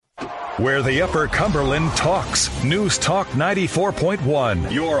where the Upper Cumberland talks. News Talk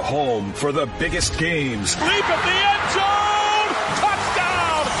 94.1, your home for the biggest games. Leap at the end zone!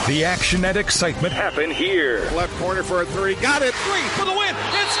 Touchdown! The action and excitement happen here. Left corner for a three. Got it. Three for the win.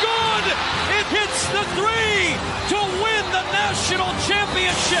 It's good! It hits the three to win the national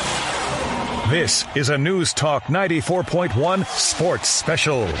championship. This is a News Talk 94.1 sports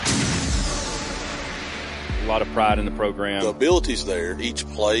special. A lot of pride in the program. The ability's there. Each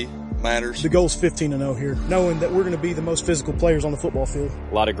play matters. The goal's 15-0 here, knowing that we're going to be the most physical players on the football field.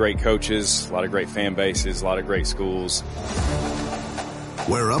 A lot of great coaches, a lot of great fan bases, a lot of great schools.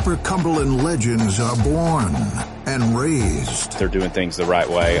 Where Upper Cumberland legends are born and raised. They're doing things the right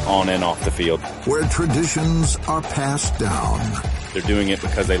way on and off the field. Where traditions are passed down. They're doing it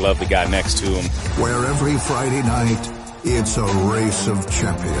because they love the guy next to them. Where every Friday night, it's a race of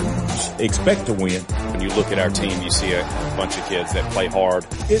champions. Expect to win. When you look at our team, you see a bunch of kids that play hard.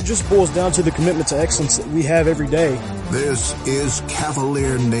 It just boils down to the commitment to excellence that we have every day. This is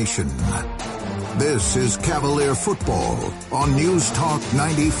Cavalier Nation. This is Cavalier football on News Talk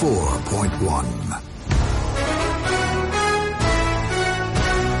 94.1.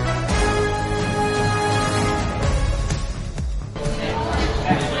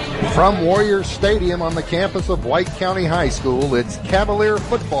 From Warrior Stadium on the campus of White County High School, it's Cavalier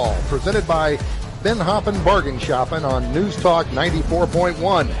football presented by Ben Hoppen Bargain Shopping on News Talk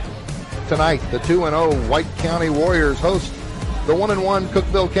 94.1. Tonight, the 2-0 White County Warriors host the 1-1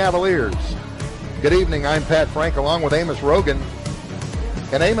 Cookeville Cavaliers. Good evening, I'm Pat Frank along with Amos Rogan.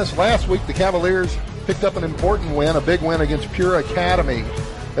 And Amos, last week the Cavaliers picked up an important win, a big win against Pure Academy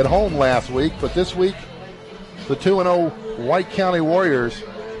at home last week. But this week, the 2-0 White County Warriors,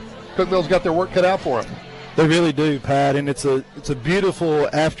 Cookeville's got their work cut out for them. They really do, Pat, and it's a beautiful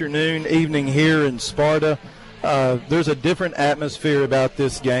evening here in Sparta. There's a different atmosphere about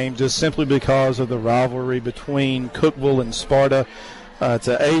this game just simply because of the rivalry between Cookeville and Sparta. It's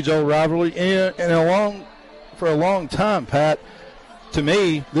an age-old rivalry, and for a long time, Pat, to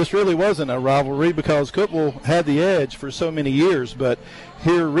me, this really wasn't a rivalry because Cookeville had the edge for so many years. But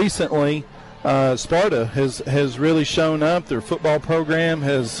here recently, Sparta has really shown up. Their football program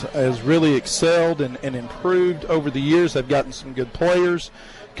has really excelled and improved over the years. They've gotten some good players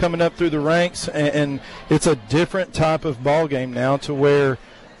coming up through the ranks, and it's a different type of ball game now to where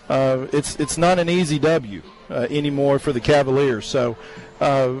it's not an easy W anymore for the Cavaliers. So,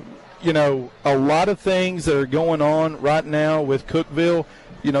 a lot of things that are going on right now with Cookeville.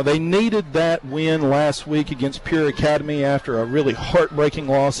 They needed that win last week against Pure Academy after a really heartbreaking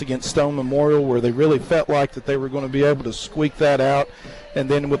loss against Stone Memorial, where they really felt like that they were going to be able to squeak that out. And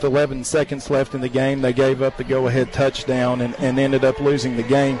then with 11 seconds left in the game, they gave up the go-ahead touchdown and ended up losing the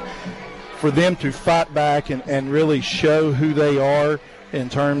game. For them to fight back and really show who they are in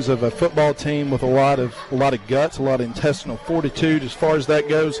terms of a football team with a lot of guts, a lot of intestinal fortitude as far as that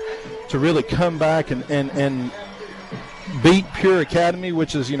goes, to really come back and beat Pure Academy,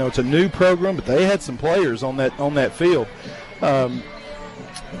 which is, it's a new program, but they had some players on that field.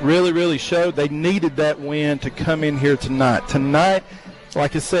 Really showed they needed that win to come in here tonight. Tonight,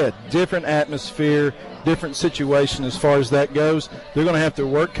 like I said, different atmosphere, different situation as far as that goes. They're going to have their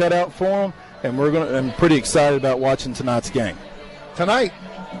work cut out for them, and I'm pretty excited about watching tonight's game. Tonight,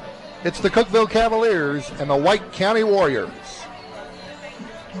 it's the Cookeville Cavaliers and the White County Warriors.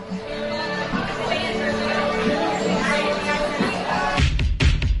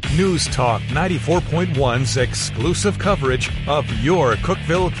 News Talk 94.1's exclusive coverage of your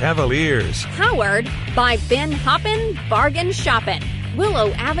Cookeville Cavaliers. Powered by Ben Hoppen Bargain Shopping,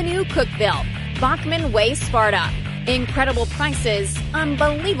 Willow Avenue, Cookeville, Bachman Way, Sparta. Incredible prices,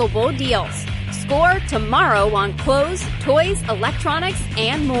 unbelievable deals. Score tomorrow on clothes, toys, electronics,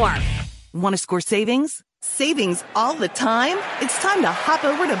 and more. Want to score savings? Savings all the time? It's time to hop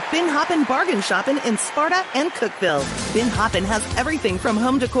over to Bin Hoppen Bargain Shopping in Sparta and Cookeville. Bin Hoppen has everything from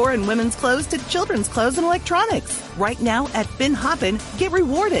home decor and women's clothes to children's clothes and electronics. Right now at Bin Hoppen, get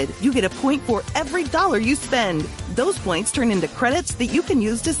rewarded. You get a point for every dollar you spend. Those points turn into credits that you can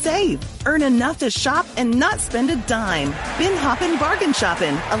use to save. Earn enough to shop and not spend a dime. Bin Hoppen Bargain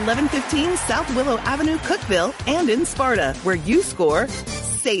Shopping, 1115 South Willow Avenue, Cookeville, and in Sparta, where you score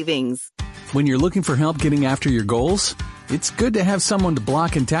savings. When you're looking for help getting after your goals, it's good to have someone to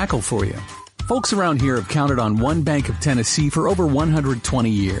block and tackle for you. Folks around here have counted on One Bank of Tennessee for over 120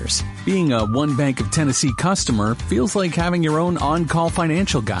 years. Being a One Bank of Tennessee customer feels like having your own on-call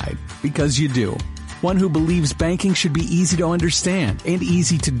financial guide, because you do. One who believes banking should be easy to understand and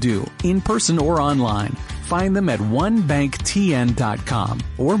easy to do, in person or online. Find them at onebanktn.com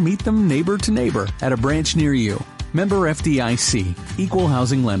or meet them neighbor to neighbor at a branch near you. Member FDIC, Equal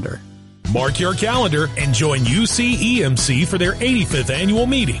Housing Lender. Mark your calendar and join UCEMC for their 85th annual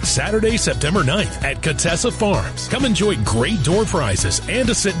meeting, Saturday, September 9th at Contessa Farms. Come enjoy great door prizes and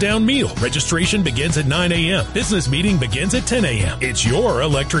a sit-down meal. Registration begins at 9 a.m. Business meeting begins at 10 a.m. It's your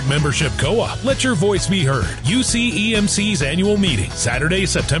electric membership co-op. Let your voice be heard. UCEMC's annual meeting, Saturday,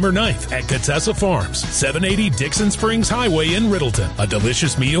 September 9th at Contessa Farms, 780 Dixon Springs Highway in Riddleton. A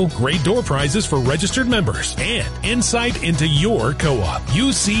delicious meal, great door prizes for registered members, and insight into your co-op.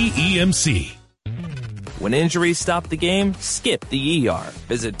 UCEMC. When injuries stop the game, skip the ER.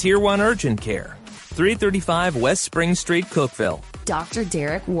 Visit Tier 1 Urgent Care, 335 West Spring Street, Cookeville. Dr.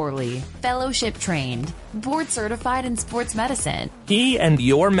 Derek Worley, fellowship trained, board certified in sports medicine. He and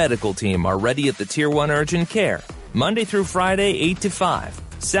your medical team are ready at the Tier 1 Urgent Care, Monday through Friday, 8 to 5,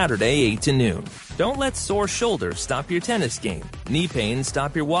 Saturday, 8 to noon. Don't let sore shoulders stop your tennis game. Knee pain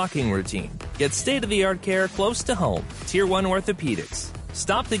stop your walking routine. Get state-of-the-art care close to home. Tier 1 Orthopedics.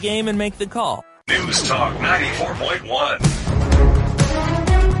 Stop the game and make the call. News Talk 94.1.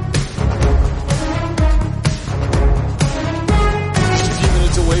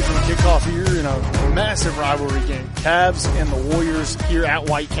 Away from kickoff here in a massive rivalry game. Cavs and the Warriors here at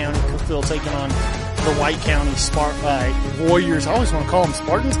White County. Cookeville taking on the White County Warriors. I always want to call them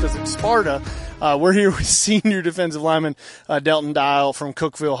Spartans because it's Sparta. We're here with senior defensive lineman Delton Dial from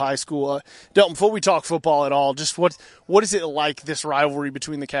Cookeville High School. Delton, before we talk football at all, just what is it like, this rivalry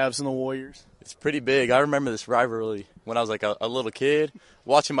between the Cavs and the Warriors? It's pretty big. I remember this rivalry when I was like a little kid,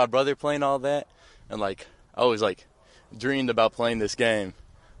 watching my brother playing all that, and I always dreamed about playing this game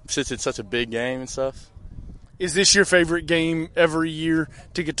since it's such a big game and stuff. Is this your favorite game every year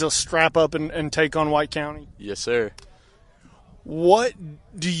to get to strap up and take on White County? Yes, sir. What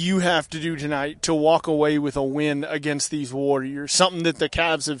do you have to do tonight to walk away with a win against these Warriors, something that the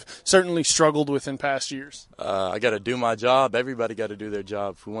Cavs have certainly struggled with in past years? I got to do my job. Everybody got to do their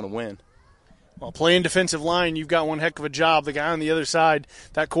job if we want to win. Well, playing defensive line, you've got one heck of a job. The guy on the other side,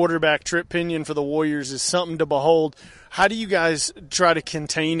 that quarterback, Trip Pinion for the Warriors, is something to behold. How do you guys try to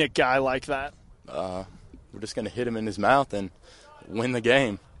contain a guy like that? We're just going to hit him in his mouth and win the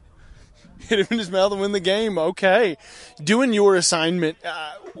game. Hit him in his mouth and win the game. Okay. Doing your assignment,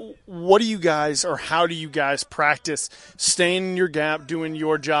 what do you guys, or how do you guys practice staying in your gap, doing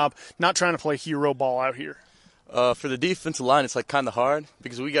your job, not trying to play hero ball out here? For the defensive line, it's kind of hard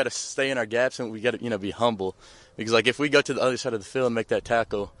because we got to stay in our gaps and we got to be humble. Because if we go to the other side of the field and make that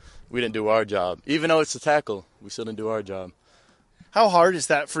tackle, we didn't do our job. Even though it's a tackle, we still didn't do our job. How hard is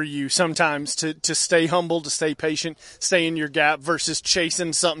that for you sometimes to stay humble, to stay patient, stay in your gap versus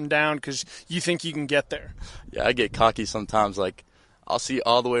chasing something down because you think you can get there? Yeah, I get cocky sometimes. I'll see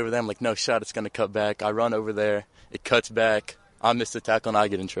all the way over there. I'm no shot, it's going to cut back. I run over there. It cuts back. I miss the tackle and I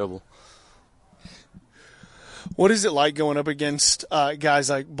get in trouble. What is it like going up against guys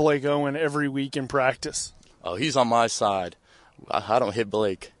like Blake Owen every week in practice? Oh, he's on my side. I don't hit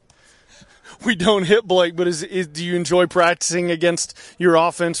Blake. We don't hit Blake, but do you enjoy practicing against your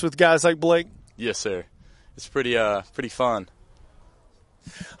offense with guys like Blake? Yes, sir. It's pretty fun.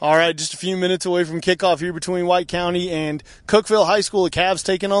 All right, just a few minutes away from kickoff here between White County and Cookeville High School. The Cavs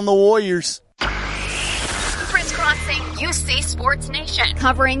taking on the Warriors. Crisscrossing UC Sports Nation,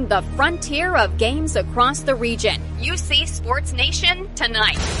 covering the frontier of games across the region. UC Sports Nation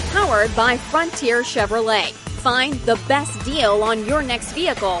tonight, powered by Frontier Chevrolet. Find the best deal on your next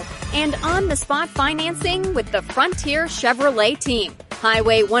vehicle and on-the-spot financing with the Frontier Chevrolet team.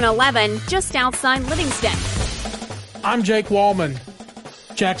 Highway 111, just outside Livingston. I'm Jake Wallman.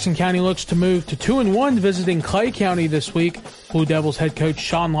 Jackson County looks to move to 2-1 visiting Clay County this week. Blue Devils head coach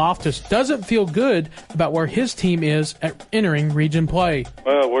Sean Loftus doesn't feel good about where his team is at entering region play.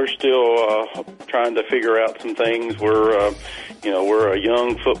 Well, we're still trying to figure out some things. We're a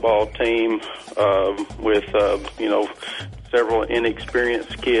young football team with several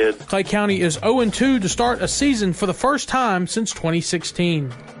inexperienced kids. Clay County is 0-2 to start a season for the first time since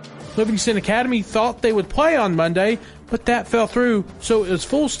 2016. Livingston Academy thought they would play on Monday, but that fell through, so it was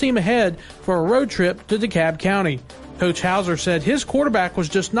full steam ahead for a road trip to DeKalb County. Coach Hauser said his quarterback was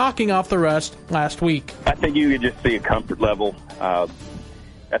just knocking off the rust last week. I think you could just see a comfort level.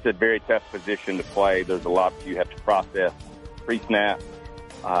 That's a very tough position to play. There's a lot you have to process pre-snap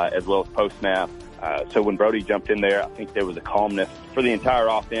as well as post-snap. So when Brody jumped in there, I think there was a calmness for the entire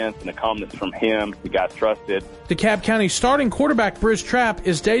offense and a calmness from him. The guys trusted. DeKalb County starting quarterback Bruce Trapp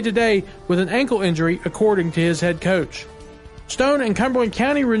is day-to-day with an ankle injury, according to his head coach. Stone and Cumberland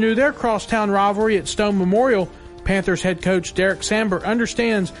County renew their crosstown rivalry at Stone Memorial. Panthers head coach Derek Samber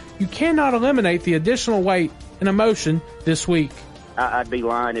understands you cannot eliminate the additional weight and emotion this week. I'd be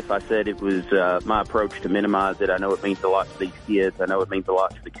lying if I said it was my approach to minimize it. I know it means a lot to these kids. I know it means a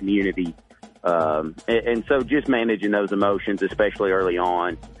lot to the community. And so just managing those emotions, especially early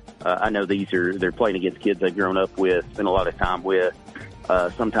on. I know they're playing against kids they've grown up with, spent a lot of time with.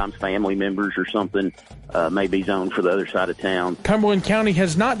 Sometimes family members or something may be zoned for the other side of town. Cumberland County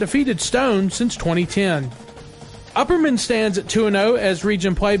has not defeated Stone since 2010. Upperman stands at 2-0 as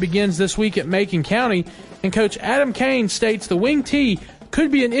region play begins this week at Macon County, and Coach Adam Kane states the wing tee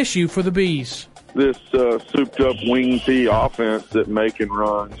could be an issue for the Bees. This souped-up wing tee offense that Macon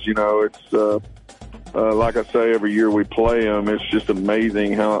runs, it's like I say, every year we play them, it's just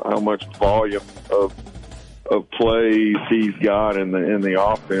amazing how much volume of plays he's got in the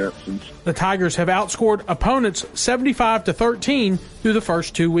offense. The Tigers have outscored opponents 75-13 through the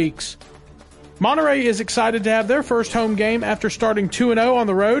first 2 weeks. Monterey is excited to have their first home game after starting 2-0 on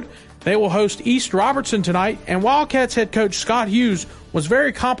the road. They will host East Robertson tonight, and Wildcats head coach Scott Hughes was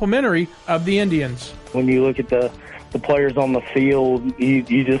very complimentary of the Indians. When you look at the players on the field, you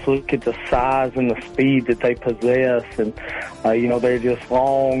just look at the size and the speed that they possess, and they're just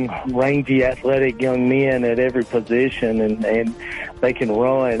long, rangy, athletic young men at every position, and they can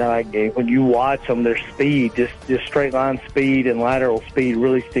run. When you watch them, their speed, just straight line speed and lateral speed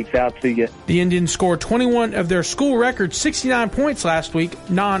really sticks out to you. The Indians scored 21 of their school record 69 points last week,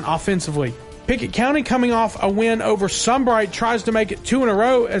 non-offensively. Pickett County, coming off a win over Sunbright, tries to make it 2 in a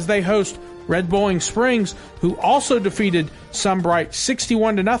row as they host Red Bowling Springs, who also defeated Sunbright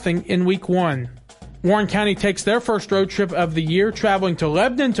 61-0 in Week 1. Warren County takes their first road trip of the year, traveling to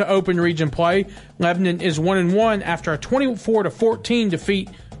Lebanon to open region play. Lebanon is 1-1 after a 24-14 defeat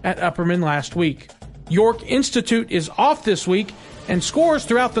at Upperman last week. York Institute is off this week and scores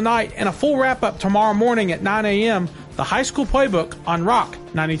throughout the night, and a full wrap-up tomorrow morning at 9 a.m., the high school playbook on Rock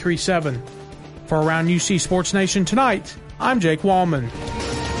 93.7. For Around UC Sports Nation tonight, I'm Jake Wallman.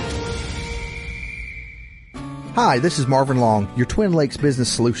 Hi, this is Marvin Long, your Twin Lakes Business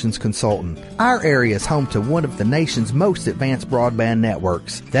Solutions consultant. Our area is home to one of the nation's most advanced broadband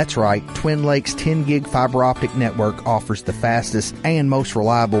networks. That's right, Twin Lakes 10-gig fiber optic network offers the fastest and most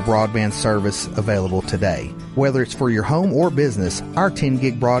reliable broadband service available today. Whether it's for your home or business, our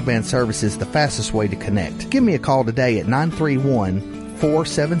 10-gig broadband service is the fastest way to connect. Give me a call today at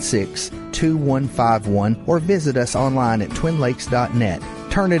 931-476-2151 or visit us online at twinlakes.net.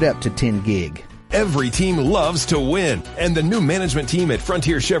 Turn it up to 10 gig. Every team loves to win, and the new management team at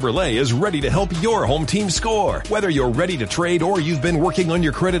Frontier Chevrolet is ready to help your home team score. Whether you're ready to trade or you've been working on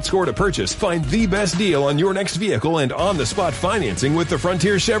your credit score to purchase, find the best deal on your next vehicle and on-the-spot financing with the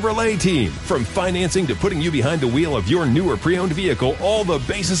Frontier Chevrolet team. From financing to putting you behind the wheel of your new or pre-owned vehicle, all the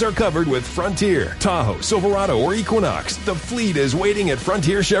bases are covered with Frontier. Tahoe, Silverado, or Equinox, the fleet is waiting at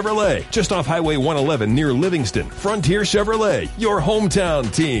Frontier Chevrolet, just off Highway 111 near Livingston. Frontier Chevrolet, your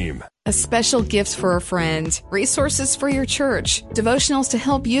hometown team. A special gift for a friend, resources for your church, devotionals to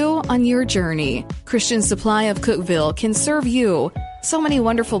help you on your journey. Christian Supply of Cookeville can serve you. So many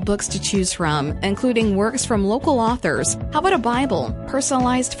wonderful books to choose from, including works from local authors. How about a Bible,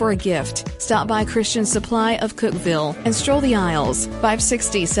 personalized for a gift? Stop by Christian Supply of Cookeville and stroll the aisles.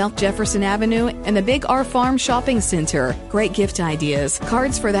 560 South Jefferson Avenue and the Big R Farm Shopping Center. Great gift ideas,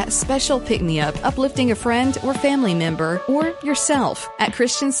 cards for that special pick-me-up, uplifting a friend or family member, or yourself at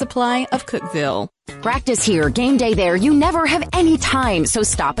Christian Supply of Cookeville. Practice here, game day there. You never have any time, so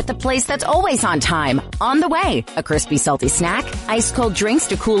stop at the place that's always on time. On the Way. A crispy, salty snack, ice-cold drinks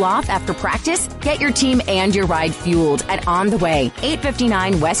to cool off after practice. Get your team and your ride fueled at On the Way,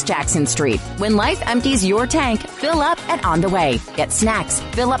 859 West Jackson Street. When life empties your tank, fill up at On the Way. Get snacks.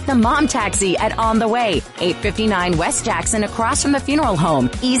 Fill up the mom taxi at On the Way, 859 West Jackson, across from the funeral home.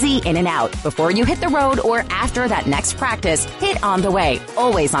 Easy in and out. Before you hit the road or after that next practice, hit On the Way.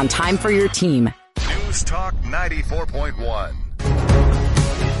 Always on time for your team. News Talk 94.1.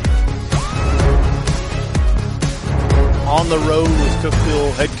 On the road with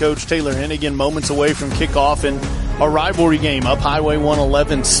Cookeville head coach Taylor Hennigan, moments away from kickoff in a rivalry game up Highway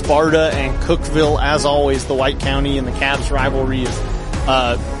 111, Sparta and Cookeville. As always, the White County and the Cavs rivalry is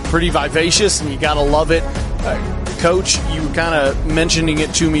pretty vivacious, and you got to love it. Coach, you were kind of mentioning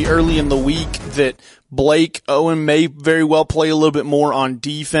it to me early in the week that Blake Owen may very well play a little bit more on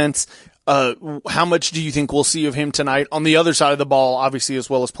defense. How much do you think we'll see of him tonight on the other side of the ball, obviously, as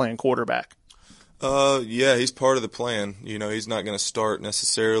well as playing quarterback? Yeah, he's part of the plan. He's not going to start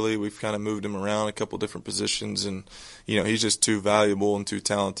necessarily. We've kind of moved him around a couple different positions, and, he's just too valuable and too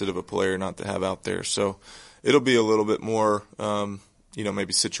talented of a player not to have out there. So it'll be a little bit more,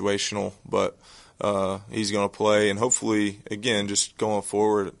 maybe situational, but he's going to play. And hopefully, again, just going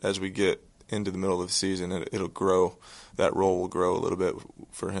forward as we get into the middle of the season, it'll grow that role will grow a little bit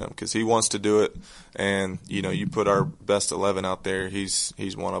for him because he wants to do it. And, you put our best 11 out there, he's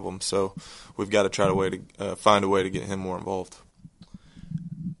one of them. So we've got to try to find a way to get him more involved.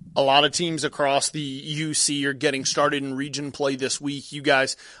 A lot of teams across the UC are getting started in region play this week. You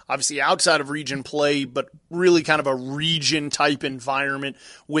guys, obviously outside of region play, but really kind of a region-type environment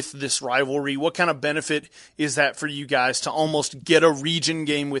with this rivalry. What kind of benefit is that for you guys to almost get a region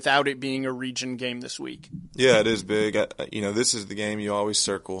game without it being a region game this week? Yeah, it is big. This is the game you always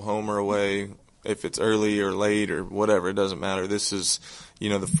circle, home or away, if it's early or late or whatever, it doesn't matter. This is,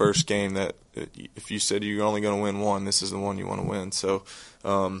 the first game that if you said you're only going to win one, this is the one you want to win. So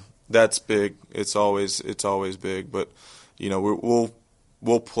that's big. It's always big. But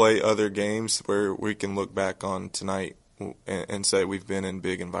we'll play other games where we can look back on tonight and say we've been in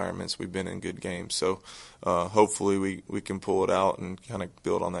big environments, we've been in good games. So hopefully we can pull it out and kind of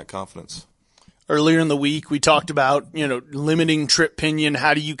build on that confidence. Earlier in the week, we talked about, limiting Trip Pinion.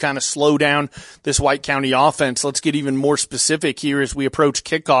 How do you kind of slow down this White County offense? Let's get even more specific here as we approach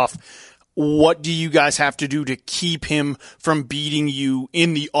kickoff. What do you guys have to do to keep him from beating you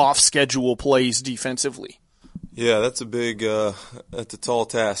in the off-schedule plays defensively? Yeah, that's a that's a tall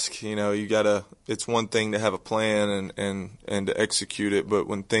task. It's one thing to have a plan and to execute it, but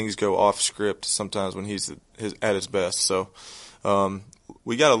when things go off script, sometimes when he's at his best. So,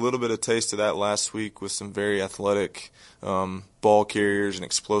 we got a little bit of taste of that last week with some very athletic ball carriers and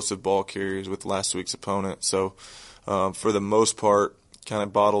explosive ball carriers with last week's opponent. So for the most part, kind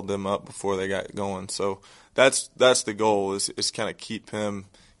of bottled them up before they got going. So that's the goal is kind of keep him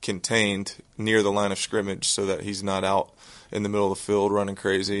contained near the line of scrimmage so that he's not out in the middle of the field running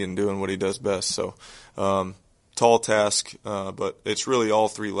crazy and doing what he does best. So tall task, but it's really all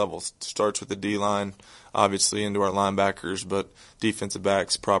three levels. It starts with the D-line, obviously into our linebackers, but defensive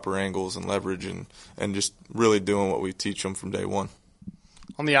backs, proper angles and leverage, and just really doing what we teach them from day one.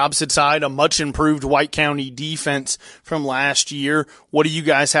 On the opposite side, a much improved White County defense from last year. What do you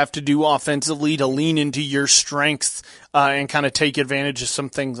guys have to do offensively to lean into your strengths and kind of take advantage of some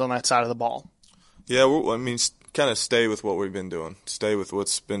things on that side of the ball? Yeah, kind of stay with what we've been doing. Stay with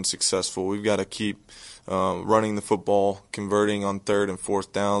what's been successful. We've got to keep running the football, converting on third and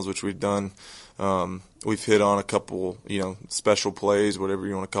fourth downs, which we've done. We've hit on a couple, special plays, whatever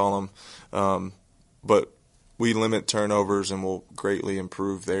you want to call them. But we limit turnovers and we'll greatly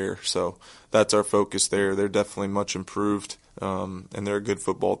improve there. So that's our focus there. They're definitely much improved, and they're a good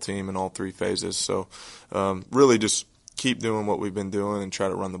football team in all three phases. So really just keep doing what we've been doing and try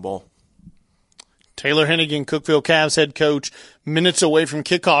to run the ball. Taylor Hennigan, Cookeville Cavs head coach, minutes away from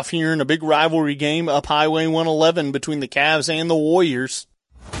kickoff here in a big rivalry game up Highway 111 between the Cavs and the Warriors.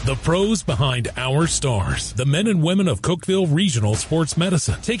 The pros behind our stars, the men and women of Cookeville Regional Sports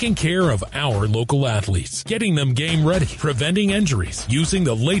Medicine, taking care of our local athletes, getting them game ready, preventing injuries, using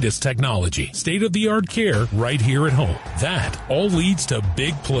the latest technology, state-of-the-art care right here at home. That all leads to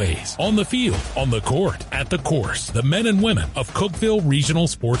big plays on the field, on the court, at the course. The men and women of Cookeville Regional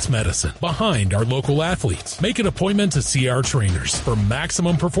Sports Medicine, behind our local athletes. Make an appointment to see our trainers for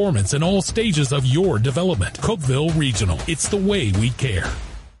maximum performance in all stages of your development. Cookeville Regional, it's the way we care.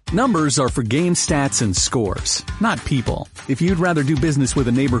 Numbers are for game stats and scores, not people. If you'd rather do business with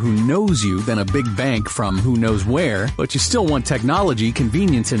a neighbor who knows you than a big bank from who knows where, but you still want technology,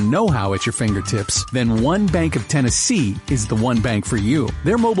 convenience, and know-how at your fingertips, then One Bank of Tennessee is the one bank for you.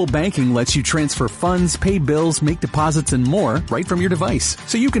 Their mobile banking lets you transfer funds, pay bills, make deposits, and more right from your device.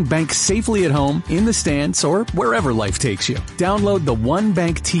 So you can bank safely at home, in the stands, or wherever life takes you. Download the One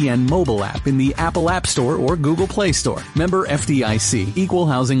Bank TN mobile app in the Apple App Store or Google Play Store. Member FDIC, Equal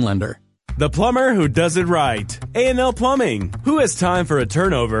Housing Lender. The plumber who does it right. A&L Plumbing. Who has time for a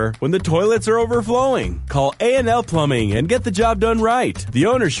turnover when the toilets are overflowing? Call A&L Plumbing and get the job done right. The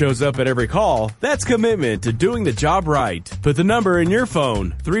owner shows up at every call. That's commitment to doing the job right. Put the number in your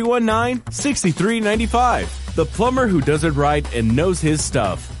phone, 319-6395. The plumber who does it right and knows his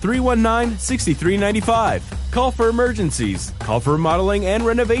stuff, 319-6395. Call for emergencies. Call for remodeling and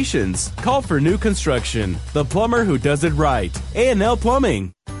renovations. Call for new construction. The plumber who does it right. A&L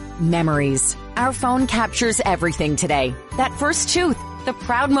Plumbing. Memories. Our phone captures everything today. That first tooth, the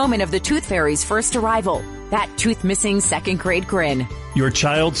proud moment of the Tooth Fairy's first arrival, that tooth missing second grade grin. Your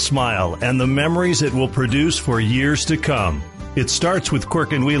child's smile and the memories it will produce for years to come. It starts with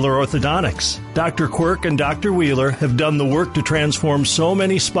Quirk and Wheeler Orthodontics. Dr. Quirk and Dr. Wheeler have done the work to transform so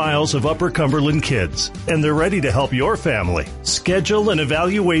many smiles of Upper Cumberland kids, and they're ready to help your family. Schedule an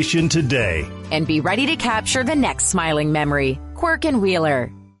evaluation today. And be ready to capture the next smiling memory. Quirk and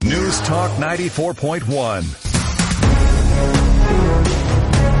Wheeler. News Talk 94.1.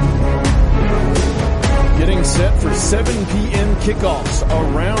 Getting set for 7 p.m. kickoffs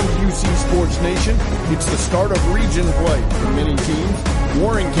around UC Sports Nation. It's the start of region play for many teams.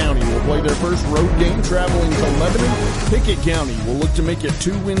 Warren County will play their first road game traveling to Lebanon. Pickett County will look to make it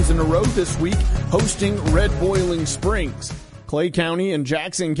 2 wins in a row this week, hosting Red Boiling Springs. Clay County and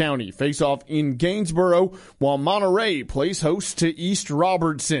Jackson County face off in Gainsboro, while Monterey plays host to East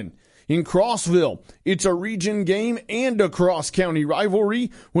Robertson. In Crossville, it's a region game and a cross-county rivalry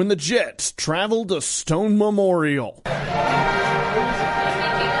when the Jets travel to Stone Memorial.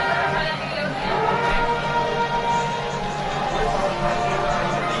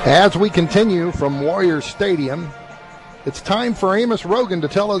 As we continue from Warriors Stadium, it's time for Amos Rogan to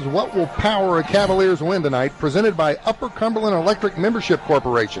tell us what will power a Cavaliers win tonight, presented by Upper Cumberland Electric Membership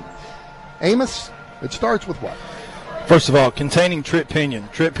Corporation. Amos, it starts with what? First of all, containing Trip Pinion.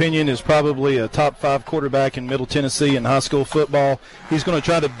 Trip Pinion is probably a top 5 quarterback in Middle Tennessee in high school football. He's going to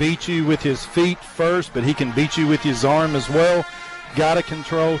try to beat you with his feet first, but he can beat you with his arm as well. Got to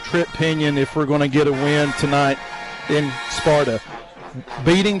control Trip Pinion if we're going to get a win tonight in Sparta.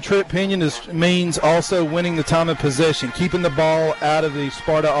 Beating Trip Pinion means also winning the time of possession, keeping the ball out of the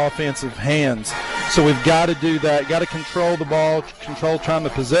Sparta offensive hands. So we've got to do that. Got to control the ball, control time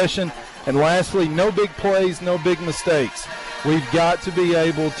of possession. And lastly, no big plays, no big mistakes. We've got to be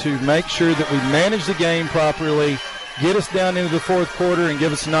able to make sure that we manage the game properly, get us down into the fourth quarter, and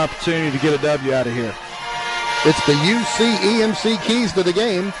give us an opportunity to get a W out of here. It's the UCEMC keys to the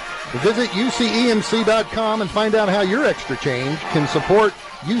game. Visit UCEMC.com and find out how your extra change can support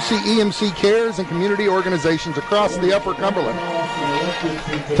UCEMC cares and community organizations across the Upper Cumberland.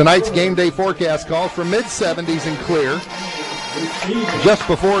 Tonight's game day forecast calls for mid-70s and clear. Just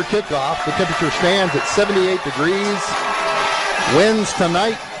before kickoff, the temperature stands at 78 degrees. Winds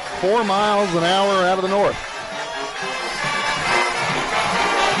tonight 4 miles an hour out of the north.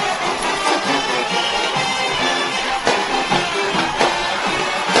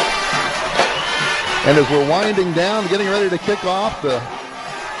 And as we're winding down, getting ready to kick off, the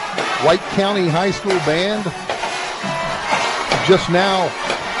White County High School Band just now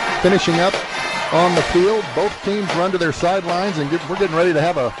finishing up on the field. Both teams run to their sidelines, and we're getting ready to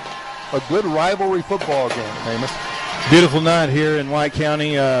have a good rivalry football game, Amos. Beautiful night here in White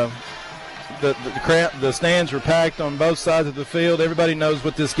County. The stands are packed on both sides of the field. Everybody knows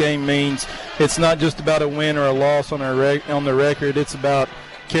what this game means. It's not just about a win or a loss on the record. It's about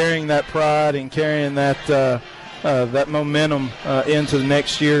carrying that pride and carrying that momentum into the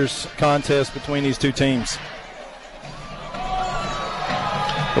next year's contest between these two teams.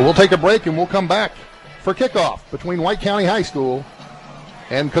 We'll take a break and we'll come back for kickoff between White County High School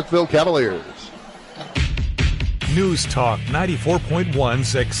and Cookeville Cavaliers. News Talk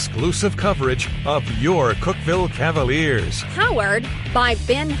 94.1's exclusive coverage of your Cookeville Cavaliers. Powered by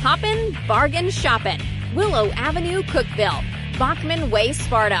Ben Hoppin' Bargain Shoppin', Willow Avenue, Cookeville. Bachman Way,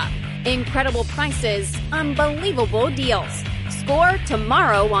 Sparta. Incredible prices, unbelievable deals. Score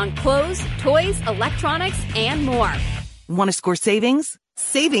tomorrow on clothes, toys, electronics, and more. Want to score savings?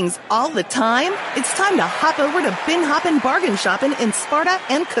 Savings all the time? It's time to hop over to Bin Hoppin' Bargain Shoppin' in Sparta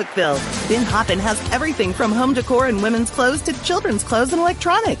and Cookeville. Bin Hoppin' has everything from home decor and women's clothes to children's clothes and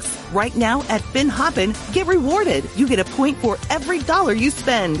electronics. Right now at Bin Hoppin', get rewarded. You get a point for every dollar you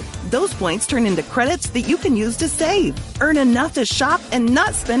spend. Those points turn into credits that you can use to save. Earn enough to shop and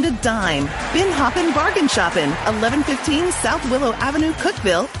not spend a dime. Bin Hoppin' Bargain Shoppin', 1115 South Willow Avenue,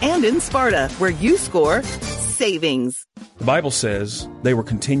 Cookeville, and in Sparta, where you score savings. The Bible says they were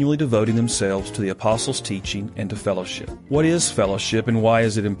continually devoting themselves to the apostles' teaching and to fellowship. What is fellowship and why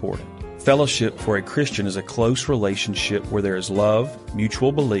is it important? Fellowship for a Christian is a close relationship where there is love,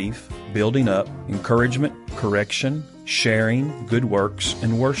 mutual belief, building up, encouragement, correction, sharing, good works,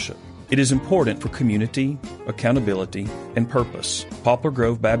 and worship. It is important for community, accountability, and purpose. Poplar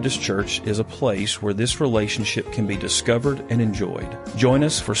Grove Baptist Church is a place where this relationship can be discovered and enjoyed. Join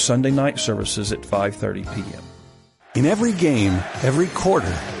us for Sunday night services at 5:30 p.m. In every game, every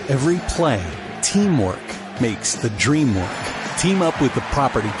quarter, every play, teamwork makes the dream work. Team up with the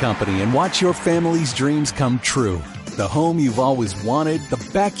Property Company and watch your family's dreams come true. The home you've always wanted, the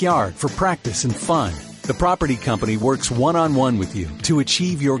backyard for practice and fun. The Property Company works one-on-one with you to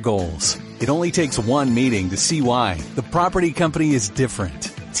achieve your goals. It only takes one meeting to see why. The Property Company is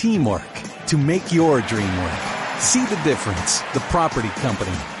different. Teamwork to make your dream work. See the difference. The Property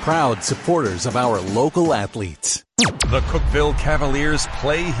Company, proud supporters of our local athletes. The Cookeville Cavaliers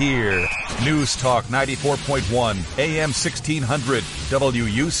play here. News Talk 94.1, AM 1600,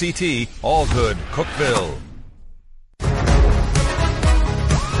 WUCT, all good, Cookeville.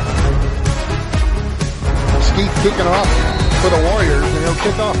 Skeet kicking off for the Warriors, and he'll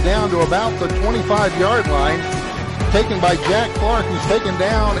kick off down to about the 25-yard line, taken by Jack Clark, who's taken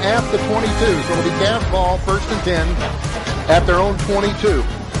down at the 22. So it'll be Cavs ball, 1st and 10 at their own 22.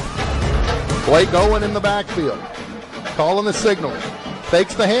 Blake Owen in the backfield, calling the signals,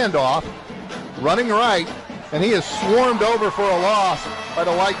 fakes the handoff, running right, and he is swarmed over for a loss by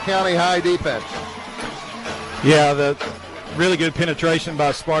the White County High defense. Yeah, the really good penetration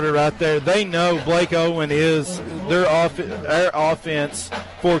by Sparta right there. They know Blake Owen is their offense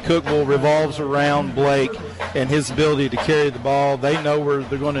for Cookeville revolves around Blake and his ability to carry the ball. They know where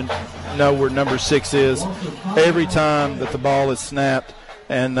they're going to know where number 6 is every time that the ball is snapped,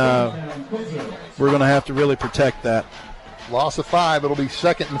 and we're going to have to really protect that. Loss of 5. It'll be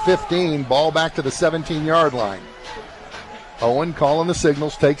 2nd and 15. Ball back to the 17-yard line. Owen calling the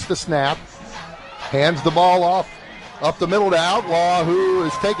signals, takes the snap, hands the ball off up the middle to Outlaw, who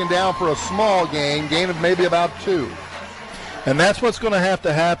is taken down for a small gain of maybe about 2. And that's what's going to have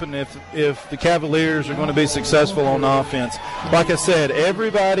to happen if the Cavaliers are going to be successful on offense. Like I said,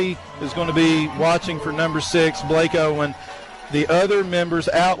 everybody is going to be watching for number 6, Blake Owen. The other members,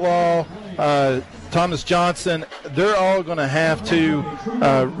 Outlaw, Thomas Johnson, they're all going to have to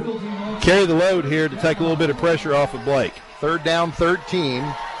carry the load here to take a little bit of pressure off of Blake. 3rd down, 13.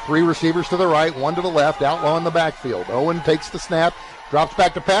 3 receivers to the right, 1 to the left. Outlaw in the backfield. Owen takes the snap, drops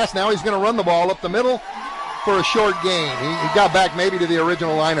back to pass. Now he's going to run the ball up the middle for a short gain. He got back maybe to the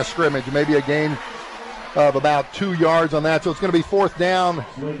original line of scrimmage, maybe a gain of about 2 yards on that. So it's going to be 4th down,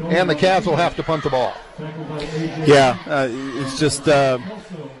 and the Cavs will have to punt the ball. Yeah, it's just I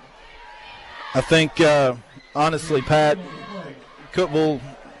think, honestly, Pat, Cookeville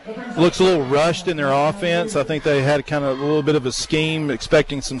looks a little rushed in their offense. I think they had kind of a little bit of a scheme,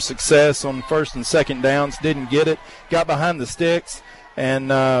 expecting some success on 1st and 2nd downs. Didn't get it. Got behind the sticks and,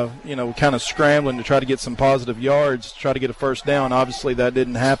 kind of scrambling to try to get some positive yards, try to get a 1st down. Obviously, that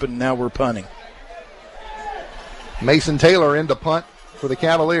didn't happen. Now we're punting. Mason Taylor in to punt for the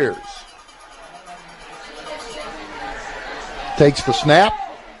Cavaliers. Takes the snap.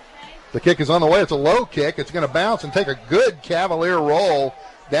 The kick is on the way. It's a low kick. It's going to bounce and take a good Cavalier roll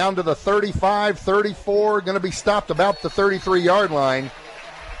down to the 35, 34, going to be stopped about the 33-yard line.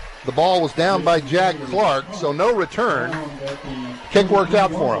 The ball was down by Jack Clark, so no return. Kick worked out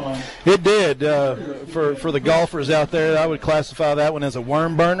for him. It did. For the golfers out there, I would classify that one as a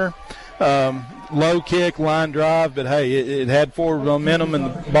worm burner. Low kick, line drive, but hey, it had forward momentum, and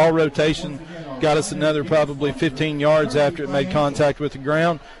the ball rotation got us another probably 15 yards after it made contact with the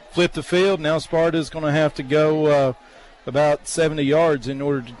ground. Flipped the field. Now Sparta's going to have to go about 70 yards in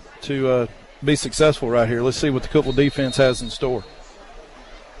order to be successful right here. Let's see what the Cookeville defense has in store.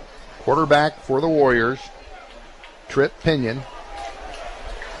 Quarterback for the Warriors, Trip Pinion.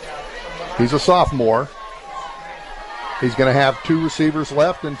 He's a sophomore. He's going to have 2 receivers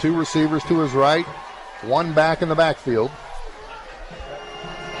left and 2 receivers to his right, 1 back in the backfield.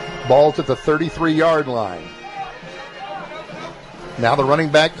 Ball's at the 33-yard line. Now the running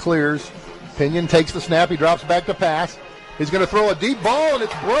back clears. Pinion takes the snap. He drops back to pass. He's going to throw a deep ball, and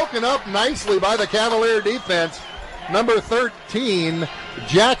it's broken up nicely by the Cavalier defense. Number 13,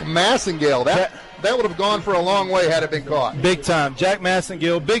 Jack Massengale. That would have gone for a long way had it been caught. Big time. Jack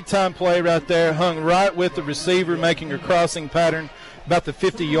Massengale, big-time play right there. Hung right with the receiver, making a crossing pattern about the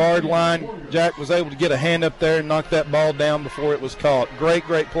 50-yard line. Jack was able to get a hand up there and knock that ball down before it was caught. Great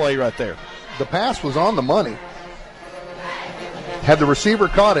play right there. The pass was on the money. Had the receiver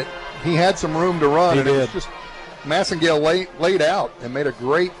caught it, he had some room to run. He did. It was just Massengale laid out and made a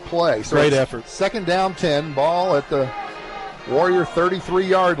great play. So great effort. 2nd down 10, ball at the Warrior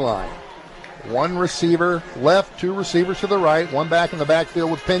 33-yard line. 1 receiver left, 2 receivers to the right, 1 back in the backfield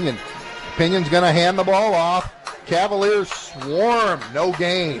with Pinion. Pinion's going to hand the ball off. Cavaliers swarm, no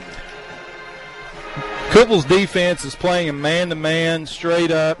gain. Cookeville's defense is playing a man-to-man,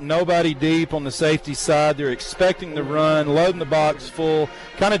 straight up, nobody deep on the safety side. They're expecting the run, loading the box full,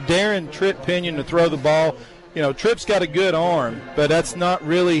 kind of daring Trip Pinion to throw the ball. You know, Tripp's got a good arm, but that's not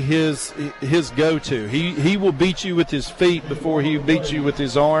really his go-to. He will beat you with his feet before he beats you with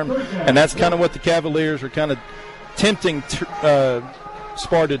his arm, and that's kind of what the Cavaliers are kind of tempting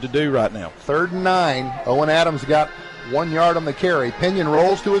Sparta to do right now. 3rd and 9. Owen Adams got 1 yard on the carry. Pinion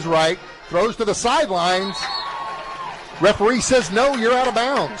rolls to his right, throws to the sidelines. Referee says, no, you're out of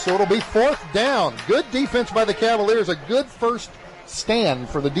bounds. So it'll be 4th down. Good defense by the Cavaliers, a good first stand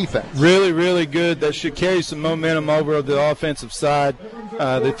for the defense. Really good. That should carry some momentum over the offensive side.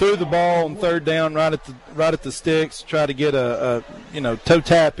 They threw the ball on 3rd down right at the sticks, try to get a toe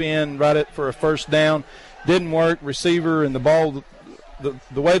tap in for a 1st down. Didn't work. Receiver and the ball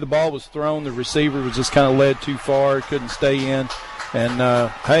the way the ball was thrown, the receiver was just kind of led too far, couldn't stay in. And,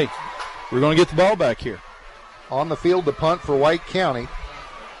 hey, we're going to get the ball back here. On the field to punt for White County,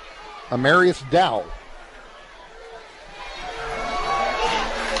 Amarius Dow.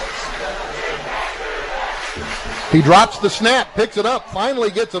 He drops the snap, picks it up, finally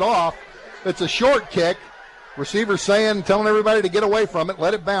gets it off. It's a short kick. Receiver telling everybody to get away from it,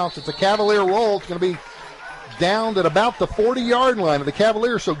 let it bounce. It's a Cavalier roll. It's going to be downed at about the 40-yard line of the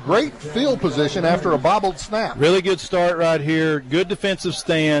Cavaliers, so great field position after a bobbled snap. Really good start right here, good defensive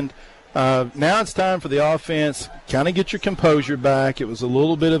stand. Now it's time for the offense, kind of get your composure back. It was a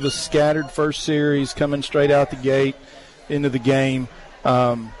little bit of a scattered first series coming straight out the gate into the game.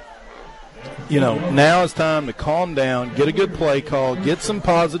 Now it's time to calm down, get a good play call, get some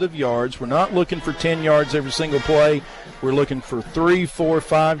positive yards. We're not looking for 10 yards every single play. We're looking for 3, 4,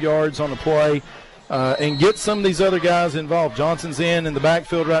 5 yards on a play, and get some of these other guys involved. Johnson's in the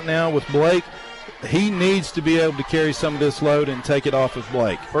backfield right now with Blake. He needs to be able to carry some of this load and take it off of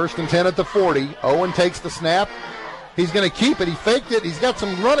Blake. 1st and 10 at the 40. Owen takes the snap. He's going to keep it. He faked it. He's got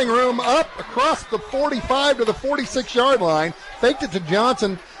some running room up across the 45 to the 46-yard line. Faked it to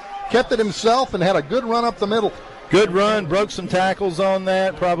Johnson. Kept it himself and had a good run up the middle. Good run, broke some tackles on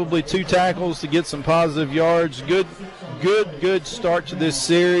that, probably 2 tackles to get some positive yards. Good start to this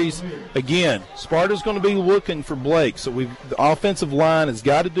series. Again, Sparta's going to be looking for Blake, so the offensive line has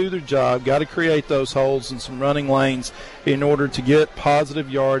got to do their job, got to create those holes and some running lanes in order to get positive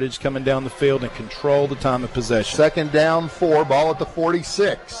yardage coming down the field and control the time of possession. 2nd down 4, ball at the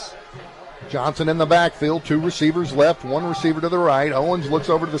 46. Johnson in the backfield, 2 receivers left, 1 receiver to the right. Owens looks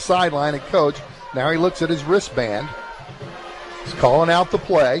over to the sideline at coach. Now he looks at his wristband. He's calling out the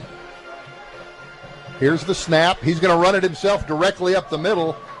play. Here's the snap. He's going to run it himself directly up the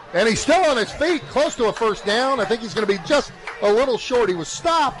middle. And he's still on his feet, close to a 1st down. I think he's going to be just a little short. He was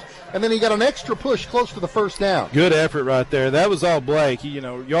stopped, and then he got an extra push close to the 1st down. Good effort right there. That was all Blake.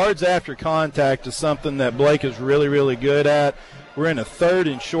 Yards after contact is something that Blake is really, really good at. We're in a 3rd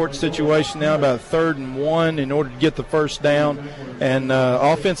and short situation now, about 3rd and 1 in order to get the 1st down. And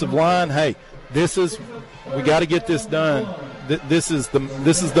offensive line, hey, we got to get this done. This is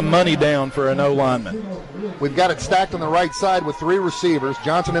the money down for an O-lineman. We've got it stacked on the right side with 3 receivers.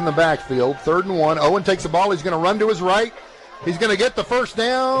 Johnson in the backfield, 3rd and 1. Owen takes the ball. He's going to run to his right. He's going to get the 1st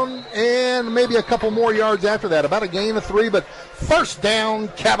down and maybe a couple more yards after that. About a gain of 3, but 1st down,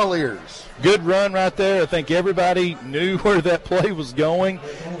 Cavaliers. Good run right there. I think everybody knew where that play was going,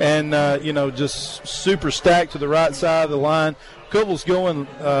 and just super stacked to the right side of the line. Cookeville's going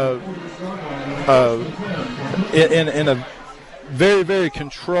in a very, very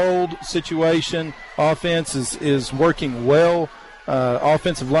controlled situation. Offense is working well.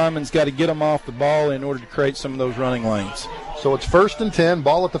 Offensive lineman's got to get them off the ball in order to create some of those running lanes. So it's 1st and 10,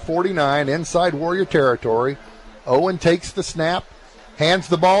 ball at the 49, inside Warrior territory. Owen takes the snap, hands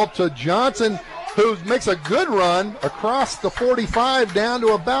the ball to Johnson, who makes a good run across the 45 down to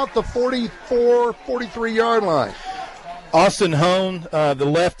about the 44, 43-yard line. Austin Hone, the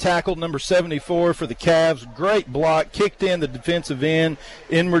left tackle, number 74 for the Cavs. Great block, kicked in the defensive end,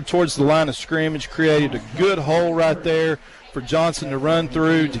 inward towards the line of scrimmage, created a good hole right there for Johnson to run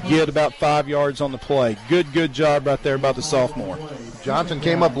through to get about 5 yards on the play. Good job right there by the sophomore. Johnson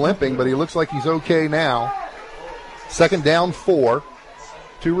came up limping, but he looks like he's okay now. 2nd down 4.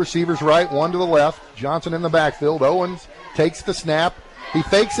 2 receivers right, 1 to the left. Johnson in the backfield. Owens takes the snap. He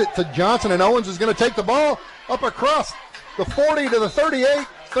fakes it to Johnson, and Owens is going to take the ball up across the 40 to the 38,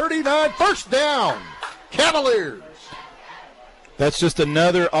 39. 1st down, Cavaliers. That's just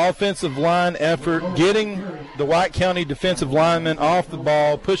another offensive line effort, getting the White County defensive linemen off the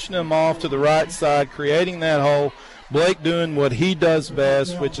ball, pushing them off to the right side, creating that hole. Blake doing what he does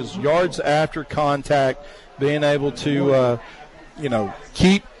best, which is yards after contact, being able to,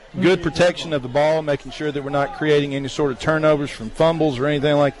 keep good protection of the ball, making sure that we're not creating any sort of turnovers from fumbles or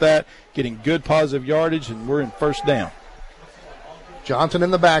anything like that, getting good positive yardage, and we're in 1st down. Johnson in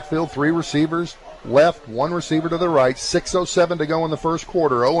the backfield, 3 receivers left, 1 receiver to the right, 6:07 to go in the 1st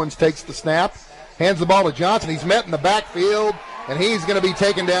quarter. Owens takes the snap, hands the ball to Johnson. He's met in the backfield, and he's going to be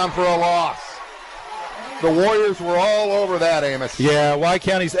taken down for a loss. The Warriors were all over that, Amos. Yeah, White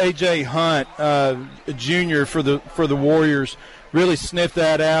County's A.J. Hunt, junior for the Warriors, really sniffed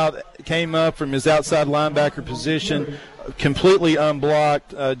that out, came up from his outside linebacker position, completely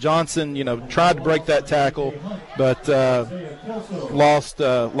unblocked. Johnson, tried to break that tackle, but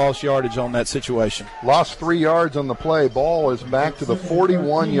lost yardage on that situation. Lost 3 yards on the play. Ball is back to the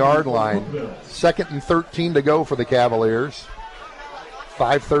 41-yard line. 2nd and 13 to go for the Cavaliers.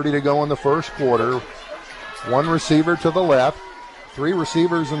 5:30 to go in the 1st quarter. 1 receiver to the left. 3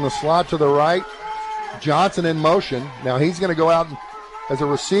 receivers in the slot to the right. Johnson in motion. Now he's going to go out as a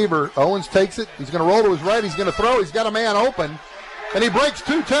receiver. Owens takes it. He's going to roll to his right. He's going to throw. He's got a man open. And he breaks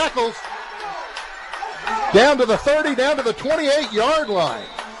 2 tackles. Down to the 30, down to the 28-yard line.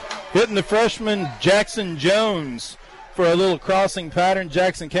 Hitting the freshman Jackson Jones for a little crossing pattern.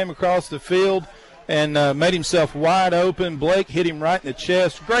 Jackson came across the field and made himself wide open. Blake hit him right in the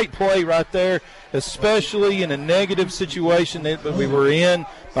chest. Great play right there, especially in a negative situation that we were in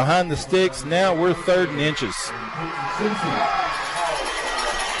behind the sticks. Now we're 3rd and inches.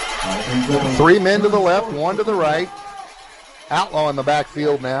 3 men to the left, 1 to the right. Outlaw in the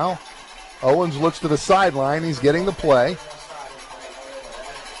backfield now. Owens looks to the sideline. He's getting the play.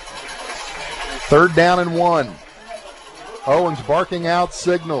 3rd down and 1. Owens barking out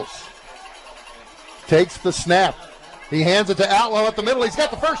signals. Takes the snap. He hands it to Outlaw at the middle. He's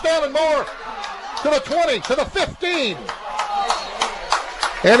got the first down and more. To the 20, to the 15.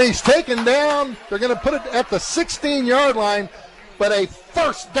 And he's taken down. They're going to put it at the 16-yard line, but a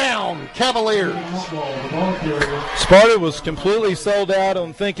first down, Cavaliers. Sparta was completely sold out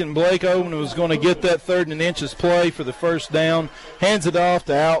on thinking Blake Owen was going to get that 3rd and inches play for the first down. Hands it off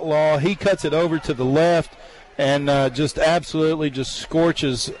to Outlaw. He cuts it over to the left and just absolutely just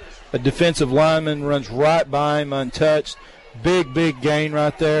scorches a defensive lineman, runs right by him untouched. Big gain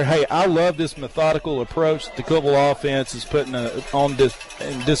right there. Hey, I love this methodical approach that the Cookeville offense is putting on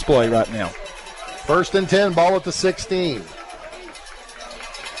display right now. 1st and 10, ball at the 16.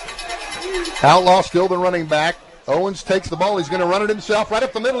 Outlaw still the running back. Owens takes the ball. He's going to run it himself right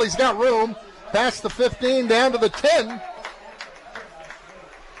up the middle. He's got room. Past the 15, down to the 10.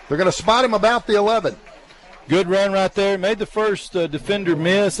 They're going to spot him about the 11. Good run right there. Made the first defender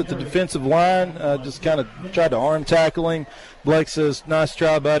miss at the defensive line. Just kind of tried to arm tackle him. Blake says, nice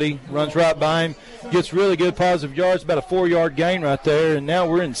try, buddy. Runs right by him. Gets really good positive yards, about a 4-yard gain right there. And now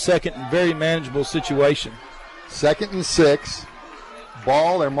we're in 2nd and very manageable situation. 2nd and 6.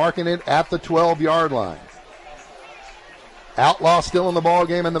 Ball, they're marking it at the 12-yard line. Outlaw still in the ball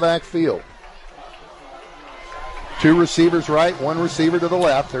game in the backfield. 2 receivers right, 1 receiver to the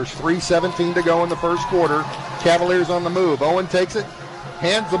left. There's 3:17 to go in the first quarter. Cavaliers on the move. Owen takes it,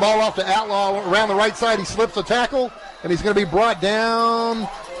 hands the ball off to Outlaw around the right side. He slips a tackle, and he's going to be brought down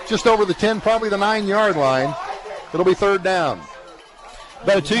just over the 10, probably the 9-yard line. It'll be 3rd down.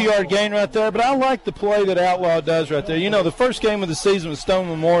 About a 2-yard gain right there, but I like the play that Outlaw does right there. You know, the first game of the season with Stone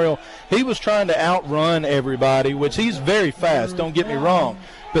Memorial, he was trying to outrun everybody, which he's very fast, don't get me wrong.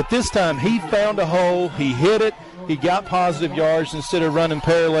 But this time he found a hole, he hit it, he got positive yards instead of running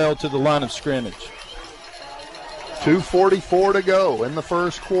parallel to the line of scrimmage. 2:44 to go in the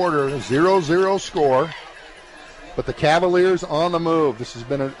first quarter, 0-0 score. But the Cavaliers on the move. This has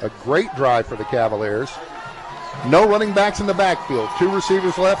been a great drive for the Cavaliers. No running backs in the backfield. 2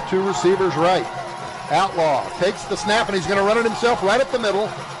 receivers left, 2 receivers right. Outlaw takes the snap, and he's going to run it himself right up the middle.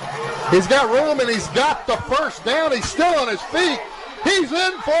 He's got room, and he's got the first down. He's still on his feet. He's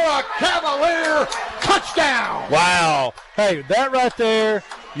in for a Cavalier touchdown. Wow. Hey, that right there,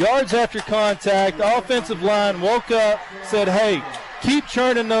 yards after contact, the offensive line woke up, said, hey, keep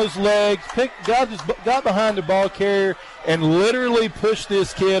churning those legs, got behind the ball carrier, and literally pushed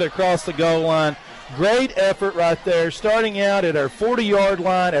this kid across the goal line. Great effort right there, starting out at our 40-yard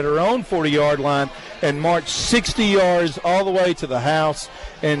line, at our own 40-yard line, and marched 60 yards all the way to the house,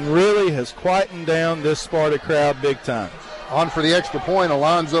 and really has quietened down this Sparta crowd big time. On for the extra point,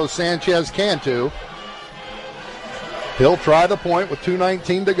 Alonzo Sanchez Cantu. He'll try the point with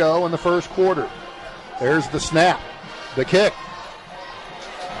 2:19 to go in the first quarter. There's the snap, the kick,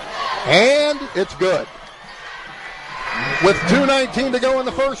 and it's good. With 2:19 to go in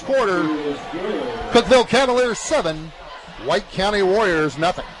the first quarter, Cookeville Cavaliers 7, White County Warriors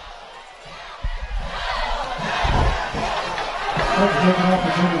nothing.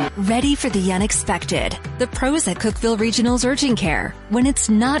 Ready for the unexpected. The pros at Cookeville Regional's Urgent Care. When it's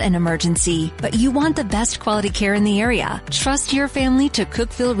not an emergency, but you want the best quality care in the area, trust your family to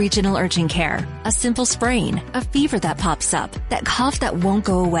Cookeville Regional Urgent Care. A simple sprain, a fever that pops up, that cough that won't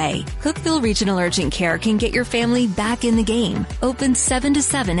go away. Cookeville Regional Urgent Care can get your family back in the game. Open 7 to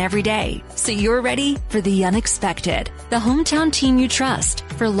 7 every day. So you're ready for the unexpected. The hometown team you trust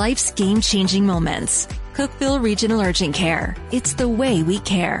for life's game-changing moments. Cookeville Regional Urgent Care. It's the way we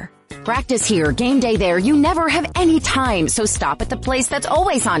care. Practice here, game day there. You never have any time, so stop at the place that's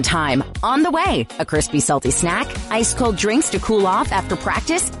always on time. On the Way, a crispy, salty snack, ice cold drinks to cool off after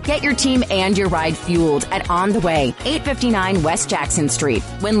practice. Get your team and your ride fueled at On the Way, 859 West Jackson Street.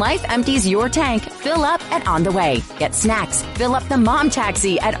 When life empties your tank, fill up at On the Way. Get snacks, fill up the mom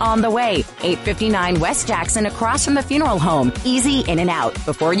taxi at On the Way, 859 West Jackson, across from the funeral home. Easy in and out.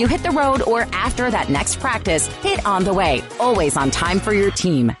 Before you hit the road or after that next practice, hit On the Way. Always on time for your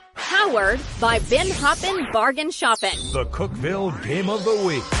team. Powered by Ben Hoppin Bargain Shopping. The Cookeville Game of the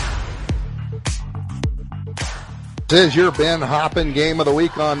Week. This is your Ben Hoppin Game of the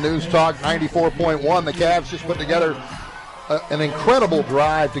Week on News Talk 94.1. The Cavs just put together an incredible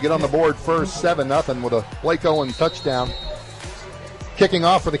drive to get on the board first, 7-0 with a Blake Owen touchdown. Kicking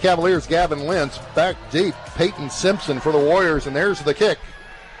off for the Cavaliers, Gavin Lentz. Back deep, Peyton Simpson for the Warriors, and there's the kick.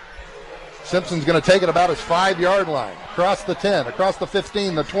 Simpson's going to take it about his 5-yard line. Across the 10, across the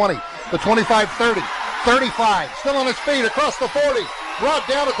 15, the 20, the 25, 30, 35. Still on his feet, across the 40. Brought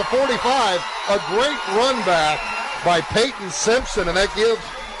down at the 45. A great run back by Peyton Simpson, and that gives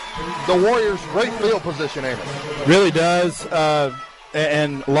the Warriors great field position, Amos. Really does.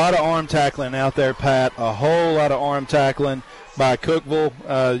 And a lot of arm tackling out there, Pat. A whole lot of arm tackling by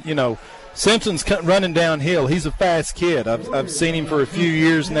Cookeville. Simpson's running downhill. He's a fast kid. I've seen him for a few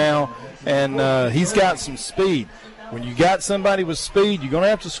years now, and he's got some speed. When you got somebody with speed, you're going to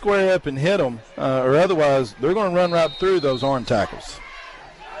have to square up and hit them, or otherwise they're going to run right through those arm tackles.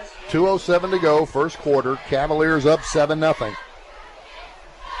 2:07 to go, first quarter. Cavaliers up 7-0.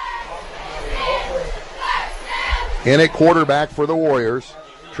 In at quarterback for the Warriors,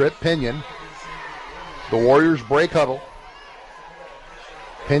 Trip Pinion. The Warriors break huddle.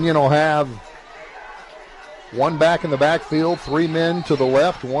 Pinion will have one back in the backfield, 3 men to the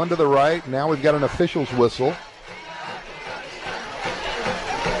left, 1 to the right. Now we've got an official's whistle.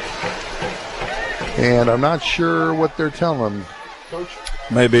 And I'm not sure what they're telling them. Coach?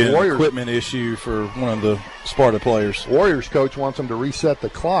 Maybe an equipment issue for one of the Sparta players. Warriors coach wants them to reset the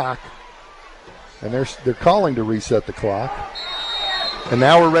clock. And they're calling to reset the clock. And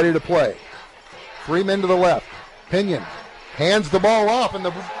now we're ready to play. 3 men to the left. Pinion hands the ball off,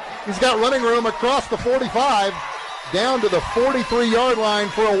 and he's got running room across the 45 down to the 43-yard line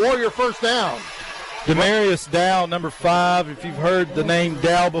for a Warrior first down. Demarius Dow, number 5. If you've heard the name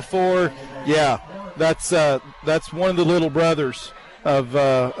Dow before, yeah, that's one of the little brothers of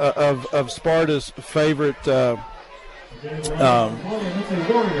Sparta's favorite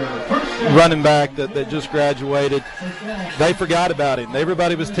running back that just graduated. They forgot about him.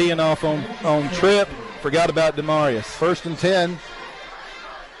 Everybody was teeing off on Tripp. Forgot about Demarius. 1st and 10.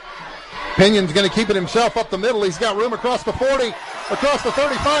 Pinion's going to keep it himself up the middle. He's got room across the 40, across the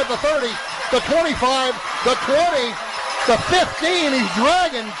 35, the 30, the 25, the 20, the 15. He's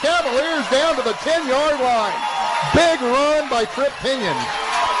dragging Cavaliers down to the 10-yard line. Big run by Trip Pinion.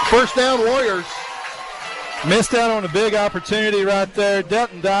 First down, Warriors. Missed out on a big opportunity right there.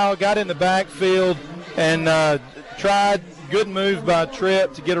 Delton Dial got in the backfield and tried. Good move by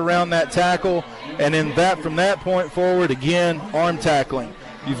Tripp to get around that tackle. And then from that point forward, again, arm tackling.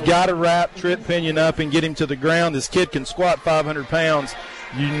 You've got to wrap Trip Pinion up and get him to the ground. This kid can squat 500 pounds.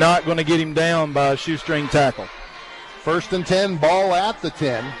 You're not going to get him down by a shoestring tackle. 1st and 10, ball at the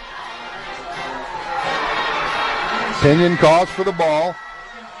 10. Pinion calls for the ball.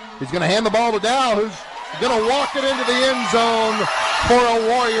 He's going to hand the ball to Dow, who's going to walk it into the end zone for a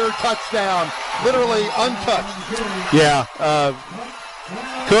Warrior touchdown. Literally untouched. Yeah.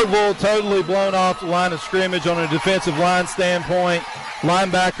 Cookeville totally blown off the line of scrimmage on a defensive line standpoint.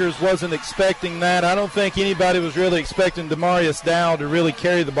 Linebackers wasn't expecting that. I don't think anybody was really expecting Demarius Dow to really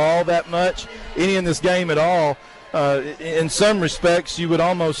carry the ball that much, any in this game at all. In some respects, you would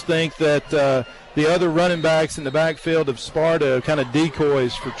almost think that the other running backs in the backfield of Sparta are kind of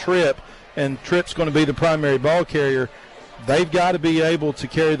decoys for Tripp, and Tripp's going to be the primary ball carrier. They've got to be able to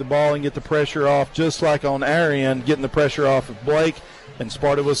carry the ball and get the pressure off, just like on our end, getting the pressure off of Blake, and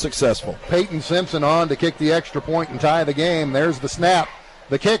Sparta was successful. Peyton Simpson on to kick the extra point and tie the game. There's the snap.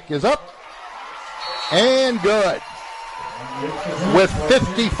 The kick is up and good. With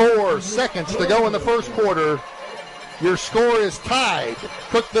 54 seconds to go in the first quarter, your score is tied.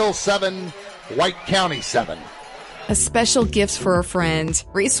 Cookeville 7, White County 7. A special gift for a friend,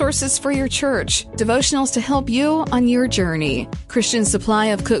 resources for your church, devotionals to help you on your journey. Christian Supply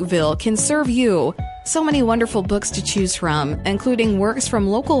of Cookeville can serve you. So many wonderful books to choose from, including works from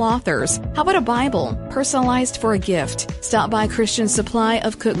local authors. How about a Bible, personalized for a gift? Stop by Christian Supply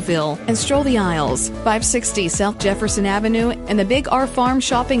of Cookeville and stroll the aisles. 560 South Jefferson Avenue and the Big R Farm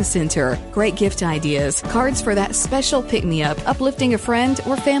Shopping Center. Great gift ideas, cards for that special pick-me-up, uplifting a friend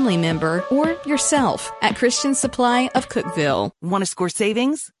or family member, or yourself at Christian Supply of Cookeville. Want to score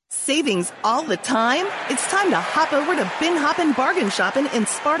savings? Savings all the time? It's time to hop over to Bin Hoppin' Bargain Shopping in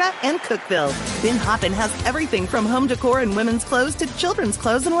Sparta and Cookeville. Bin Hoppin' has everything from home decor and women's clothes to children's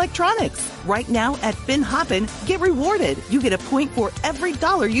clothes and electronics. Right now at Bin Hoppin', get rewarded. You get a point for every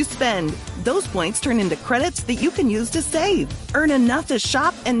dollar you spend. Those points turn into credits that you can use to save. Earn enough to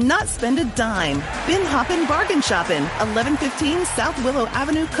shop and not spend a dime. Bin Hoppin' Bargain Shopping, 1115 South Willow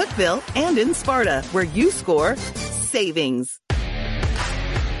Avenue, Cookeville, and in Sparta, where you score savings.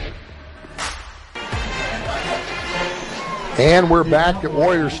 And we're back at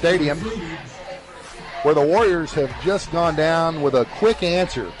Warriors Stadium, where the Warriors have just gone down with a quick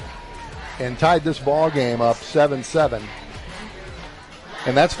answer and tied this ball game up 7-7.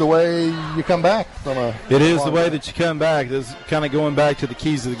 And that's the way you come back from a... It is the way that you come back. This is kind of going back to the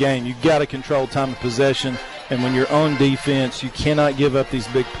keys of the game. You've got to control time of possession, and when you're on defense, you cannot give up these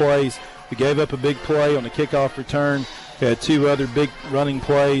big plays. We gave up a big play on the kickoff return. We had two other big running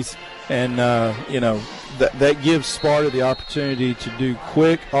plays, and, that gives Sparta the opportunity to do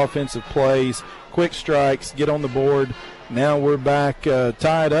quick offensive plays, quick strikes, get on the board. Now we're back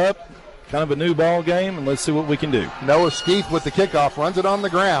tied up, kind of a new ball game, and let's see what we can do. Noah Skeeth with the kickoff, runs it on the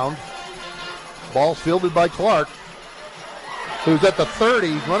ground. Ball's fielded by Clark, who's at the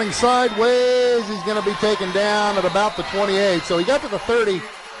 30, running sideways. He's going to be taken down at about the 28. So he got to the 30,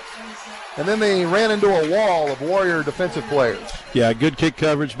 and then they ran into a wall of Warrior defensive players. Yeah, good kick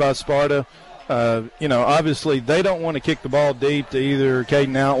coverage by Sparta. Obviously they don't want to kick the ball deep to either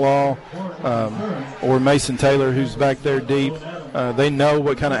Caden Outlaw or Mason Taylor, who's back there deep. They know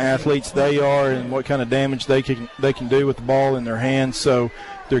what kind of athletes they are and what kind of damage they can do with the ball in their hands. So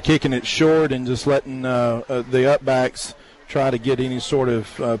they're kicking it short and just letting the upbacks try to get any sort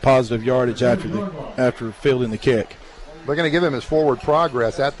of positive yardage after fielding the kick. They're going to give him his forward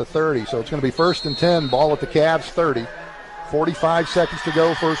progress at the 30. So it's going to be 1st and 10, ball at the Cavs 30. 45 seconds to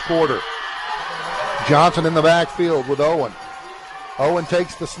go, first quarter. Johnson in the backfield with Owen. Owen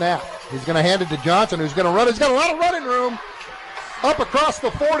takes the snap. He's going to hand it to Johnson, who's going to run. He's got a lot of running room. Up across the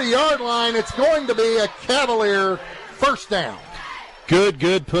 40-yard line. It's going to be a Cavalier first down.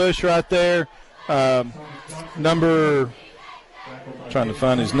 Good push right there. Trying to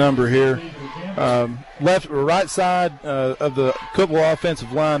find his number here. Left or right side of the Cookeville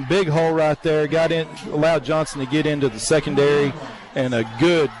offensive line. Big hole right there. Allowed Johnson to get into the secondary. And a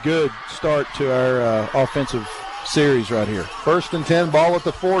good start to our offensive series right here. 1st and 10, ball at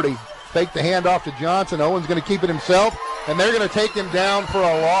the 40. Fake the handoff to Johnson. Owen's going to keep it himself, and they're going to take him down for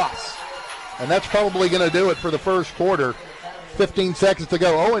a loss. And that's probably going to do it for the first quarter. 15 seconds to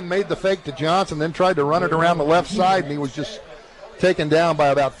go. Owen made the fake to Johnson, then tried to run it around the left side, and he was just taken down by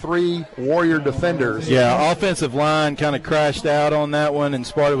about 3 Warrior defenders. Yeah, offensive line kind of crashed out on that one, and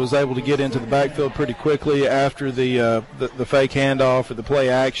Sparta was able to get into the backfield pretty quickly after the fake handoff or the play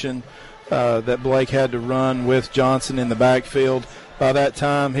action that Blake had to run with Johnson in the backfield. By that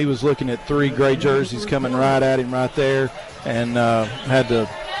time, he was looking at 3 gray jerseys coming right at him right there, and had to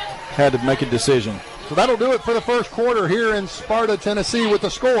make a decision. So that'll do it for the first quarter here in Sparta, Tennessee, with the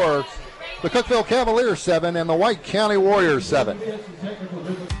score: the Cookeville Cavaliers 7 and the White County Warriors 7.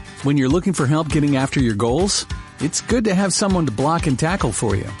 When you're looking for help getting after your goals, it's good to have someone to block and tackle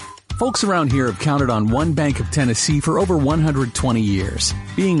for you. Folks around here have counted on One Bank of Tennessee for over 120 years.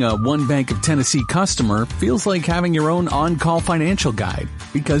 Being a One Bank of Tennessee customer feels like having your own on-call financial guide,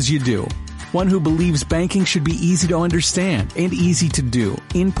 because you do. One who believes banking should be easy to understand and easy to do,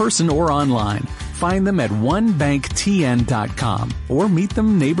 in person or online. Find them at onebanktn.com or meet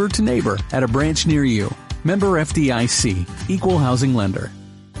them neighbor to neighbor at a branch near you. Member FDIC, Equal Housing Lender.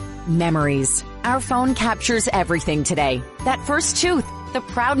 Memories. Our phone captures everything today. That first tooth, the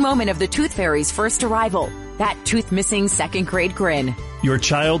proud moment of the Tooth Fairy's first arrival, that tooth missing second grade grin. Your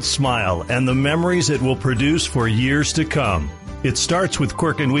child's smile and the memories it will produce for years to come. It starts with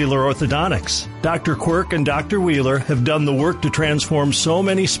Quirk and Wheeler Orthodontics. Dr. Quirk and Dr. Wheeler have done the work to transform so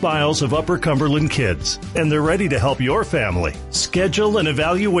many smiles of Upper Cumberland kids, and they're ready to help your family. Schedule an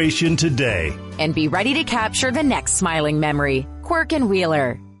evaluation today. And be ready to capture the next smiling memory. Quirk and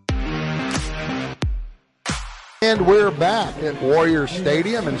Wheeler. And we're back at Warrior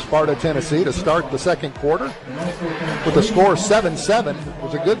Stadium in Sparta, Tennessee to start the second quarter with the score 7-7. It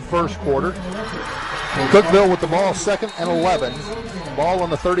was a good first quarter. Cookeville with the ball, 2nd and 11. Ball on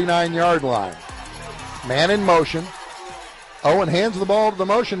the 39-yard line. Man in motion. Owen hands the ball to the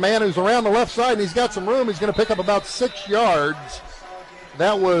motion man who's around the left side, and he's got some room. He's going to pick up about 6 yards.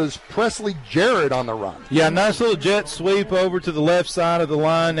 That was Presley Jarrett on the run. Yeah, nice little jet sweep over to the left side of the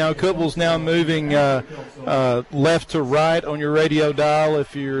line. Now Cookeville's now moving left to right on your radio dial.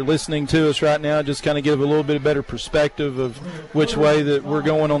 If you're listening to us right now, just kind of give a little bit better perspective of which way that we're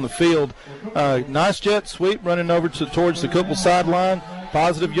going on the field. Nice jet sweep running over towards the Cookeville sideline.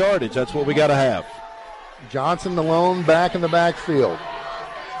 Positive yardage. That's what we got to have. Johnson, the lone back in the backfield.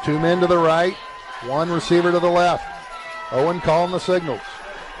 2 men to the right, 1 receiver to the left. Owen calling the signals.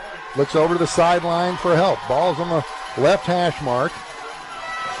 Looks over to the sideline for help. Ball's on the left hash mark.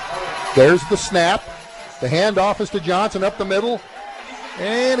 There's the snap. The handoff is to Johnson up the middle.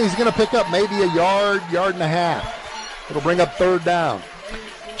 And he's going to pick up maybe a yard and a half. It'll bring up 3rd down.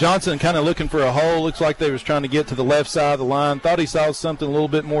 Johnson kind of looking for a hole. Looks like they was trying to get to the left side of the line. Thought he saw something a little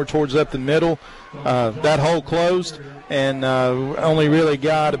bit more towards up the middle. That hole closed, and only really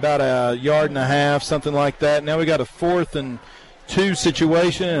got about a yard and a half, something like that. Now we got a 4th and 2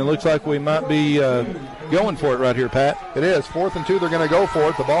 situation, and it looks like we might be going for it right here, Pat. It is. 4th and 2, they're going to go for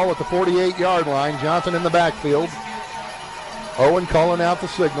it. The ball at the 48-yard line. Johnson in the backfield. Owen calling out the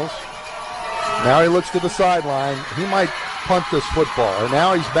signals. Now he looks to the sideline. He might punt this football. And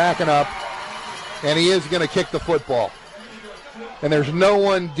now he's backing up, and he is going to kick the football. And there's no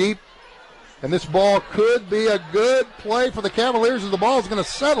one deep, and this ball could be a good play for the Cavaliers as the ball is going to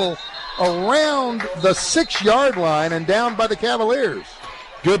settle around the 6-yard line and down by the Cavaliers.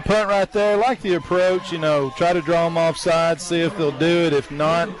 Good punt right there. Like the approach, try to draw them offside, see if they'll do it. If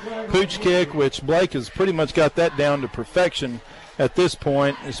not, pooch kick, which Blake has pretty much got that down to perfection at this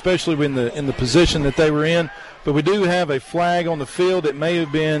point, especially in the position that they were in. But we do have a flag on the field. It may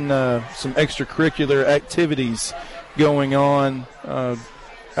have been some extracurricular activities going on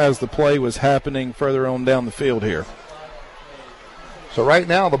as the play was happening further on down the field here. So right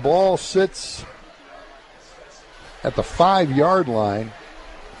now the ball sits at the 5-yard line.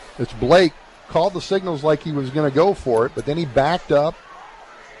 It's Blake called the signals like he was going to go for it, but then he backed up,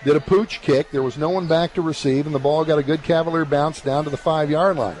 did a pooch kick. There was no one back to receive, and the ball got a good Cavalier bounce down to the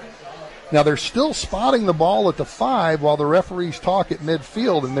 5-yard line. Now they're still spotting the ball at the 5 while the referees talk at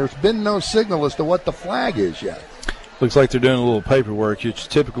midfield, and there's been no signal as to what the flag is yet. Looks like they're doing a little paperwork, which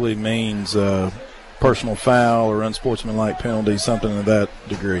typically means personal foul or unsportsmanlike penalty, something of that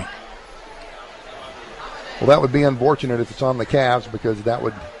degree. Well, that would be unfortunate if it's on the Cavs because that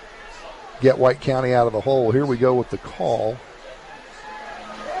would get White County out of the hole. Here we go with the call.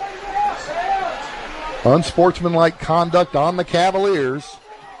 Unsportsmanlike conduct on the Cavaliers.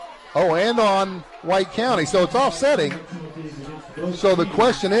 Oh, and on White County. So it's offsetting. So the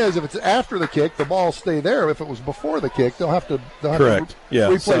question is, if it's after the kick, the ball stay there. If it was before the kick, they'll have to correct.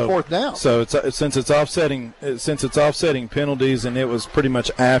 Replay 4th down. So since it's offsetting penalties, and it was pretty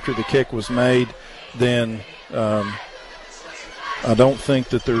much after the kick was made, then I don't think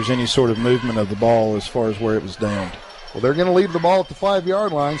that there's any sort of movement of the ball as far as where it was downed. Well, they're going to leave the ball at the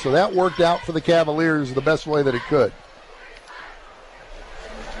 5-yard line, so that worked out for the Cavaliers the best way that it could.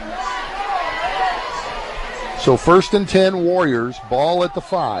 So 1st and 10 Warriors, ball at the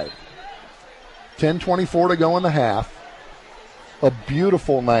 5. 10:24 to go in the half. A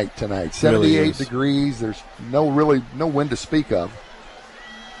beautiful night tonight. 78 degrees. There's no wind to speak of.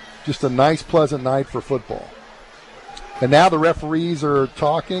 Just a nice, pleasant night for football. And now the referees are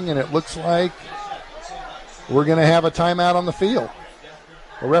talking, and it looks like we're going to have a timeout on the field.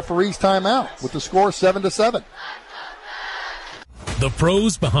 A referee's timeout with the score 7-7. The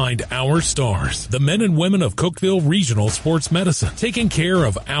pros behind our stars. The men and women of Cookeville Regional Sports Medicine. Taking care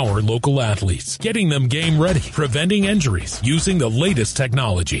of our local athletes. Getting them game ready. Preventing injuries. Using the latest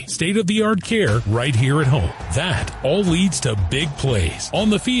technology. State-of-the-art care right here at home. That all leads to big plays.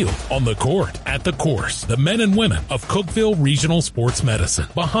 On the field, on the court, at the course. The men and women of Cookeville Regional Sports Medicine.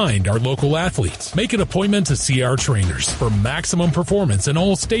 Behind our local athletes. Make an appointment to see our trainers for maximum performance in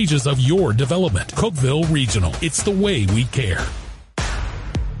all stages of your development. Cookeville Regional. It's the way we care.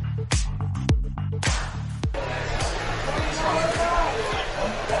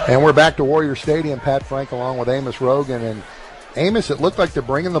 And we're back to Warrior Stadium. Pat Frank along with Amos Rogan. And Amos, it looked like they're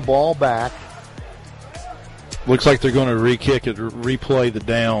bringing the ball back. Looks like they're going to re-kick it, replay the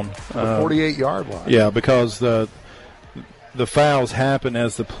down. The 48-yard line. Yeah, because the fouls happen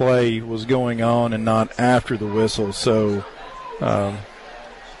as the play was going on and not after the whistle. So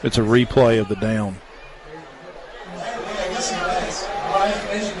it's a replay of the down.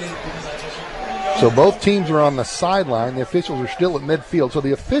 So both teams are on the sideline. The officials are still at midfield. So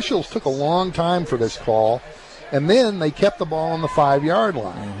the officials took a long time for this call. And then they kept the ball on the 5-yard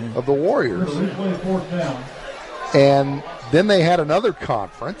line of the Warriors. And then they had another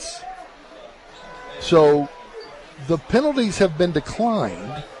conference. So the penalties have been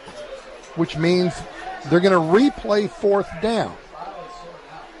declined, which means they're going to replay 4th down.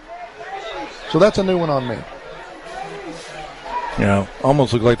 So that's a new one on me. Yeah,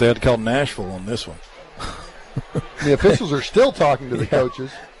 almost looked like they had to call Nashville on this one. The officials are still talking to the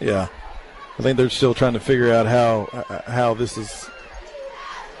coaches. Yeah. I think they're still trying to figure out how this is.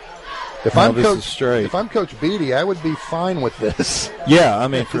 If I'm Coach Beatty, I would be fine with this. Yeah, I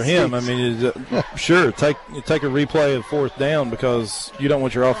mean, for him, sure, take a replay of 4th down because you don't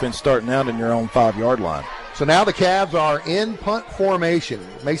want your offense starting out in your own 5-yard line. So now the Cavs are in punt formation.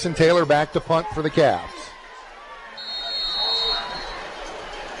 Mason Taylor back to punt for the Cavs.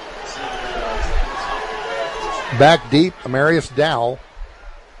 Back deep, Amarius Dowell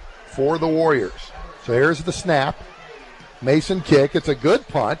for the Warriors. So here's the snap. Mason kick. It's a good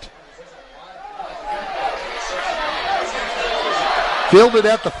punt. Fielded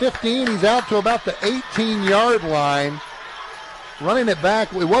at the 15. He's out to about the 18-yard line. Running it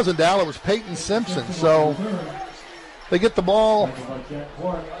back, it wasn't Dowell, it was Peyton Simpson. So they get the ball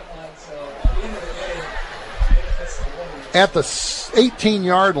at the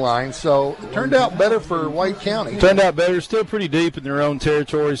 18-yard line, so it turned out better for White County. Turned out better. Still pretty deep in their own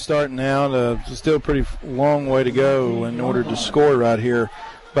territory starting out. Still a pretty long way to go in order to score right here.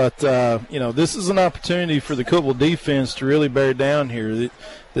 But, this is an opportunity for the Cookeville defense to really bear down here.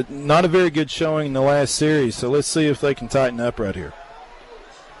 Not a very good showing in the last series, so let's see if they can tighten up right here.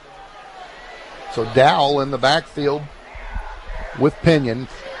 So Dowell in the backfield with Pinion.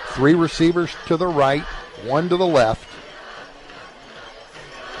 3 receivers to the right, 1 to the left.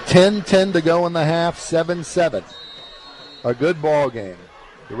 10-10 to go in the half, 7-7. A good ball game.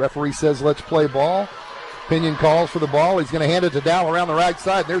 The referee says let's play ball. Pinion calls for the ball. He's going to hand it to Dowell around the right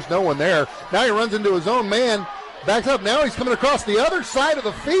side. There's no one there. Now he runs into his own man. Backs up. Now he's coming across the other side of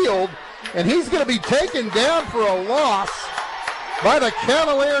the field, and he's going to be taken down for a loss by the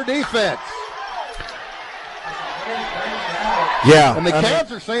Cavalier defense. Yeah. And the Cavs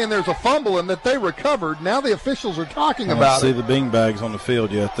are saying there's a fumble and that they recovered. Now the officials are talking about it. I don't see the beanbags on the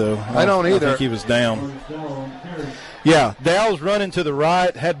field yet, though. I don't either. I think he was down. Yeah, Dowell's running to the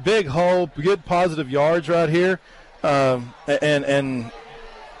right, had big hole, good positive yards right here. And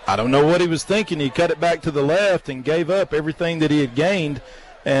I don't know what he was thinking. He cut it back to the left and gave up everything that he had gained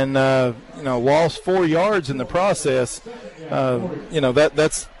and, lost 4 yards in the process.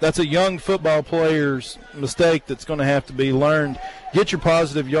 That's a young football player's mistake that's going to have to be learned. Get your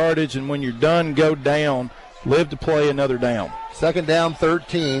positive yardage, and when you're done, go down. Live to play another down. 2nd down,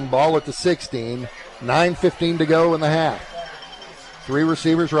 13, ball at the 16, 9:15 to go in the half. 3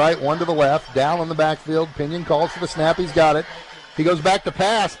 receivers right, 1 to the left. Dowell in the backfield. Pinion calls for the snap. He's got it. He goes back to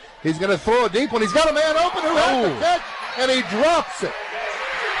pass. He's going to throw a deep one. He's got a man open who has the catch, and he drops it.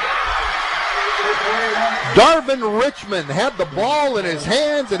 Darvin Richmond had the ball in his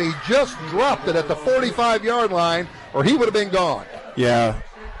hands, and he just dropped it at the 45-yard line, or he would have been gone. Yeah.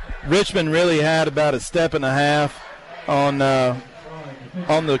 Richmond really had about a step and a half on the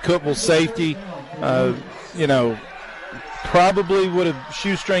Cookeville safety. Probably would have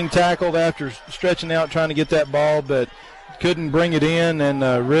shoestring tackled after stretching out trying to get that ball, but couldn't bring it in, and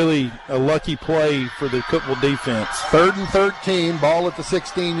really a lucky play for the Cookeville defense. 3rd and 13, ball at the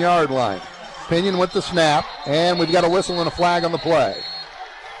 16-yard line. Pinion with the snap, and we've got a whistle and a flag on the play.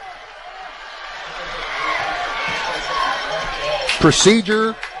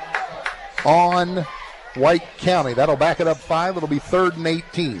 Procedure on White County. That'll back it up 5. It'll be 3rd and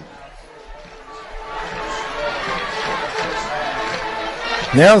 18.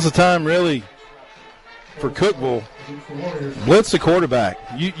 Now's the time, really, for Cookeville. Blitz the quarterback.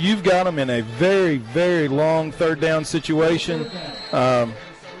 You've got them in a very, very long 3rd down situation.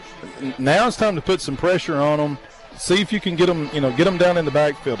 Now it's time to put some pressure on them. See if you can get them down in the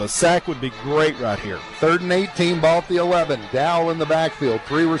backfield. A sack would be great right here. 3rd and 18, ball at the 11. Dowell in the backfield.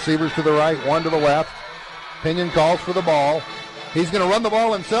 3 receivers to the right, 1 to the left. Pinion calls for the ball. He's going to run the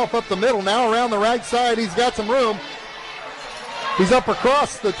ball himself up the middle. Now around the right side, he's got some room. He's up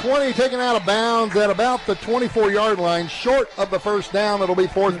across the 20, taken out of bounds at about the 24-yard line, short of the 1st down. It'll be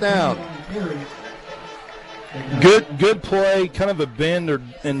 4th down. Good play, kind of a bend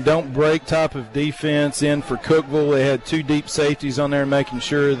and don't break type of defense in for Cookeville. They had 2 deep safeties on there making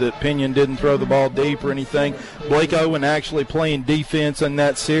sure that Pinion didn't throw the ball deep or anything. Blake Owen actually playing defense in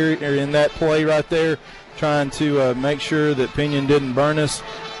that series, or in that play right there, trying to make sure that Pinion didn't burn us.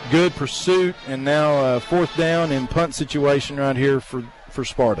 Good pursuit, and now 4th down and punt situation right here for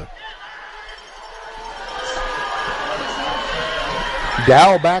Sparta.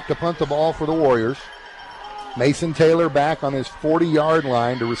 Dow back to punt the ball for the Warriors. Mason Taylor back on his 40-yard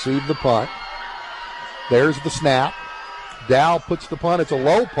line to receive the punt. There's the snap. Dow puts the punt. It's a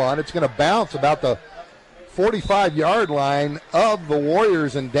low punt. It's going to bounce about the 45-yard line of the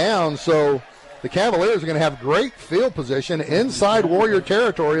Warriors and down. So the Cavaliers are going to have great field position inside Warrior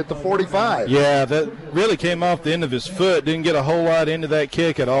territory at the 45. Yeah, that really came off the end of his foot. Didn't get a whole lot into that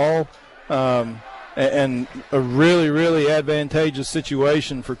kick at all. And a really, really advantageous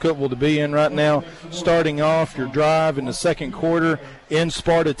situation for Cookeville to be in right now. Starting off your drive in the second quarter in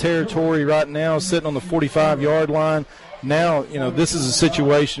Sparta territory right now, sitting on the 45-yard line. Now, this is a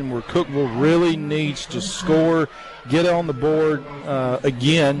situation where Cookeville really needs to score, get on the board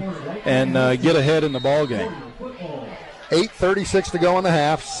again, and get ahead in the ball game. 8:36 to go in the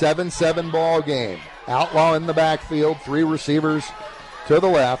half, 7-7 ball game. Outlaw in the backfield, 3 receivers to the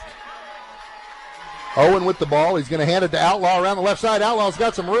left. Owen with the ball. He's going to hand it to Outlaw around the left side. Outlaw's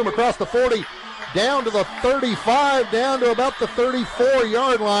got some room across the 40, down to the 35, down to about the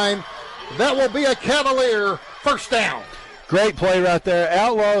 34-yard line. That will be a Cavalier first down. Great play right there.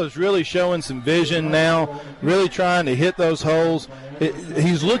 Outlaw is really showing some vision now, really trying to hit those holes.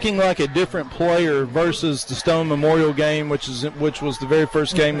 He's looking like a different player versus the Stone Memorial game, which was the very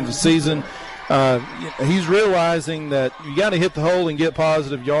first game of the season. He's realizing that you got to hit the hole and get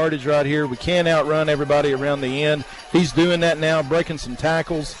positive yardage right here. We can't outrun everybody around the end. He's doing that now, breaking some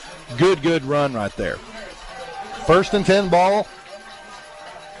tackles. Good run right there. 1st and 10 ball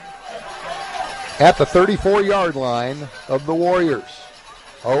at the 34-yard line of the Warriors.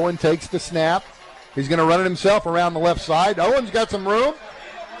 Owen takes the snap. He's going to run it himself around the left side. Owen's got some room.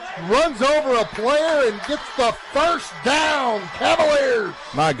 Runs over a player and gets the first down. Cavaliers.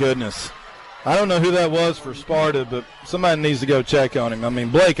 My goodness. I don't know who that was for Sparta, but somebody needs to go check on him. I mean,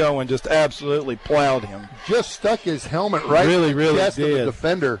 Blake Owen just absolutely plowed him. Just stuck his helmet right in the chest of the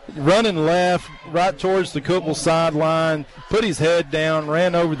defender. Running left, right towards the Cookeville sideline, put his head down,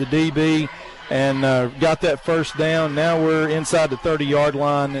 ran over the DB, and got that first down. Now we're inside the 30-yard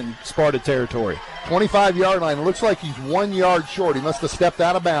line in Sparta territory. 25-yard line. It looks like he's 1 yard short. He must have stepped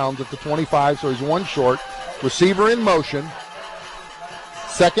out of bounds at the 25, so he's 1 short. Receiver in motion.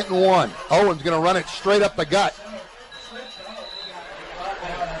 2nd and 1. Owen's going to run it straight up the gut.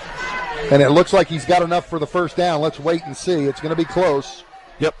 And it looks like he's got enough for the first down. Let's wait and see. It's going to be close.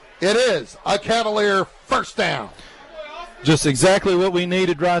 Yep. It is a Cavalier first down. Just exactly what we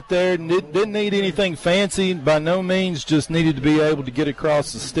needed right there. Didn't need anything fancy by no means. Just needed to be able to get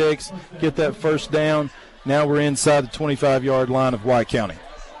across the sticks, get that first down. Now we're inside the 25-yard line of White County.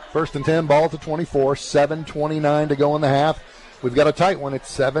 1st and 10, ball at the 24, 7:29 to go in the half. We've got a tight one.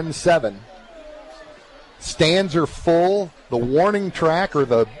 It's 7-7. Stands are full. The warning track or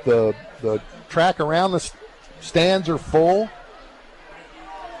the track around the stands are full.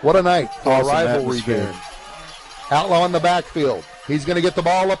 What a night for a rivalry game. Outlaw in the backfield. He's going to get the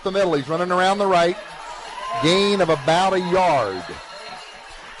ball up the middle. He's running around the right. Gain of about a yard.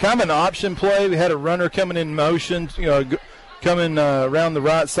 Kind of an option play. We had a runner coming in motion, coming around the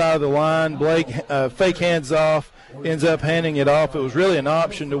right side of the line. Blake fake hands off. Ends up handing it off. It was really an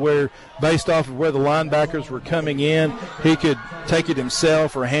option to where, based off of where the linebackers were coming in, he could take it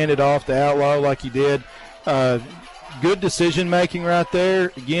himself or hand it off to Outlaw like he did. Good decision-making right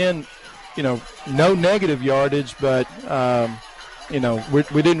there. Again, no negative yardage, but, we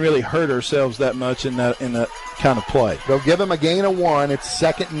didn't really hurt ourselves that much in that kind of play. They'll give him a gain of 1. It's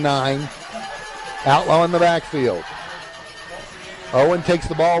 2nd and 9. Outlaw in the backfield. Owen takes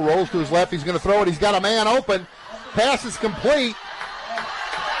the ball, rolls to his left. He's going to throw it. He's got a man open. Pass is complete,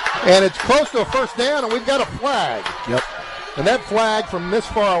 and it's close to a first down, and we've got a flag. Yep. And that flag from this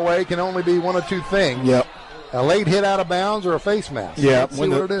far away can only be one of two things. Yep. A late hit out of bounds or a face mask. Yeah. Let's see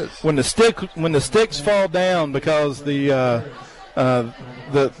what it is. When the sticks fall down because the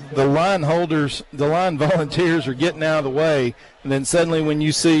line holders, the line volunteers are getting out of the way, and then suddenly when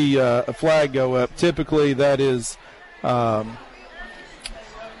you see a flag go up, typically that is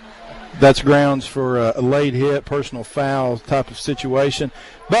that's grounds for a late hit, personal foul type of situation.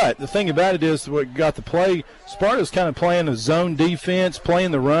 But the thing about it is what got the play, Sparta's kind of playing a zone defense,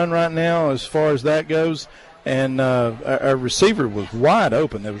 playing the run right now as far as that goes. And our receiver was wide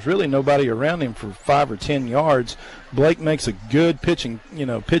open. There was really nobody around him for 5 or 10 yards. Blake makes a good pitch and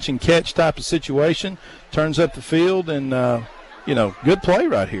catch type of situation, turns up the field, and, good play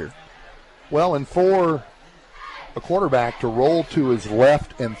right here. Well, and for a quarterback to roll to his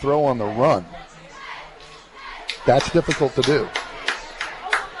left and throw on the run, that's difficult to do.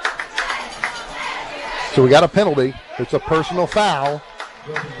 So we got a penalty. It's a personal foul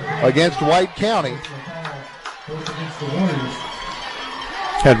against White County.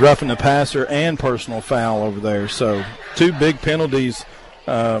 Had roughing the passer and personal foul over there. So 2 big penalties.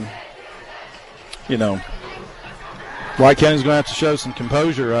 White County's going to have to show some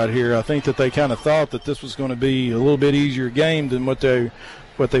composure right here. I think that they kind of thought that this was going to be a little bit easier game than what they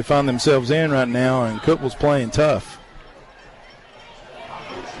find themselves in right now, and Cookeville's playing tough.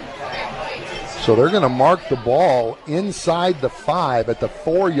 So they're going to mark the ball inside the 5 at the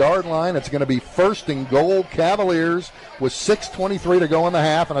 4-yard line. It's going to be first and goal, Cavaliers, with 6:23 to go in the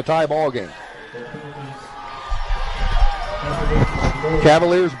half and a tie ball game.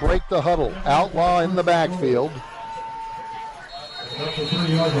 Cavaliers break the huddle. Outlaw in the backfield.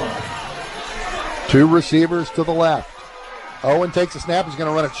 2 receivers to the left. Owen takes a snap. He's going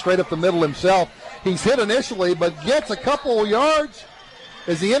to run it straight up the middle himself. He's hit initially, but gets a couple yards.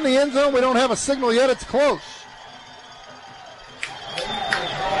 Is he in the end zone? We don't have a signal yet. It's close.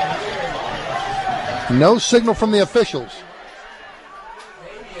 No signal from the officials.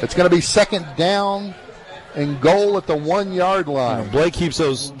 It's going to be second down and goal at the 1-yard line. Blake keeps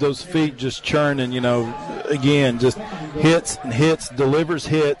those feet just churning, again, just hits and hits, delivers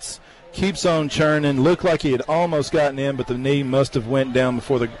hits, keeps on churning. Looked like he had almost gotten in, but the knee must have went down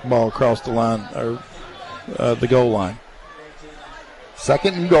before the ball crossed the line, or the goal line.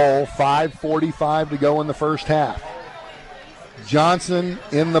 Second and goal, 5:45 to go in the first half. Johnson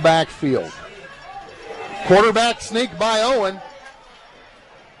in the backfield. Quarterback sneak by Owen.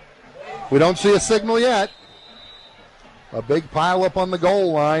 We don't see a signal yet. A big pile up on the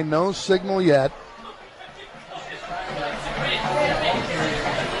goal line. No signal yet.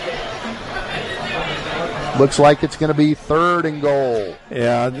 Looks like it's going to be third and goal.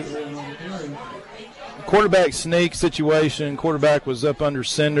 Yeah. Quarterback sneak situation. Quarterback was up under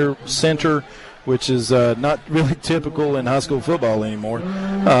center, which is not really typical in high school football anymore.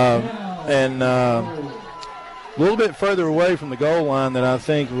 And a little bit further away from the goal line than I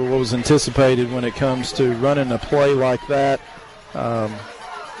think was anticipated when it comes to running a play like that.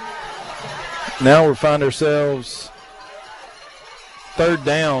 Now we find ourselves third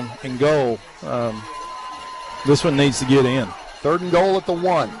down and goal. This one needs to get in. Third and goal at the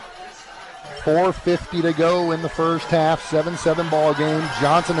 1. 4:50 to go in the first half. 7-7 ball game.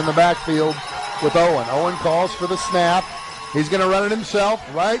 Johnson in the backfield with Owen. Owen calls for the snap. He's going to run it himself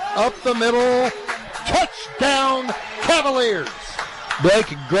right up the middle. Touchdown, Cavaliers.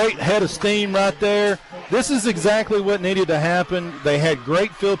 Blake, a great head of steam right there. This is exactly what needed to happen. They had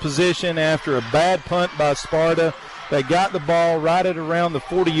great field position after a bad punt by Sparta. They got the ball right at around the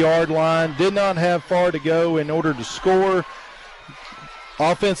 40-yard line. Did not have far to go in order to score.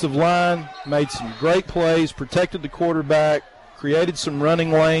 Offensive line made some great plays, protected the quarterback, created some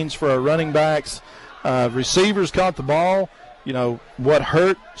running lanes for our running backs. Receivers caught the ball. What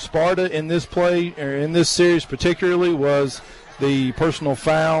hurt Sparta in this play, or in this series particularly, was the personal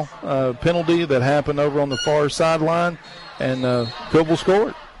foul penalty that happened over on the far sideline, and Cookeville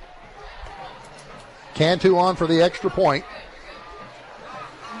scored. Cantu on for the extra point.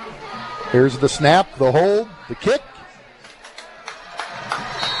 Here's the snap, the hold, the kick.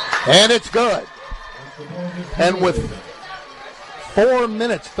 And it's good. And with 4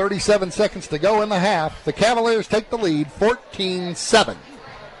 minutes, 37 seconds to go in the half, the Cavaliers take the lead, 14-7.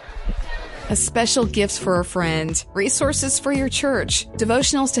 A special gifts for a friend, resources for your church,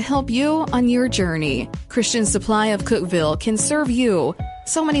 devotionals to help you on your journey. Christian Supply of Cookeville can serve you.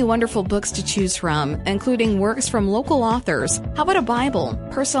 So many wonderful books to choose from, including works from local authors. How about a Bible,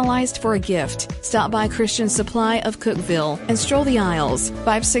 personalized for a gift? Stop by Christian Supply of Cookeville and stroll the aisles.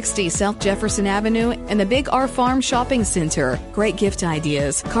 560 South Jefferson Avenue and the Big R Farm Shopping Center. Great gift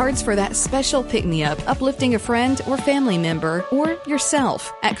ideas, cards for that special pick-me-up, uplifting a friend or family member, or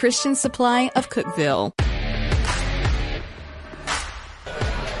yourself at Christian Supply of Cookeville.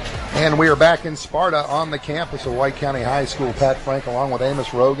 And we are back in Sparta on the campus of White County High School. Pat Frank along with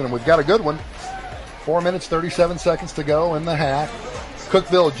Amos Rogan, and we've got a good one. 4 minutes, 37 seconds to go in the half.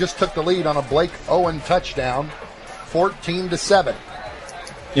 Cookeville just took the lead on a Blake Owen touchdown, 14-7.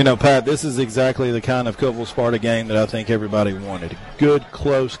 Pat, this is exactly the kind of Cookeville-Sparta game that I think everybody wanted. A good,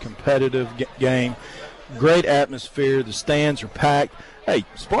 close, competitive game. Great atmosphere. The stands are packed. Hey,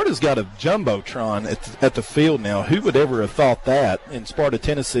 Sparta's got a jumbotron at the field now. Who would ever have thought that in Sparta,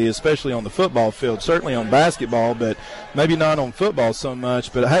 Tennessee, especially on the football field, certainly on basketball, but maybe not on football so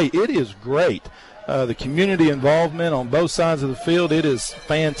much. But, hey, it is great. The community involvement on both sides of the field, it is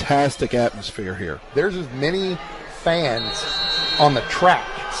fantastic atmosphere here. There's as many fans on the track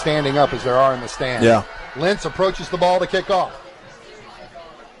standing up as there are in the stands. Yeah. Lentz approaches the ball to kick off.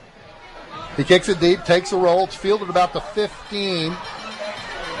 He kicks it deep, takes a roll. It's fielded about the 15.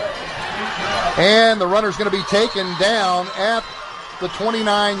 And the runner's going to be taken down at the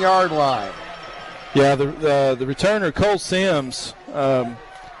 29-yard line. Yeah, the returner, Cole Sims,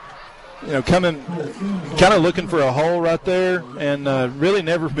 coming, kind of looking for a hole right there, and really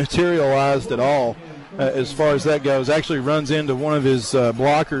never materialized at all as far as that goes. Actually runs into one of his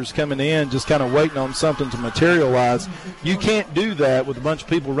blockers coming in, just kind of waiting on something to materialize. You can't do that with a bunch of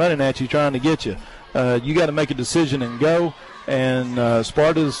people running at you trying to get you. You got to make a decision and go, and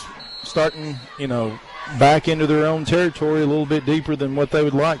Sparta's starting, back into their own territory a little bit deeper than what they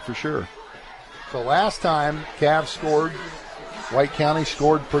would like for sure. So last time Cavs scored, White County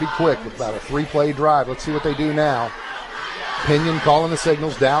scored pretty quick with about a 3-play drive. Let's see what they do now. Pinion calling the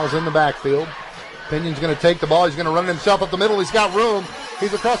signals. Dow's in the backfield. Pinion's going to take the ball. He's going to run himself up the middle. He's got room.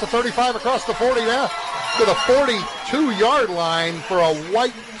 He's across the 35, across the 40 now to the 42-yard line for a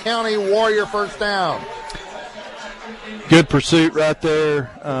White County Warrior first down. Good pursuit right there.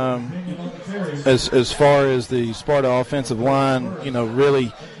 As far as the Sparta offensive line,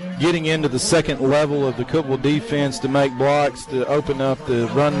 really getting into the second level of the Cookeville defense to make blocks, to open up the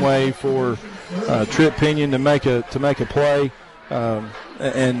runway for Trip Pinion to make a play,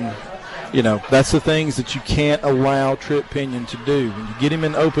 and that's the things that you can't allow Trip Pinion to do. When you get him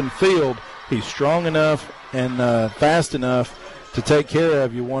in open field, he's strong enough and fast enough to take care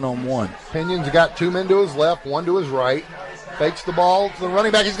of you one-on-one. Pinion's got 2 men to his left, 1 to his right. Fakes the ball to the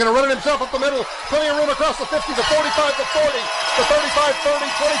running back. He's going to run it himself up the middle. Plenty of room across the 50, the 45, the 40, the 35, 30,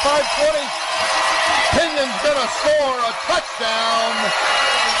 25, 20. Pinion's going to score a touchdown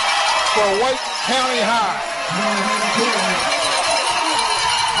for White County High.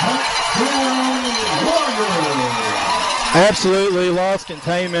 Absolutely lost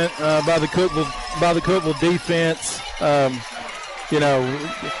containment by the Cookeville defense.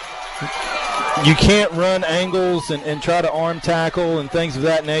 You can't run angles and try to arm tackle and things of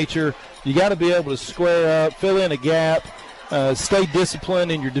that nature. You got to be able to square up, fill in a gap, stay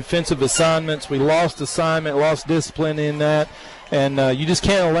disciplined in your defensive assignments. We lost assignment, lost discipline in that, and you just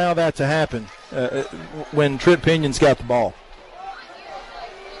can't allow that to happen when Trip Pinion's got the ball.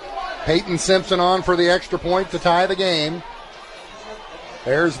 Peyton Simpson on for the extra point to tie the game.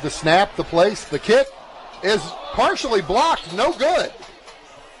 There's the snap, the place, the kick is partially blocked, no good.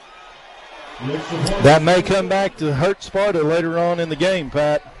 That may come back to hurt Sparta later on in the game,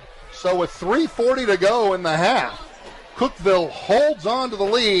 Pat. So with 3:40 to go in the half, Cookeville holds on to the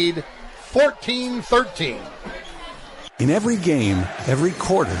lead, 14-13. In every game, every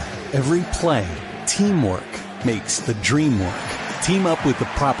quarter, every play, teamwork makes the dream work. Team up with the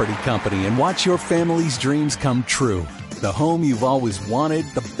Property Company and watch your family's dreams come true. The home you've always wanted,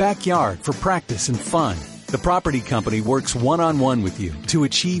 the backyard for practice and fun. The Property Company works one-on-one with you to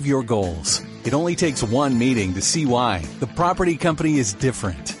achieve your goals. It only takes one meeting to see why. The Property Company is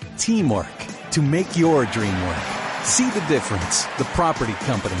different. Teamwork to make your dream work. See the difference. The Property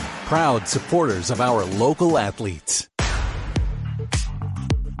Company, proud supporters of our local athletes.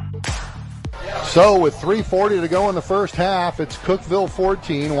 So with 3:40 to go in the first half, it's Cookeville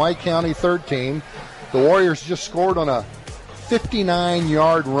 14, White County 13. The Warriors just scored on a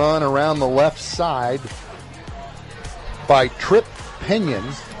 59-yard run around the left side by Trip Pinion,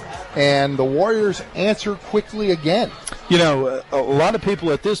 and the Warriors answer quickly again. A lot of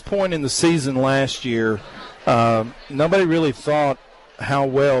people at this point in the season last year, nobody really thought how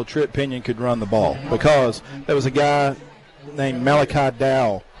well Trip Pinion could run the ball, because there was a guy named Malachi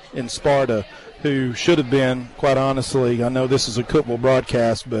Dow in Sparta who should have been, quite honestly, I know this is a Cookeville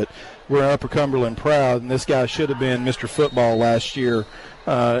broadcast, but we're Upper Cumberland proud, and this guy should have been Mr. Football last year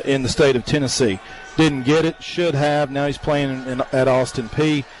in the state of Tennessee. Didn't get it, should have. Now he's playing at Austin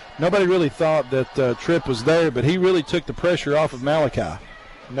P. Nobody really thought that Tripp was there, but he really took the pressure off of Malachi.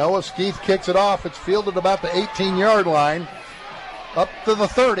 Noah Skeeth kicks it off. It's fielded about the 18-yard line, up to the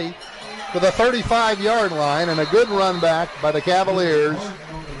 30, to the 35-yard line, and a good run back by the Cavaliers.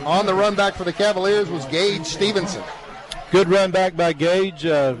 On the run back for the Cavaliers was Gage Stevenson. Good run back by Gage.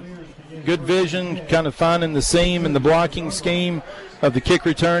 Good vision, kind of finding the seam and the blocking scheme of the kick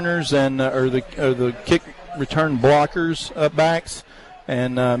returners and or the kick return blockers backs,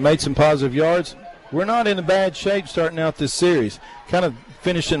 and made some positive yards. We're not in a bad shape starting out this series. Kind of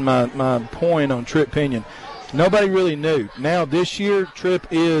finishing my point on Trip Pinion. Nobody really knew. Now this year, Trip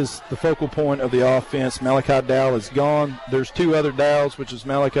is the focal point of the offense. Malachi Dow is gone. There's 2 other Dows, which is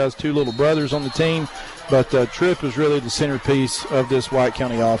Malachi's 2 little brothers on the team, but Trip is really the centerpiece of this White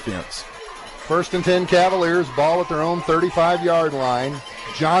County offense. 1st and 10 Cavaliers, ball at their own 35-yard line.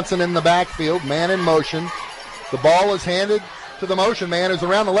 Johnson in the backfield, man in motion. The ball is handed to the motion man who's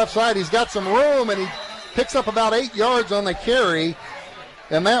around the left side. He's got some room, and he picks up about 8 yards on the carry.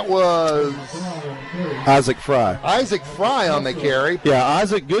 And that was Isaac Fry. Isaac Fry on the carry. Yeah,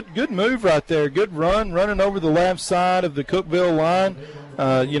 Isaac, good move right there. Good run, running over the left side of the Cookeville line.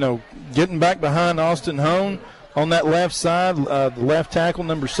 Getting back behind Austin Hone on that left side. The left tackle,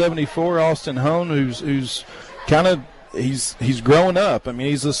 number 74, Austin Hone, who's kind of he's growing up. I mean,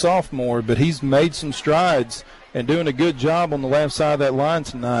 he's a sophomore, but he's made some strides and doing a good job on the left side of that line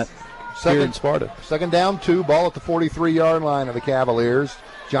tonight. Here in Sparta. Second down, 2, ball at the 43-yard line of the Cavaliers.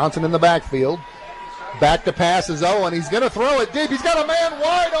 Johnson in the backfield. Back to pass is Owen. He's going to throw it deep. He's got a man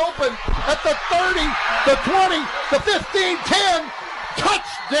wide open at the 30, the 20, the 15, 10.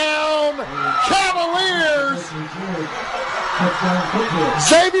 Touchdown, Cavaliers.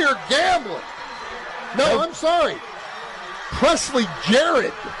 Xavier Gamblin. No, I'm sorry. Presley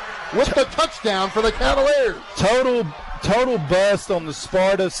Jarrett with the touchdown for the Cavaliers. Total bust on the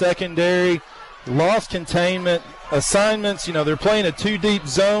Sparta secondary. Lost containment. Assignments, they're playing a 2-deep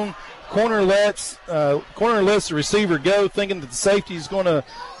zone. Corner lets the receiver go, thinking that the safety is going to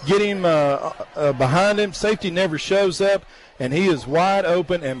get him behind him. Safety never shows up, and he is wide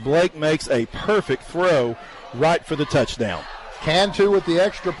open, and Blake makes a perfect throw right for the touchdown. Cantu with the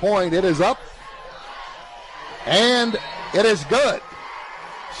extra point. It is up, and it is good.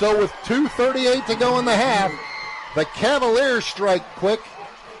 So with 2:38 to go in the half, the Cavaliers strike quick.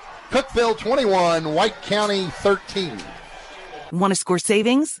 Cookeville 21, White County 13. Want to score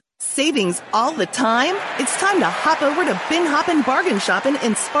savings? Savings all the time? It's time to hop over to Bin Hoppin' Bargain Shopping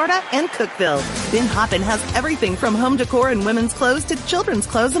in Sparta and Cookeville. Bin Hoppin' has everything from home decor and women's clothes to children's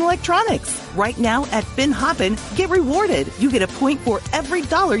clothes and electronics. Right now at Bin Hoppin', get rewarded. You get a point for every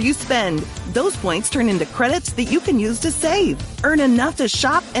dollar you spend. Those points turn into credits that you can use to save. Earn enough to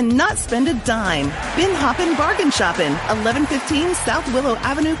shop and not spend a dime. Bin Hoppin' Bargain Shopping, 1115 South Willow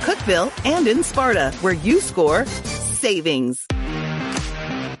Avenue, Cookeville, and in Sparta, where you score savings.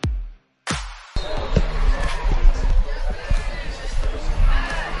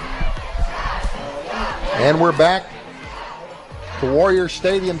 And we're back to Warrior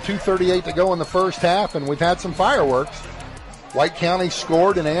Stadium, 2:38 to go in the first half, and we've had some fireworks. White County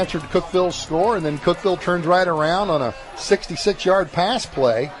scored and answered Cookeville's score, and then Cookeville turns right around on a 66-yard pass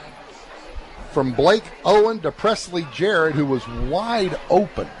play from Blake Owen to Presley Jarrett, who was wide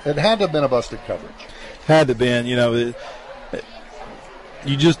open. It had to have been a busted coverage. Had to have been, you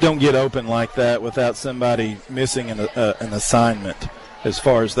just don't get open like that without somebody missing an assignment as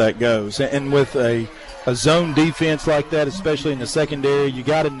far as that goes. And with a zone defense like that, especially in the secondary, you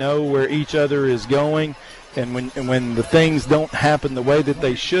got to know where each other is going. And when the things don't happen the way that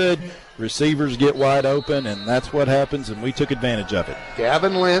they should, receivers get wide open, and that's what happens, and we took advantage of it.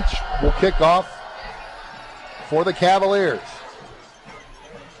 Gavin Lynch will kick off for the Cavaliers.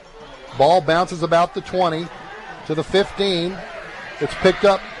 Ball bounces about the 20 to the 15. It's picked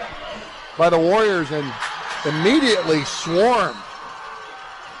up by the Warriors and immediately swarmed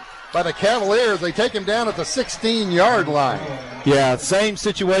by the Cavaliers. They take him down at the 16-yard line. Yeah, same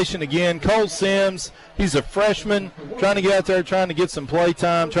situation again. Cole Sims, he's a freshman, trying to get out there, trying to get some play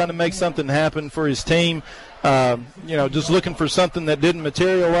time, trying to make something happen for his team. Just looking for something that didn't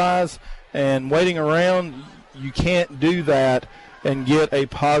materialize and waiting around. You can't do that and get a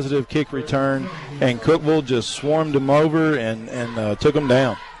positive kick return. And Cookeville just swarmed him over and took him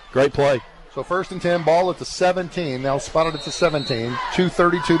down. Great play. So 1st and 10, ball at the 17. Now spotted at the 17.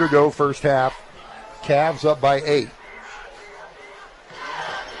 2:32 to go first half. Cavs up by 8.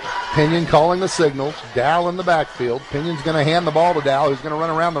 Pinion calling the signals. Dow in the backfield. Pinion's going to hand the ball to Dow, who's going to run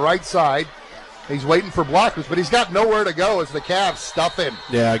around the right side. He's waiting for blockers, but he's got nowhere to go as the Cavs stuff him.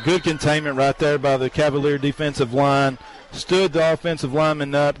 Yeah, good containment right there by the Cavalier defensive line. Stood the offensive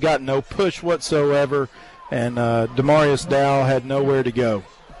lineman up, got no push whatsoever, and Demarius Dow had nowhere to go.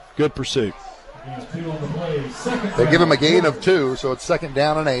 Good pursuit. They give him a gain of 2, so it's 2nd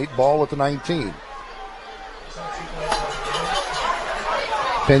down and 8. Ball at the 19.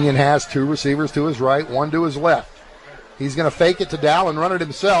 Pinion has 2 receivers to his right, 1 to his left. He's going to fake it to Dow and run it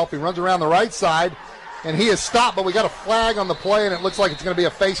himself. He runs around the right side, and he is stopped, but we got a flag on the play, and it looks like it's going to be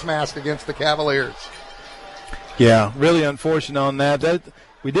a face mask against the Cavaliers. Yeah, really unfortunate on that.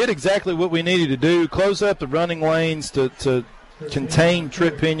 We did exactly what we needed to do, close up the running lanes to contain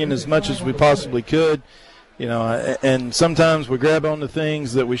Trip Pinion as much as we possibly could. And sometimes we grab onto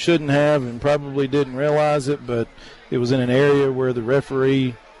things that we shouldn't have and probably didn't realize it, but it was in an area where the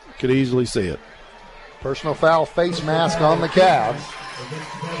referee could easily see it. Personal foul, face mask on the Cavs.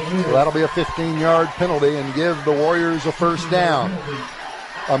 So that'll be a 15-yard penalty and give the Warriors a first down.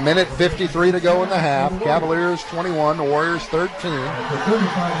 1:53 to go in the half. Cavaliers 21, the Warriors 13.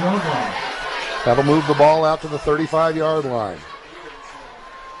 That'll move the ball out to the 35-yard line.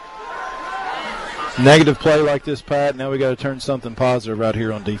 Negative play like this, Pat. Now we got to turn something positive right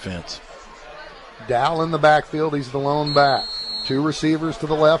here on defense. Dow in the backfield. He's the lone back. 2 receivers to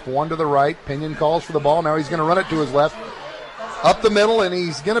the left, 1 to the right. Pinion calls for the ball. Now he's going to run it to his left. Up the middle, and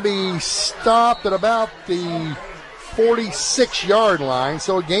he's going to be stopped at about the 46-yard line.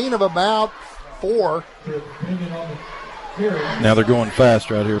 So a gain of about 4. Now they're going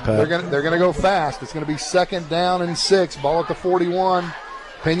fast right here, Pat. They're going to go fast. It's going to be 2nd down and 6. Ball at the 41.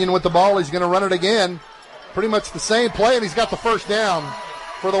 Pinion with the ball. He's going to run it again. Pretty much the same play, and he's got the first down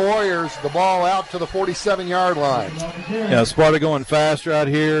for the Warriors. The ball out to the 47-yard line. Yeah, Sparta going fast right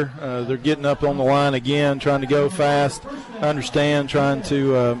here. They're getting up on the line again, trying to go fast. I understand, trying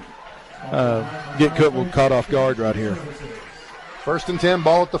to get Cookeville caught off guard right here. 1st and 10,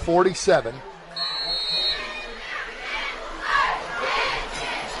 ball at the 47.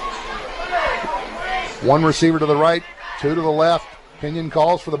 One receiver to the right, 2 to the left. Pinion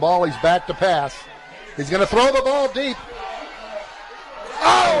calls for the ball. He's back to pass. He's going to throw the ball deep.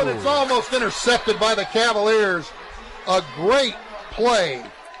 Oh, and it's almost intercepted by the Cavaliers. A great play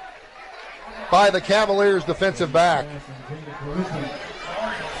by the Cavaliers defensive back.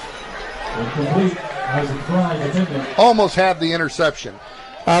 Almost had the interception.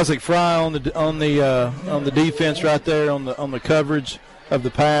 Isaac Fry on the defense right there on the coverage of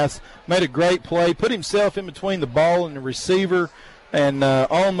the pass. Made a great play. Put himself in between the ball and the receiver, and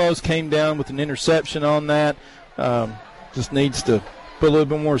almost came down with an interception on that. Just needs to put a little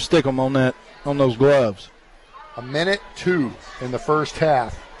bit more stickum on those gloves. 1:02 in the first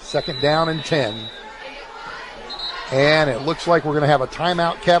half. 2nd down and 10. And it looks like we're going to have a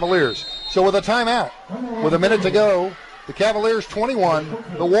timeout, Cavaliers. So with a timeout, with a minute to go, the Cavaliers 21,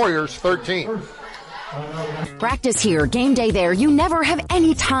 the Warriors 13. Practice here, game day there. You never have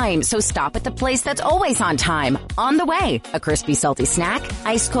any time, so stop at the place that's always on time. On the Way. A crispy, salty snack,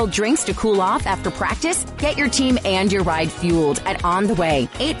 ice cold drinks to cool off after practice. Get your team and your ride fueled at On the Way,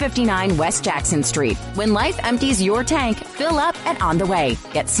 859 West Jackson Street. When life empties your tank, fill up at On the Way.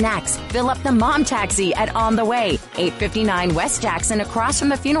 Get snacks. Fill up the mom taxi at On the Way, 859 West Jackson, across from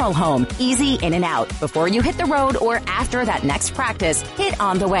the funeral home. Easy in and out. Before you hit the road or after that next practice, hit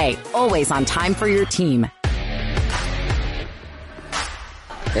On the Way. Always on time for your team.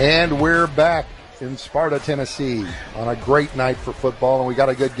 And we're back in Sparta, Tennessee on a great night for football, and we got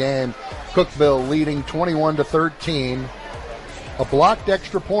a good game. Cookeville leading 21-13. A blocked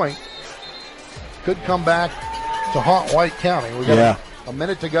extra point could come back to haunt White County. We got a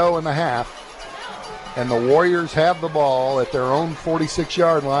minute to go in the half, and the Warriors have the ball at their own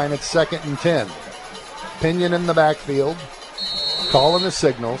 46-yard line at 2nd and 10. Pinion in the backfield, calling the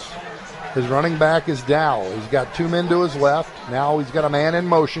signals. His running back is Dow. He's got 2 men to his left. Now he's got a man in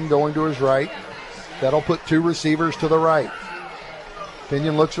motion going to his right. That'll put 2 receivers to the right.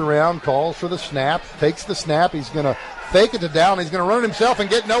 Pinion looks around, calls for the snap, takes the snap. He's going to fake it to Dow, and he's going to run it himself and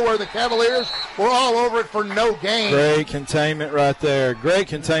get nowhere. The Cavaliers were all over it for no gain. Great containment right there. Great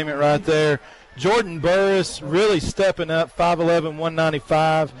containment right there. Jordan Burris really stepping up, 5'11",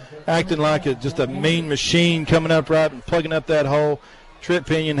 195, acting like just a mean machine, coming up right and plugging up that hole. Trip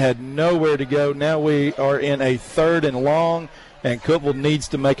Pinion had nowhere to go. Now we are in a 3rd and long, and Cookeville needs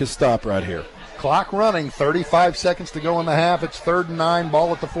to make a stop right here. Clock running, 35 seconds to go in the half. It's 3rd and 9,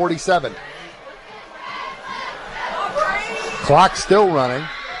 ball at the 47. Clock still running.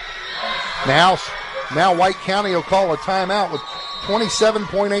 Now White County will call a timeout with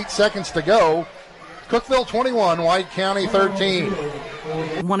 27.8 seconds to go. Cookeville 21, White County 13.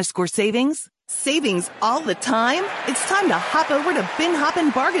 Want to score savings? Savings all the time? It's time to hop over to Bin Hoppin'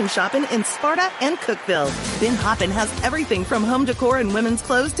 Bargain Shopping in Sparta and Cookeville. Bin Hoppin' has everything from home decor and women's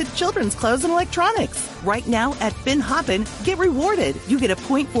clothes to children's clothes and electronics. Right now at Bin Hoppin', get rewarded. You get a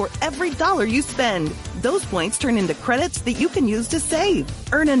point for every dollar you spend. Those points turn into credits that you can use to save.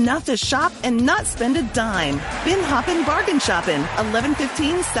 Earn enough to shop and not spend a dime. Bin Hoppin' Bargain Shopping,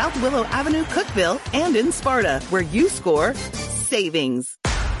 1115 South Willow Avenue, Cookeville, and in Sparta, where you score savings.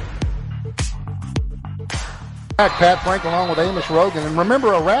 Pat Frank along with Amos Rogan. And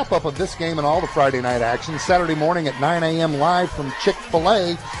remember, a wrap-up of this game and all the Friday night action Saturday morning at 9 a.m. live from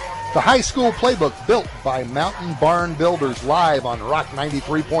Chick-fil-A. The high school playbook built by Mountain Barn Builders live on Rock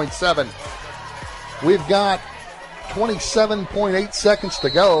 93.7. We've got 27.8 seconds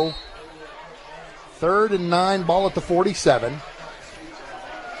to go. 3rd and 9, ball at the 47.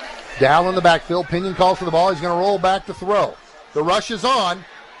 Dow in the backfield. Pinion calls for the ball. He's going to roll back to throw. The rush is on.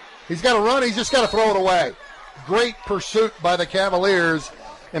 He's got to run. He's just got to throw it away. Great pursuit by the Cavaliers,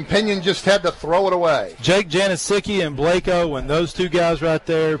 and Pinion just had to throw it away. Jake Janisicki and Blako, when those two guys right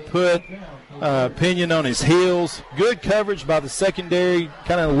there put Pinion on his heels. Good coverage by the secondary,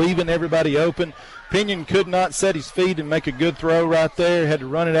 kind of leaving everybody open. Pinion could not set his feet and make a good throw right there. Had to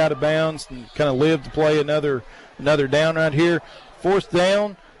run it out of bounds and kind of live to play another down right here. 4th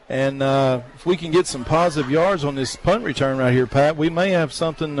down, and if we can get some positive yards on this punt return right here, Pat, we may have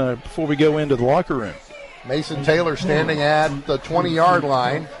something before we go into the locker room. Mason Taylor standing at the 20-yard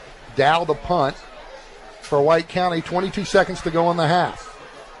line. Dow the punt for White County. 22 seconds to go in the half.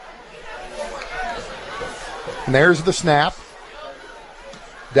 And there's the snap.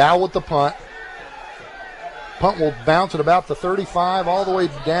 Dow with the punt. Punt will bounce at about the 35, all the way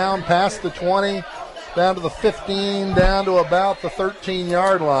down past the 20, down to the 15, down to about the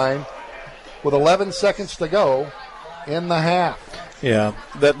 13-yard line with 11 seconds to go in the half. Yeah,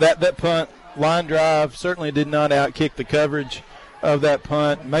 that punt line drive certainly did not outkick the coverage of that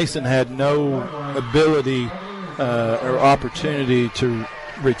punt. Mason had no ability or opportunity to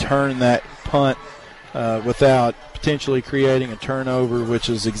return that punt without potentially creating a turnover, which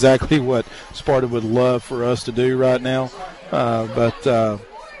is exactly what Sparta would love for us to do right now. But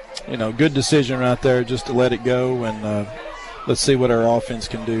good decision right there just to let it go, and let's see what our offense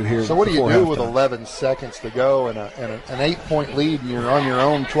can do here. So what do you do with halftime. 11 seconds to go and an 8-point lead, and you're on your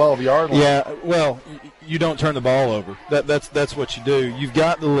own 12-yard line? Yeah, well, you don't turn the ball over. That's what you do. You've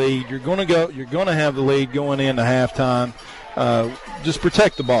got the lead. You're going to have the lead going into halftime. Just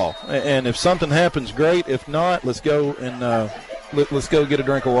protect the ball, and if something happens, great. If not, let's go and let's go get a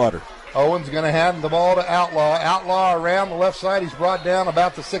drink of water. Owen's going to hand the ball to Outlaw. Outlaw around the left side. He's brought down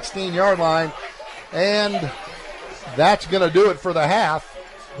about the 16-yard line, and that's going to do it for the half.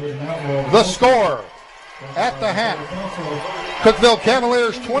 The score at the half: Cookeville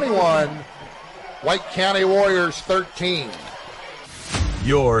Cavaliers 21, White County Warriors 13.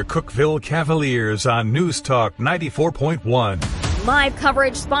 Your Cookeville Cavaliers on News Talk 94.1. Live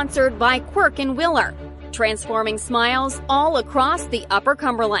coverage sponsored by Quirk and Wheeler. Transforming smiles all across the Upper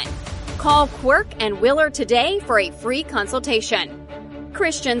Cumberland. Call Quirk and Wheeler today for a free consultation.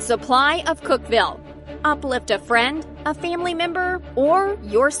 Christian Supply of Cookeville. Uplift a friend, a family member, or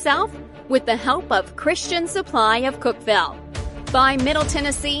yourself with the help of Christian Supply of Cookeville. By Middle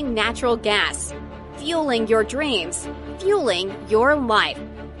Tennessee Natural Gas. Fueling your dreams. Fueling your life.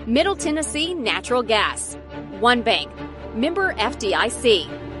 Middle Tennessee Natural Gas. One Bank. Member FDIC.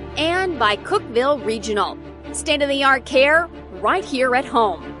 And by Cookeville Regional. State-of-the-art care right here at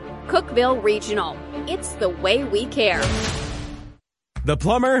home. Cookeville Regional. It's the way we care. The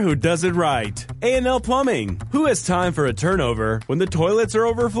plumber who does it right. A&L Plumbing. Who has time for a turnover when the toilets are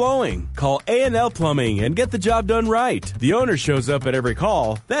overflowing? Call A&L Plumbing and get the job done right. The owner shows up at every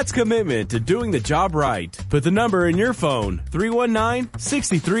call. That's commitment to doing the job right. Put the number in your phone,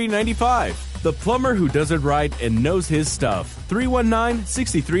 319-6395. The plumber who does it right and knows his stuff,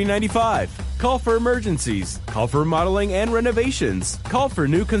 319-6395. Call for emergencies. Call for remodeling and renovations. Call for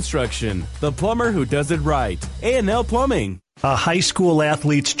new construction. The plumber who does it right. A&L Plumbing. A high school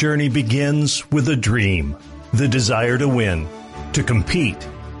athlete's journey begins with a dream, the desire to win, to compete,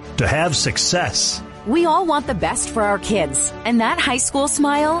 to have success. We all want the best for our kids, and that high school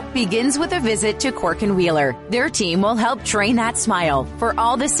smile begins with a visit to Quirk and Wheeler. Their team will help train that smile for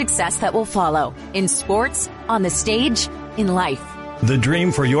all the success that will follow in sports, on the stage, in life. The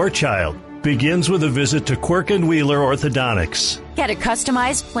dream for your child begins with a visit to Quirk and Wheeler Orthodontics. Get a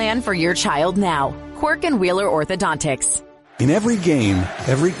customized plan for your child now. Quirk and Wheeler Orthodontics. In every game,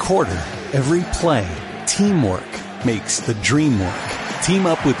 every quarter, every play, teamwork makes the dream work. Team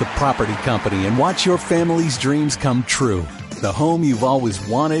up with the property company and watch your family's dreams come true. The home you've always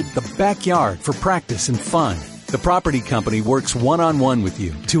wanted, the backyard for practice and fun. The property company works one-on-one with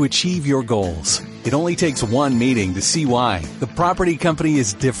you to achieve your goals. It only takes one meeting to see why. The property company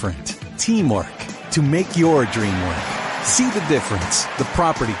is different. Teamwork to make your dream work. See the difference. The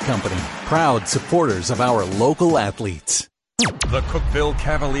property company, proud supporters of our local athletes. The Cookeville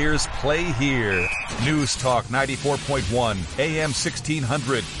Cavaliers play here. News Talk 94.1, AM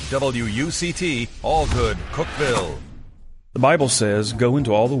 1600, WUCT, all good, Cookeville. The Bible says, "Go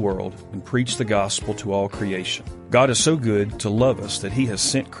into all the world and preach the gospel to all creation." God is so good to love us that He has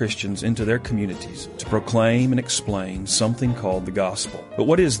sent Christians into their communities to proclaim and explain something called the gospel. But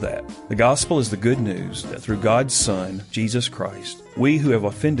what is that? The gospel is the good news that through God's Son, Jesus Christ, we who have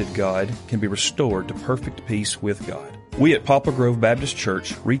offended God can be restored to perfect peace with God. We at Poplar Grove Baptist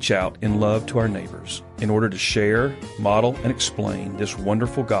Church reach out in love to our neighbors in order to share, model, and explain this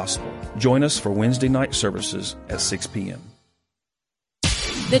wonderful gospel. Join us for Wednesday night services at 6 p.m.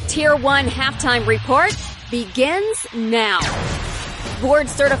 The Tier 1 Halftime Report begins now.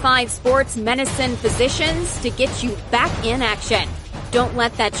 Board-certified sports medicine physicians to get you back in action. Don't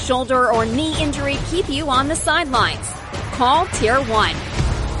let that shoulder or knee injury keep you on the sidelines. Call Tier 1.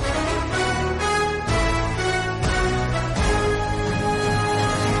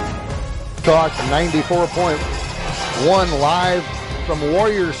 Talk 94.1 live from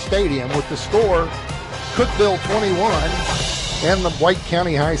Warriors Stadium with the score Cookeville 21 and the White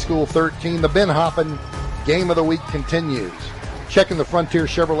County High School 13. The Ben Hoppin Game of the Week continues. Checking the Frontier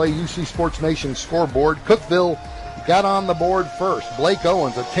Chevrolet UC Sports Nation scoreboard. Cookeville got on the board first. Blake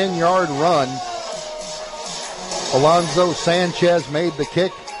Owens, a 10-yard run. Alonzo Sanchez made the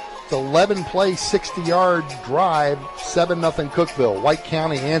kick. It's 11-play, 60-yard drive, 7-0 Cookeville. White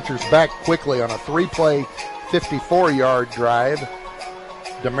County answers back quickly on a 3-play, 54-yard drive.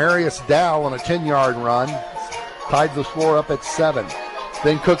 Demarius Dow on a 10-yard run tied the score up at 7.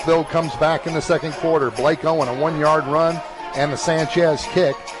 Then Cookeville comes back in the second quarter. Blake Owen, a 1-yard run, and the Sanchez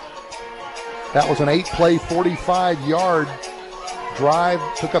kick. That was an 8-play, 45-yard drive.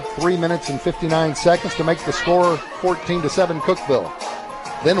 Took up 3 minutes and 59 seconds to make the score 14-7 Cookeville.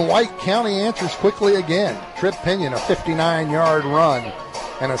 Then White County answers quickly again. Trip Pinion, a 59-yard run,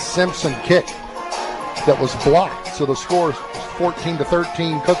 and a Simpson kick that was blocked. So the score is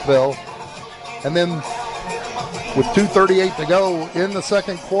 14-13 Cookeville. And then with 2:38 to go in the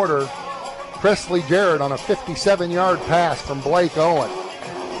second quarter, Presley Jarrett on a 57-yard pass from Blake Owen.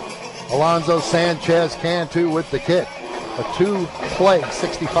 Alonzo Sanchez Cantu with the kick. A 2-play,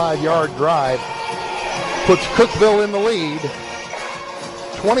 65-yard drive puts Cookeville in the lead,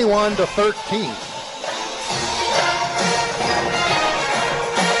 21-13.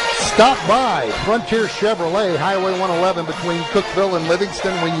 Stop by Frontier Chevrolet, Highway 111 between Cookeville and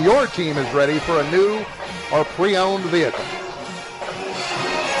Livingston when your team is ready for a new or pre-owned vehicle.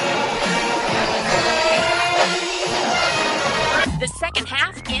 The second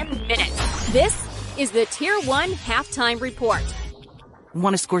half in minutes. This is the Tier 1 Halftime Report.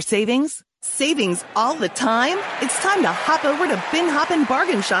 Want to score savings? Savings all the time? It's time to hop over to Bin Hoppin'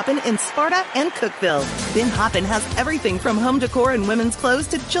 Bargain Shopping in Sparta and Cookeville. Bin Hoppin' has everything from home decor and women's clothes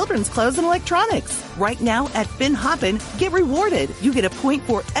to children's clothes and electronics. Right now at Bin Hoppin', get rewarded. You get a point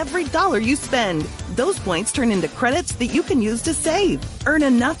for every dollar you spend. Those points turn into credits that you can use to save. Earn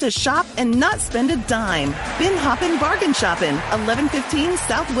enough to shop and not spend a dime. Bin Hoppin' Bargain Shopping, 1115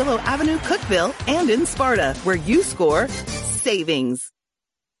 South Willow Avenue, Cookeville, and in Sparta, where you score savings.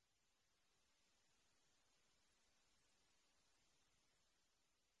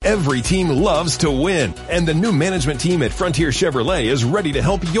 Every team loves to win, and the new management team at Frontier Chevrolet is ready to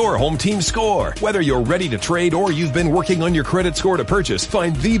help your home team score. Whether you're ready to trade or you've been working on your credit score to purchase,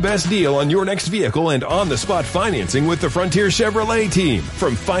 find the best deal on your next vehicle and on-the-spot financing with the Frontier Chevrolet team.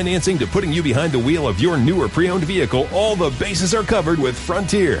 From financing to putting you behind the wheel of your new or pre-owned vehicle, all the bases are covered with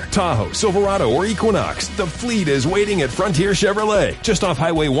Frontier. Tahoe, Silverado, or Equinox, the fleet is waiting at Frontier Chevrolet, just off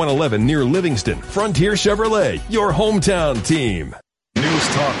Highway 111 near Livingston. Frontier Chevrolet, your hometown team. News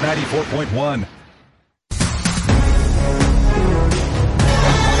Talk 94.1.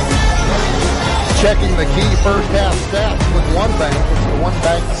 Checking the key first half stats with One Bank, which is the One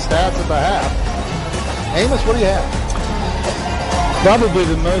Bank stats at the half. Amos, what do you have? Probably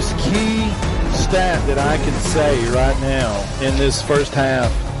the most key stat that I can say right now in this first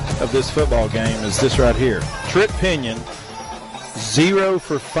half of this football game is this right here. Trip Pinion, 0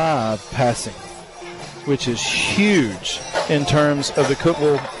 for 5 passing, which is huge in terms of the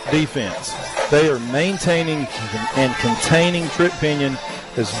Cookeville defense. They are maintaining and containing Trip Pinion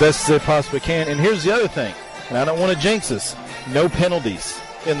as best as they possibly can. And here's the other thing, and I don't want to jinx this, no penalties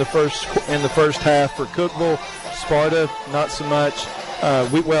in the first half for Cookeville. Sparta, not so much. I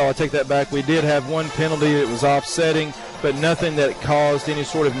take that back. We did have one penalty that was offsetting, but nothing that caused any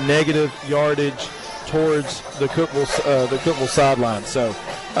sort of negative yardage towards the Cookeville sideline. So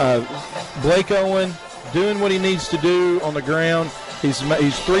Blake Owen doing what he needs to do on the ground. He's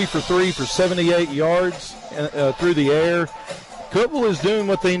 3 for 3 for 78 yards through the air. Cookeville is doing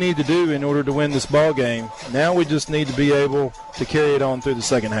what they need to do in order to win this ball game. Now we just need to be able to carry it on through the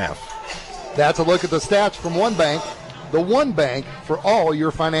second half. That's a look at the stats from One Bank, the One Bank for all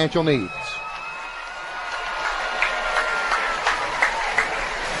your financial needs.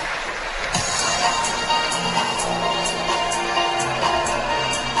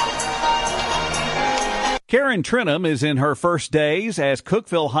 Karen Trenum is in her first days as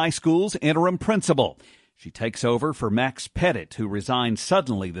Cookeville High School's interim principal. She takes over for Max Pettit, who resigned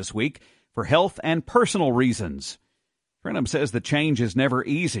suddenly this week for health and personal reasons. Trenum says the change is never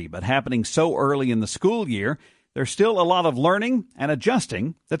easy, but happening so early in the school year, there's still a lot of learning and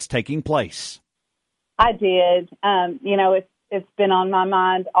adjusting that's taking place. I did. It's been on my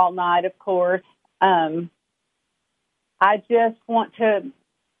mind all night, of course. I just want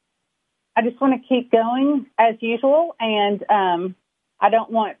to keep going as usual, and I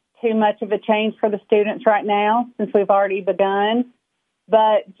don't want too much of a change for the students right now since we've already begun.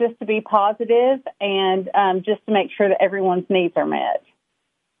 but just to be positive and just to make sure that everyone's needs are met.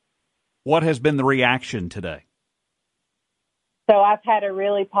 What has been the reaction today? So I've had a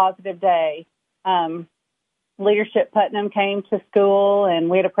really positive day. Leadership Putnam came to school, and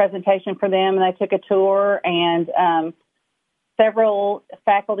we had a presentation for them, and they took a tour, and several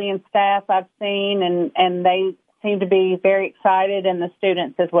faculty and staff I've seen, and they seem to be very excited, and the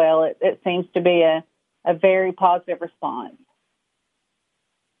students as well. It seems to be a very positive response.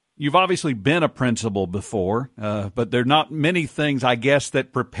 You've obviously been a principal before, but there are not many things, I guess,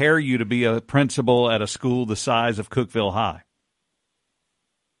 that prepare you to be a principal at a school the size of Cookeville High.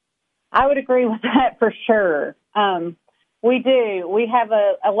 I would agree with that for sure. We do. We have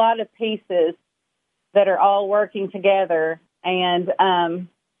a lot of pieces that are all working together, and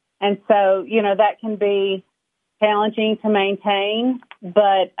so, you know, that can be challenging to maintain,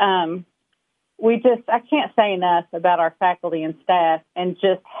 but I can't say enough about our faculty and staff and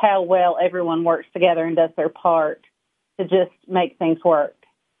just how well everyone works together and does their part to just make things work.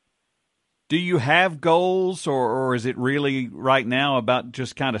 Do you have goals, or is it really right now about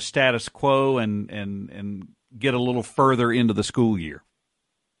just kind of status quo and get a little further into the school year?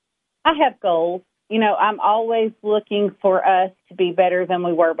 I have goals. You know, I'm always looking for us to be better than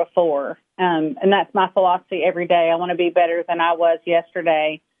we were before. And that's my philosophy every day. I want to be better than I was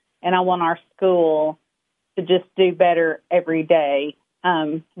yesterday, and I want our school to just do better every day,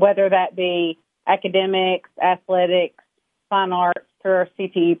 whether that be academics, athletics, fine arts, through our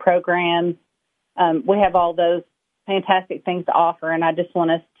CTE programs. We have all those fantastic things to offer, and I just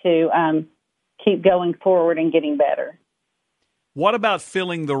want us to keep going forward and getting better. What about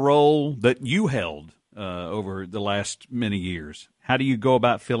filling the role that you held over the last many years? How do you go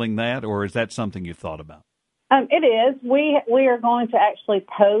about filling that, or is that something you've thought about? It is. We are going to actually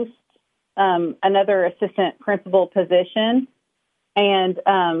post another assistant principal position, and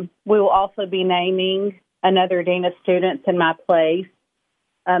we will also be naming another dean of students in my place.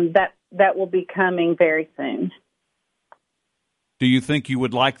 That will be coming very soon. Do you think you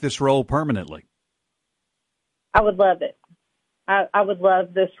would like this role permanently? I would love it. I would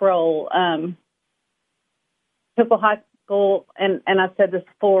love this role. Cookeville High School, and I've said this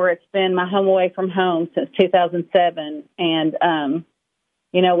before, it's been my home away from home since 2007. And,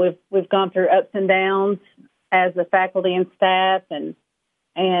 you know, we've gone through ups and downs as a faculty and staff, and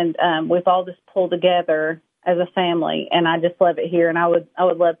we've all just pulled together as a family, and I just love it here, and I would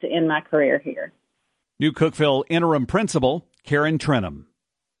love to end my career here. New Cookeville interim principal, Karen Trenum.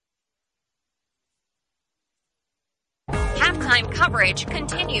 Halftime coverage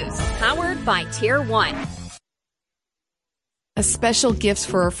continues, powered by Tier 1. A special gift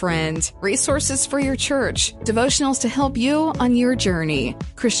for a friend, resources for your church, devotionals to help you on your journey.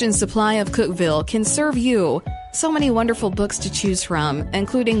 Christian Supply of Cookeville can serve you. So many wonderful books to choose from,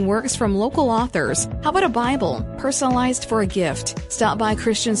 including works from local authors. How about a Bible, personalized for a gift? Stop by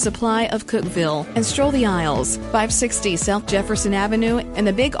Christian Supply of Cookeville and stroll the aisles. 560 South Jefferson Avenue and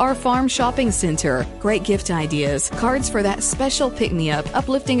the Big R Farm Shopping Center. Great gift ideas, cards for that special pick-me-up,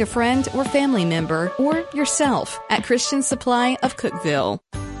 uplifting a friend or family member, or yourself at Christian Supply of Cookeville.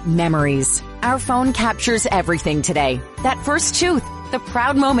 Memories. Our phone captures everything today. That first tooth, the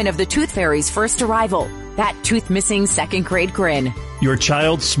proud moment of the Tooth Fairy's first arrival, that tooth-missing second-grade grin. Your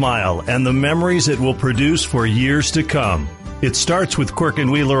child's smile and the memories it will produce for years to come. It starts with Quirk and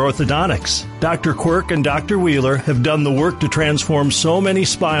Wheeler Orthodontics. Dr. Quirk and Dr. Wheeler have done the work to transform so many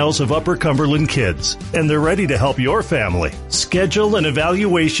smiles of Upper Cumberland kids, and they're ready to help your family. Schedule an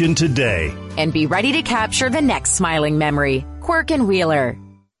evaluation today. And be ready to capture the next smiling memory. Quirk and Wheeler.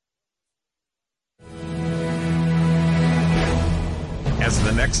 As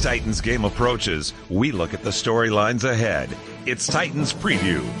the next Titans game approaches, we look at the storylines ahead. It's Titans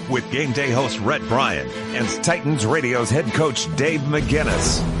Preview with game day host Rhett Bryan and Titans Radio's head coach Dave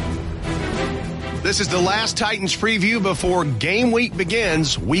McGinnis. This is the last Titans Preview before game week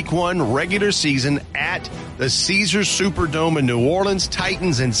begins, week 1 regular season at the Caesars Superdome in New Orleans.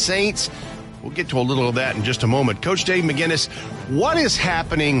 Titans and Saints. We'll get to a little of that in just a moment. Coach Dave McGinnis, what is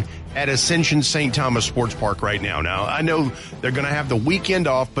happening at Ascension St. Thomas Sports Park right now? Now, I know they're going to have the weekend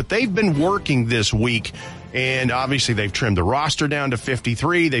off, but they've been working this week, and obviously they've trimmed the roster down to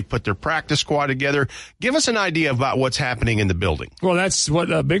 53. They've put their practice squad together. Give us an idea about what's happening in the building. Well, that's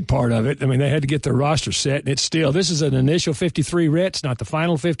what a big part of it. I mean, they had to get their roster set, and it's still, this is an initial 53, Rhett, not the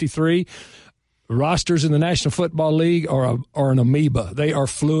final 53. Rosters in the National Football League are an amoeba. They are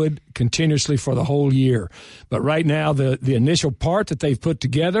fluid continuously for the whole year. But right now, the initial part that they've put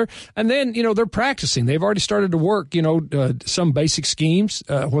together, and then, you know, they're practicing. They've already started to work, some basic schemes,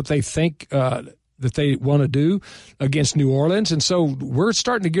 what they think that they want to do against New Orleans. And so we're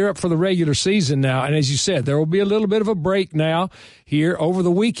starting to gear up for the regular season now. And as you said, there will be a little bit of a break now here over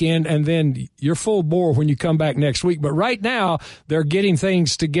the weekend, and then you're full bore when you come back next week. But right now, they're getting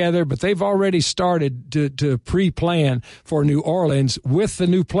things together, but they've already started to pre-plan for New Orleans with the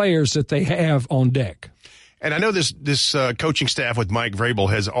new players that they have on deck. And I know this coaching staff with Mike Vrabel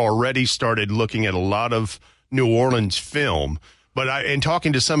has already started looking at a lot of New Orleans film. But in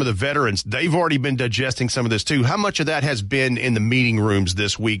talking to some of the veterans, they've already been digesting some of this too. How much of that has been in the meeting rooms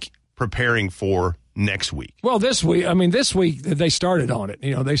this week preparing for next week? Well, this week they started on it.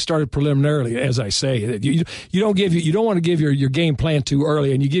 They started preliminarily, as I say. You don't want to give your game plan too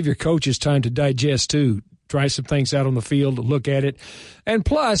early, and you give your coaches time to digest too. Try some things out on the field, look at it, and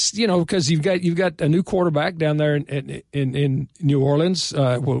plus, because you've got a new quarterback down there in New Orleans.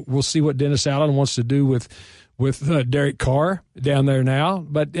 We'll see what Dennis Allen wants to do with Derek Carr down there now.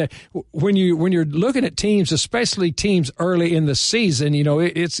 But when you're looking at teams, especially teams early in the season,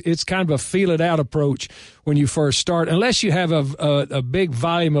 it's kind of a feel it out approach when you first start, unless you have a big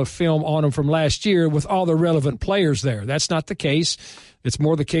volume of film on them from last year with all the relevant players there. That's not the case. It's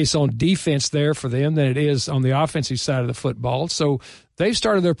more the case on defense there for them than it is on the offensive side of the football. So they've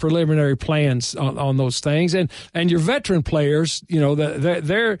started their preliminary plans on those things. And your veteran players,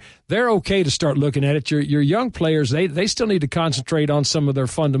 they're okay to start looking at it. Your young players, they still need to concentrate on some of their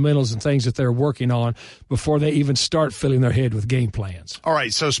fundamentals and things that they're working on before they even start filling their head with game plans. All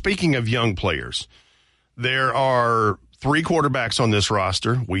right, so speaking of young players, there are 3 quarterbacks on this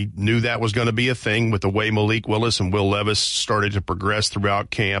roster. We knew that was going to be a thing with the way Malik Willis and Will Levis started to progress throughout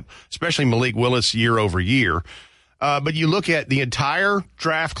camp, especially Malik Willis year over year. But you look at the entire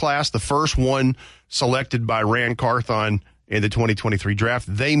draft class, the first one selected by Rand Carthon in the 2023 draft,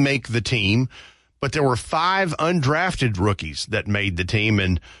 they make the team. But there were 5 undrafted rookies that made the team,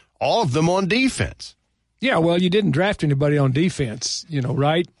 and all of them on defense. Yeah, well, you didn't draft anybody on defense,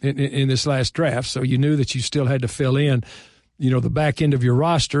 right, in this last draft, so you knew that you still had to fill in, the back end of your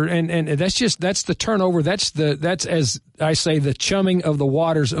roster, and that's the turnover. That's as I say, the chumming of the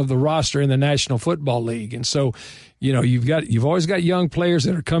waters of the roster in the National Football League, and so you've always got young players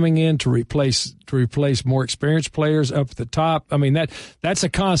that are coming in to replace more experienced players up at the top. I mean, that's a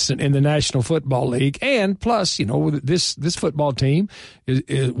constant in the National Football League. And plus, this football team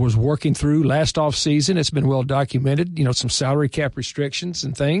was working through last off season. It's been well documented, some salary cap restrictions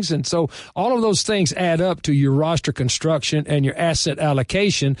and things. And so all of those things add up to your roster construction and your asset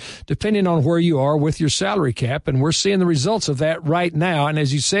allocation, depending on where you are with your salary cap. And we're seeing the results of that right now. And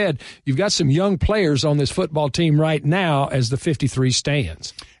as you said, you've got some young players on this football team right now as the 53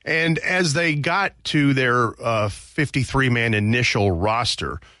 stands. And as they got to their 53-man initial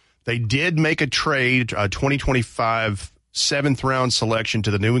roster, they did make a trade, a 2025 7th-round selection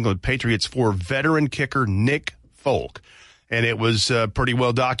to the New England Patriots for veteran kicker Nick Folk. And it was pretty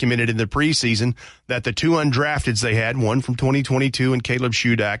well documented in the preseason that the 2 undrafteds they had, one from 2022 and Caleb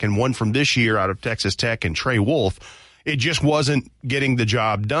Shudak, and one from this year out of Texas Tech and Trey Wolf, it just wasn't getting the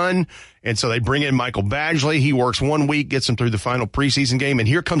job done. And so they bring in Michael Badgley. He works 1 week, gets them through the final preseason game. And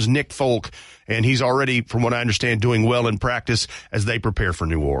here comes Nick Folk. And he's already, from what I understand, doing well in practice as they prepare for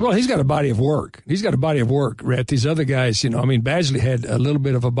New Orleans. Well, he's got a body of work. Rhett. These other guys, Badgley had a little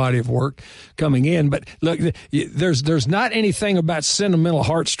bit of a body of work coming in. But look, there's not anything about sentimental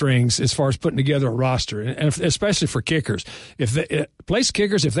heartstrings as far as putting together a roster, and especially for kickers. If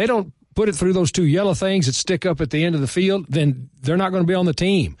they don't put it through those 2 yellow things that stick up at the end of the field, then they're not going to be on the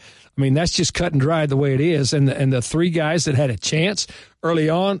team. I mean, that's just cut and dried the way it is. And the 3 guys that had a chance early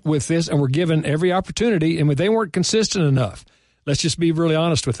on with this and were given every opportunity, and they weren't consistent enough. Let's just be really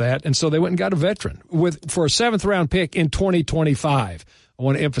honest with that. And so they went and got a veteran for a 7th-round pick in 2025. I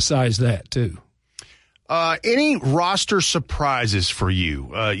want to emphasize that, too. Any roster surprises for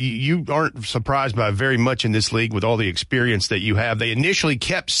you? You aren't surprised by very much in this league with all the experience that you have. They initially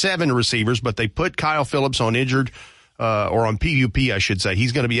kept 7 receivers, but they put Kyle Phillips on injured, or on PUP, I should say.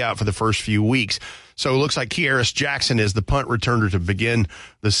 He's going to be out for the first few weeks. So it looks like Kearis Jackson is the punt returner to begin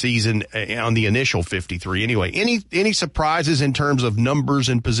the season on the initial 53. Anyway, any surprises in terms of numbers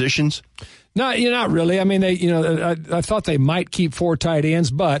and positions? No, not really. I mean, I thought they might keep 4 tight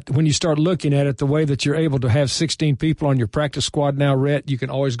ends, but when you start looking at it, the way that you're able to have 16 people on your practice squad now, Rhett, you can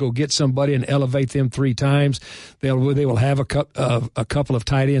always go get somebody and elevate them 3 times. They will have a couple of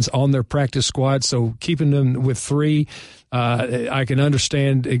tight ends on their practice squad, so keeping them with 3, I can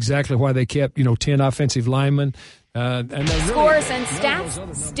understand exactly why they kept 10 offensive linemen. And Scores and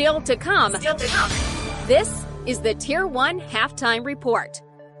stats still to come. This is the Tier 1 Halftime Report.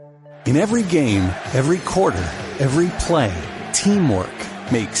 In every game, every quarter, every play, teamwork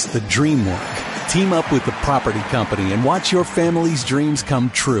makes the dream work. Team up with the property company and watch your family's dreams come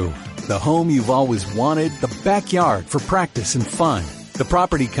true. The home you've always wanted, the backyard for practice and fun. The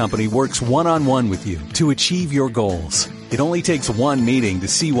property company works one-on-one with you to achieve your goals. It only takes one meeting to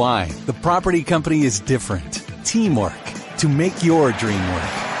see why. The property company is different. Teamwork to make your dream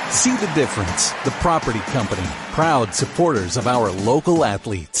work. See the difference. The Property Company, proud supporters of our local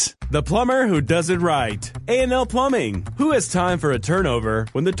athletes. The plumber who does it right. A&L Plumbing. Who has time for a turnover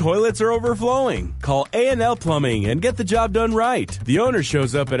when the toilets are overflowing? Call A&L Plumbing and get the job done right. The owner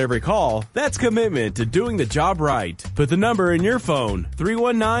shows up at every call. That's commitment to doing the job right. Put the number in your phone,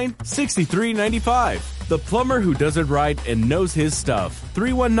 319-6395. The plumber who does it right and knows his stuff,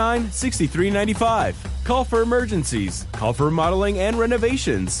 319-6395. Call for emergencies. Call for remodeling and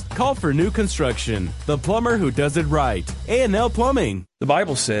renovations. Call for new construction. The plumber who does it right. A&L Plumbing. The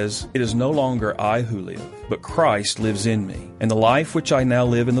Bible says, "It is no longer I who live, but Christ lives in me. And the life which I now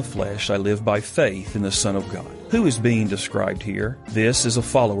live in the flesh, I live by faith in the Son of God." Who is being described here? This is a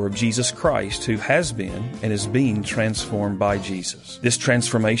follower of Jesus Christ who has been and is being transformed by Jesus. This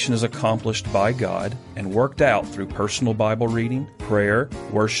transformation is accomplished by God and worked out through personal Bible reading, prayer,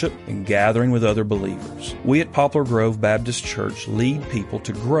 worship, and gathering with other believers. We at Poplar Grove Baptist Church lead people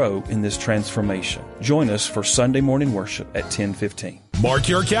to grow in this transformation. Join us for Sunday morning worship at 10:15. Mark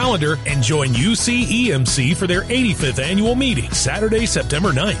your calendar and join UCEMC for their 85th annual meeting, Saturday,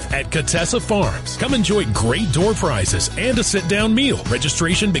 September 9th at Cookeville Farms. Come enjoy great door prizes and a sit-down meal.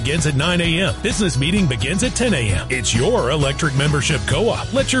 Registration begins at 9 a.m. Business meeting begins at 10 a.m. It's your electric membership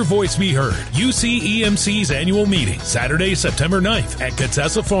co-op. Let your voice be heard. UCEMC's annual meeting, Saturday, September 9th at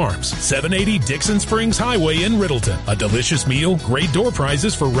Cookeville Farms, 780 Dixon Springs Highway in Riddleton. A delicious meal, great door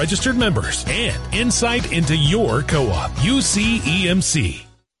prizes for registered members, and insight into your co-op. UCEMC.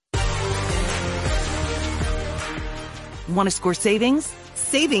 Want to score savings?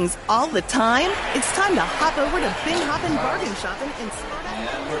 Savings all the time? It's time to hop over to Bin Hoppin' Bargain Shopping in Sparta.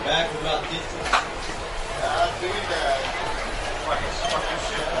 And we're back with about this.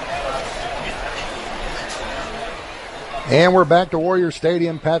 And we're back to Warrior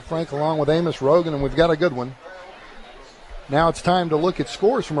Stadium. Pat Frank along with Amos Rogan, and we've got a good one. Now it's time to look at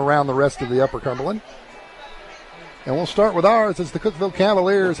scores from around the rest of the Upper Cumberland. And we'll start with ours as the Cookeville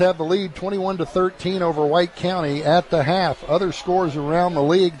Cavaliers have the lead 21-13 over White County at the half. Other scores around the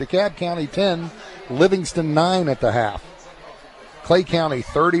league, DeKalb County 10, Livingston 9 at the half. Clay County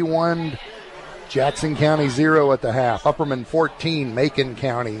 31, Jackson County 0 at the half. Upperman 14, Macon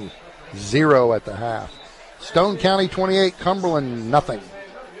County 0 at the half. Stone County 28, Cumberland nothing.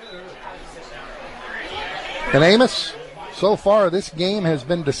 And Amos, so far this game has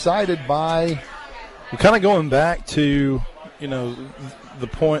been decided by... We're kind of going back to,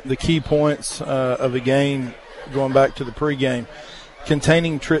 the key points of the game, going back to the pregame,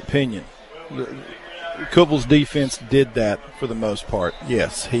 containing Trip Pinion. Cookeville's defense did that for the most part.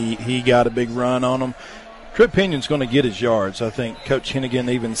 Yes, he got a big run on them. Trip Pinion's going to get his yards. I think Coach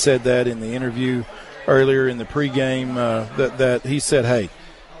Hennigan even said that in the interview earlier in the pregame, that he said, hey,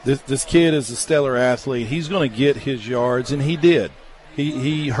 this kid is a stellar athlete. He's going to get his yards, and he did.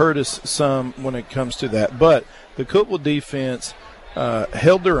 He hurt us some when it comes to that. But the Cookeville defense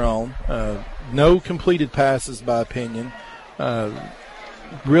held their own. No completed passes by Pinion.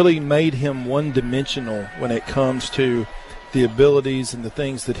 Really made him one-dimensional when it comes to the abilities and the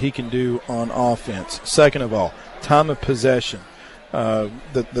things that he can do on offense. Second of all, time of possession.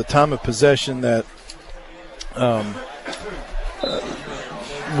 The time of possession that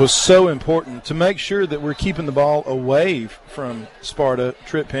was so important to make sure that we're keeping the ball away from Sparta,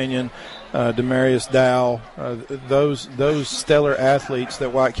 Trip Pinion, Demarius Dow, those stellar athletes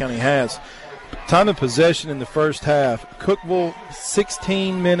that White County has. Time of possession in the first half, Cookeville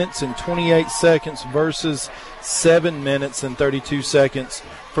 16 minutes and 28 seconds versus 7 minutes and 32 seconds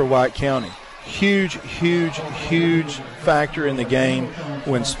for White County. Huge factor in the game.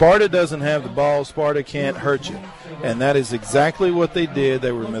 When Sparta doesn't have the ball, Sparta can't hurt you. And that is exactly what they did.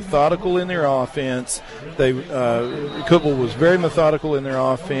 They were methodical in their offense. Cookeville was very methodical in their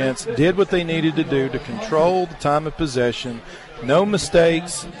offense, did what they needed to do to control the time of possession. No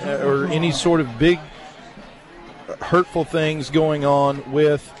mistakes or any sort of big hurtful things going on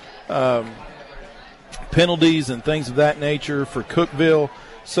with penalties and things of that nature for Cookeville.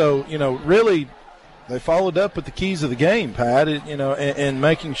 So, really they followed up with the keys of the game, Pat, and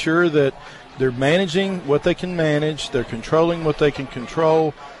making sure that they're managing what they can manage. They're controlling what they can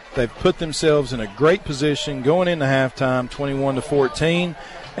control. They've put themselves in a great position going into halftime, 21-14.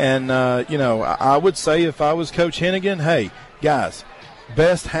 And, I would say if I was Coach Hennigan, hey, guys,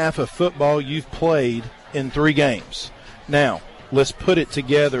 best half of football you've played in 3 games. Now, let's put it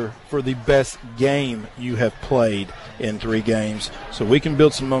together for the best game you have played in 3 games so we can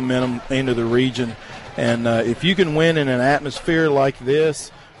build some momentum into the region. And if you can win in an atmosphere like this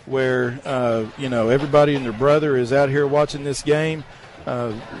where, everybody and their brother is out here watching this game,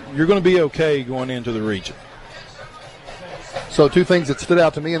 you're going to be okay going into the region. So 2 things that stood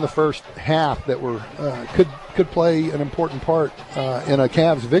out to me in the first half that were could play an important part in a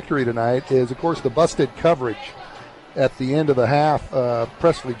Cavs victory tonight is, of course, the busted coverage at the end of the half.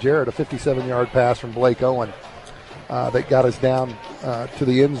 Presley Jarrett, a 57-yard pass from Blake Owen that got us down to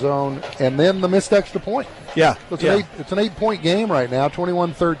the end zone, and then the missed extra point. Yeah, so it's an 8-point game right now,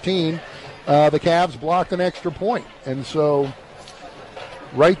 21-13. The Cavs blocked an extra point, and so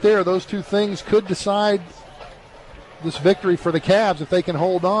right there, those 2 things could decide this victory for the Cavs if they can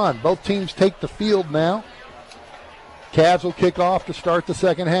hold on. Both teams take the field now. Cavs will kick off to start the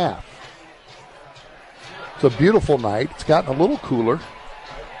second half. It's a beautiful night. It's gotten a little cooler.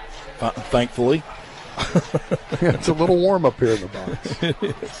 Thankfully. It's a little warm up here in the box. It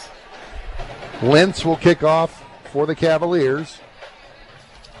is. Lentz will kick off for the Cavaliers.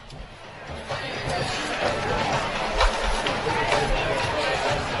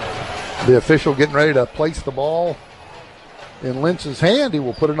 The official getting ready to place the ball in Lentz's hand. He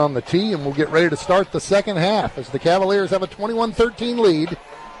will put it on the tee, and we'll get ready to start the second half as the Cavaliers have a 21-13 lead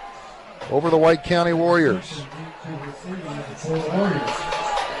over the White County Warriors.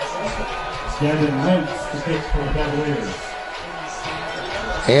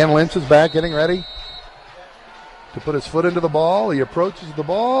 And Lentz is back getting ready to put his foot into the ball. He approaches the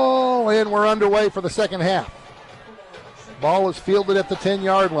ball, and we're underway for the second half. Ball is fielded at the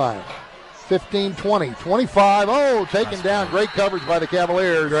 10-yard line. 15, 20, 25. Oh, taken down. Great coverage by the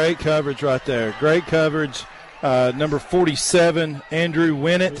Cavaliers. Great coverage right there. Great coverage. Number 47, Andrew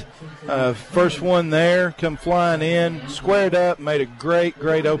Winnett. First one there, come flying in, squared up, made a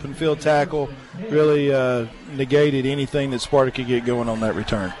great open field tackle. Really negated anything that Sparta could get going on that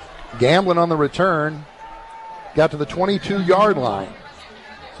return. Gambling on the return. Got to the 22-yard line.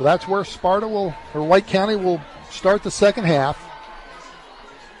 So that's where White County will start the second half.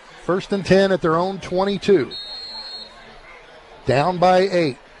 1st and 10 at their own 22. Down by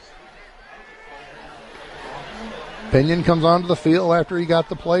 8. Pinion comes onto the field after he got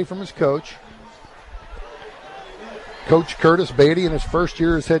the play from his coach. Coach Curtis Beatty in his first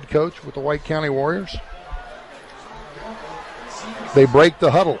year as head coach with the White County Warriors. They break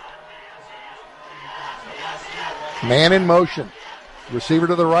the huddle. Man in motion. Receiver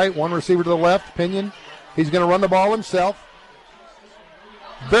to the right, 1 receiver to the left. Pinion, he's going to run the ball himself.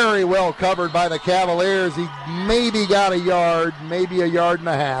 Very well covered by the Cavaliers. He maybe got a yard, maybe a yard and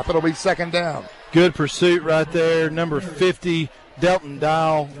a half. It'll be second down. Good pursuit right there. Number 50, Delton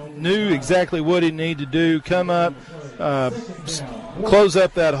Dial, knew exactly what he needed to do. Come up, close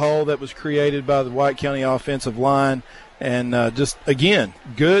up that hole that was created by the White County offensive line. And just, again,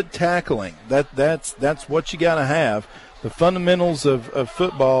 good tackling. That's what you got to have. The fundamentals of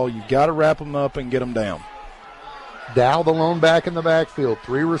football, you've got to wrap them up and get them down. Dow, the lone back in the backfield.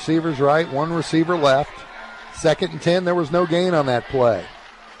 3 receivers right, 1 receiver left. 2nd and 10, there was no gain on that play.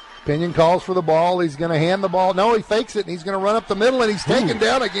 Pinion calls for the ball. He's going to hand the ball. No, he fakes it, and he's going to run up the middle, and he's taken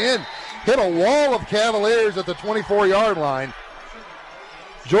down again. Hit a wall of Cavaliers at the 24-yard line.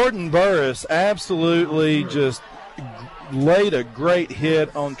 Jordan Burris absolutely just laid a great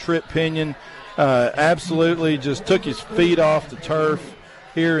hit on Trip Pinion. Absolutely just took his feet off the turf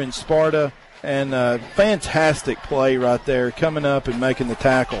here in Sparta. And fantastic play right there, coming up and making the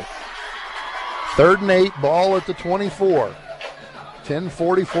tackle. 3rd and 8, ball at the 24.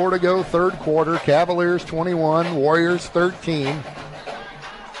 10:44 to go, third quarter. Cavaliers 21, Warriors 13.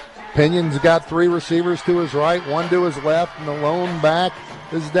 Pinion's got 3 receivers to his right, 1 to his left, and the lone back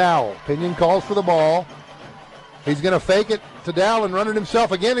is Dowell. Pinion calls for the ball. He's going to fake it to Dowell and run it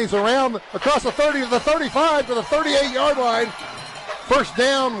himself again. He's around across the 30 to the 35 to the 38-yard line. First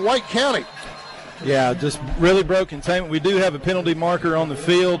down, White County. Yeah, just really broke containment. We do have a penalty marker on the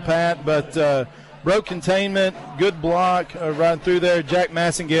field, Pat, but broke containment, good block right through there. Jack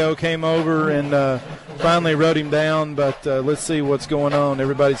Massengale came over and finally wrote him down, but let's see what's going on.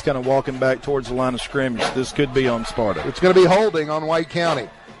 Everybody's kind of walking back towards the line of scrimmage. This could be on Sparta. It's going to be holding on White County,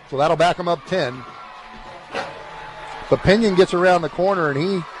 so that'll back them up 10. But Pinion gets around the corner, and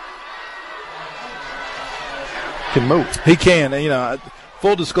he can move. He can,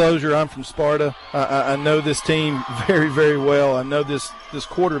 Full disclosure, I'm from Sparta. I know this team very, very well. I know this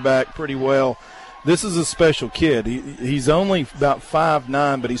quarterback pretty well. This is a special kid. He's only about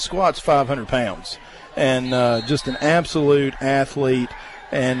 5'9", but he squats 500 pounds. And just an absolute athlete.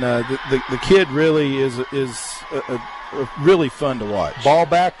 And the kid really is really fun to watch. Ball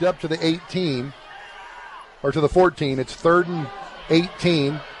backed up to the 18, or to the 14. It's 3rd and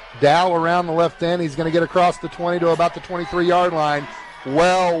 18. Dow around the left end. He's going to get across the 20 to about the 23-yard line.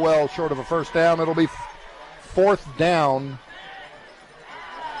 Well short of a first down. It'll be 4th down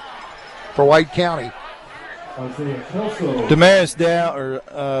for White County. Damaris Dow,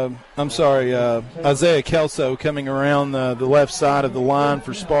 Isaiah Kelso coming around the left side of the line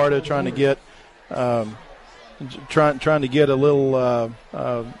for Sparta, trying to get a little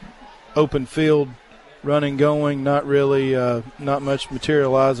open field running going. Not really, not much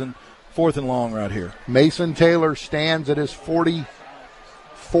materializing. 4th and long right here. Mason Taylor stands at his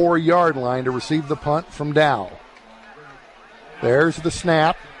 44-yard line to receive the punt from Dow. There's the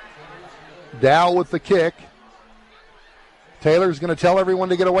snap. Dow with the kick. Taylor's going to tell everyone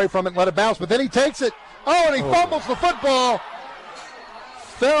to get away from it and let it bounce, but then he takes it. Oh, and he fumbles the football.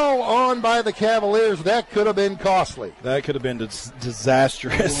 Fell on by the Cavaliers. That could have been costly. That could have been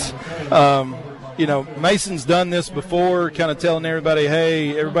disastrous. Mason's done this before, kind of telling everybody,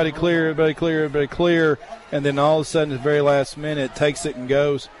 hey, everybody clear, everybody clear, everybody clear. And then all of a sudden, at the very last minute, takes it and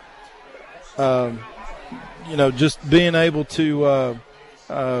goes. Just being able to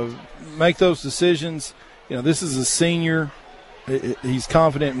make those decisions. This is a senior. He's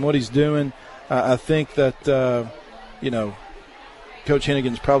confident in what he's doing. I think that, Coach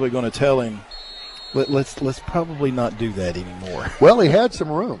Hennigan's probably going to tell him, let's probably not do that anymore. Well, he had some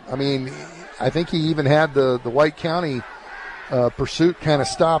room. I mean, I think he even had the White County pursuit kind of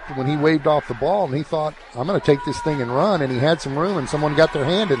stopped when he waved off the ball, and he thought, I'm going to take this thing and run, and he had some room, and someone got their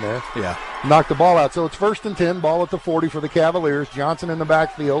hand in there. Yeah. Knocked the ball out. So it's 1st and 10, ball at the 40 for the Cavaliers. Johnson in the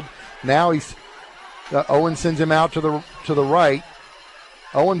backfield. Now Owen sends him out to the right.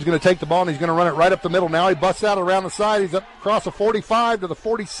 Owen's going to take the ball, and he's going to run it right up the middle. Now he busts out around the side. He's up across the 45 to the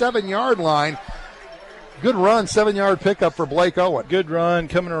 47-yard line. Good run, 7-yard pickup for Blake Owen. Good run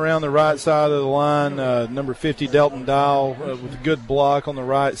coming around the right side of the line. Number 50, Delton Dial, with a good block on the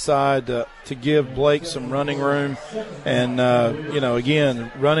right side to give Blake some running room. And,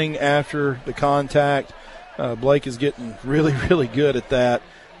 again, running after the contact. Blake is getting really, really good at that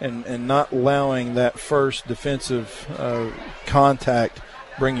and not allowing that first defensive contact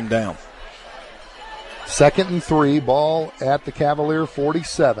bring him down. 2nd and 3, ball at the Cavalier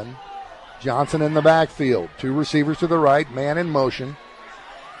 47. Johnson in the backfield. 2 receivers to the right, man in motion.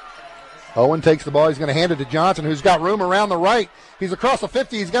 Owen takes the ball. He's going to hand it to Johnson, who's got room around the right. He's across the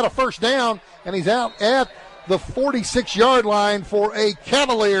 50. He's got a first down, and he's out at the 46-yard line for a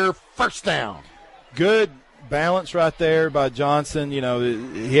Cavalier first down. Good balance right there by Johnson.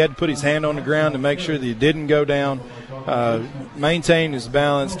 He had to put his hand on the ground to make sure that he didn't go down. Maintaining his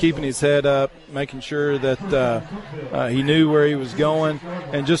balance, keeping his head up, making sure that he knew where he was going,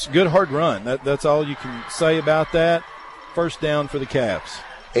 and just a good hard run. That's all you can say about that. First down for the Cavs.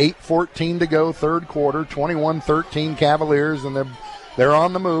 8:14 to go, third quarter, 21-13 Cavaliers, and they're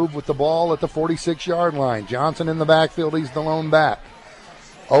on the move with the ball at the 46-yard line. Johnson in the backfield, he's the lone back.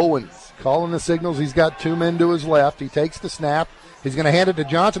 Owens calling the signals. He's got 2 men to his left. He takes the snap. He's going to hand it to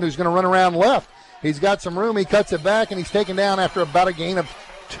Johnson, who's going to run around left. He's got some room. He cuts it back, and he's taken down after about a gain of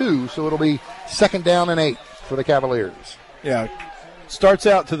 2, so it'll be 2nd down and 8 for the Cavaliers. Yeah. Starts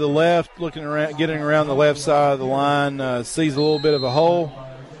out to the left, looking around, getting around the left side of the line, sees a little bit of a hole,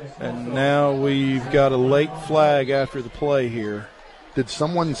 and now we've got a late flag after the play here. Did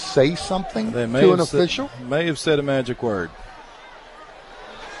someone say something to an official? May have said a magic word.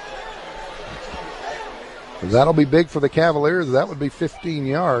 That'll be big for the Cavaliers. That would be 15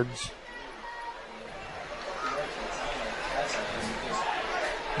 yards.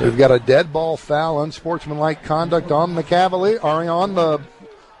 We've got a dead ball foul, unsportsmanlike conduct on the on the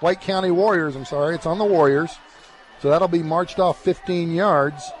White County Warriors. I'm sorry, it's on the Warriors. So that'll be marched off 15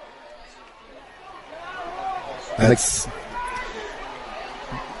 yards.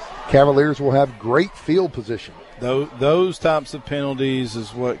 Cavaliers will have great field position. Those types of penalties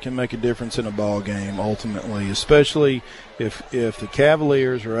is what can make a difference in a ball game ultimately, especially if the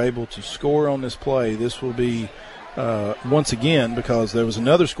Cavaliers are able to score on this play. This will be once again, because there was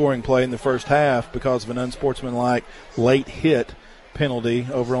another scoring play in the first half because of an unsportsmanlike late hit penalty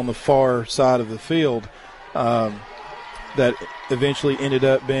over on the far side of the field that eventually ended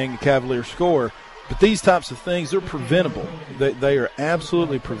up being a Cavalier score. But these types of things, they're preventable. They are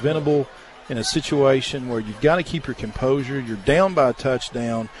absolutely preventable in a situation where you've got to keep your composure. You're down by a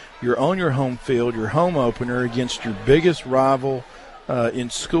touchdown. You're on your home field, your home opener against your biggest rival in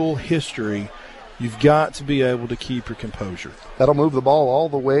school history. You've got to be able to keep your composure. That'll move the ball all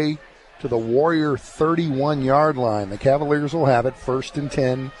the way to the Warrior 31-yard line. The Cavaliers will have it 1st and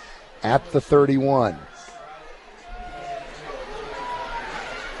 10 at the 31.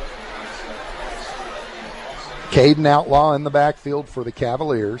 Caden Outlaw in the backfield for the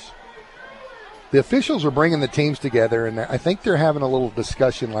Cavaliers. The officials are bringing the teams together, and I think they're having a little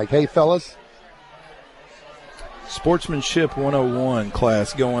discussion like, hey, fellas. Sportsmanship 101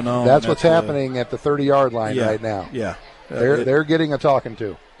 class going on. That's what's happening at the 30-yard line right now. Yeah. They're getting a talking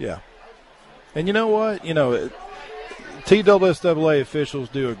to. Yeah. And you know what? TSSAA officials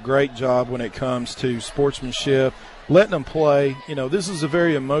do a great job when it comes to sportsmanship, letting them play. This is a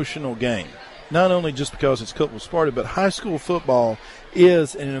very emotional game. Not only just because it's Cookeville Sparta, but high school football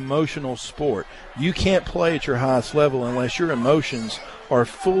is an emotional sport. You can't play at your highest level unless your emotions are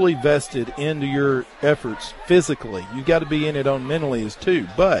fully vested into your efforts physically. You've got to be in it on mentally as too.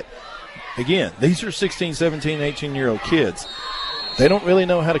 But, again, these are 16, 17, 18-year-old kids. They don't really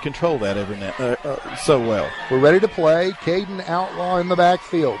know how to control that so well. We're ready to play. Caden Outlaw in the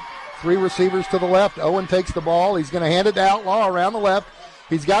backfield. 3 receivers to the left. Owen takes the ball. He's going to hand it to Outlaw around the left.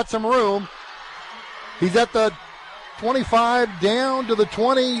 He's got some room. He's at the 25, down to the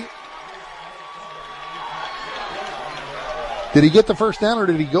 20. Did he get the first down, or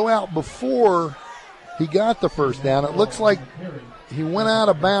did he go out before he got the first down? It looks like he went out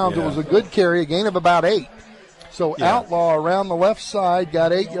of bounds. It was a good carry, a gain of about 8. So Outlaw around the left side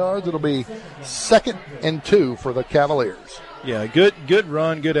got 8 yards. It'll be 2nd and 2 for the Cavaliers. Yeah, good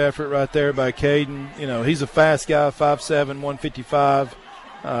run, good effort right there by Caden. He's a fast guy, 5'7", 155.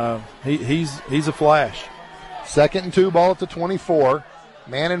 He's a flash. 2nd and 2, ball at the 24.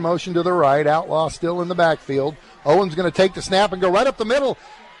 Man in motion to the right. Outlaw still in the backfield. Owen's going to take the snap and go right up the middle.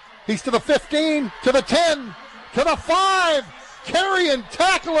 He's to the 15, to the 10, to the 5. Carrying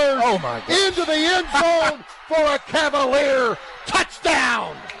tacklers into the end zone for a Cavalier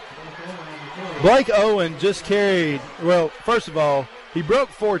touchdown. Blake Owen just carried, first of all, he broke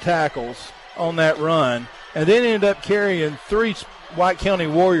 4 tackles on that run and then ended up carrying 3 White County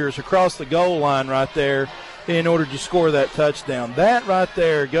Warriors across the goal line right there in order to score that touchdown. That right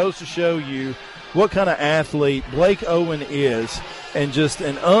there goes to show you what kind of athlete Blake Owen is, and just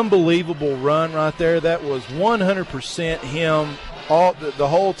an unbelievable run right there. That was 100% him the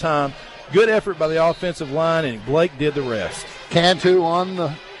whole time. Good effort by the offensive line, and Blake did the rest. Cantu on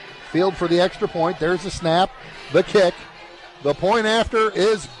the field for the extra point. There's the snap, the kick. The point after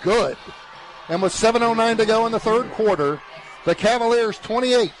is good. And with 7:09 to go in the third quarter, the Cavaliers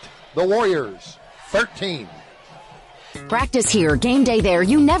 28, the Warriors 13. Practice here, game day there.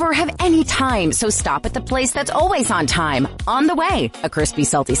 You never have any time, so stop at the place that's always on time. On the Way. A crispy,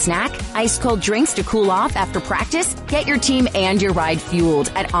 salty snack, ice cold drinks to cool off after practice. Get your team and your ride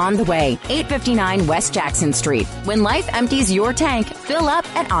fueled at On the Way, 859 West Jackson Street. When life empties your tank, fill up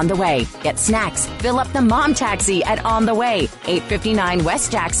at On the Way. Get snacks. Fill up the mom taxi at On the Way, 859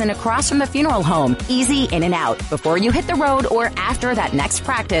 West Jackson, across from the funeral home. Easy in and out. Before you hit the road or after that next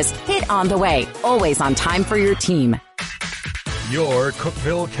practice, hit On the Way. Always on time for your team. Your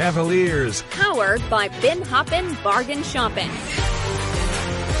Cookeville Cavaliers. Powered by Ben Hoppin Bargain Shopping.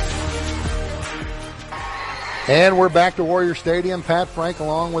 And we're back to Warrior Stadium. Pat Frank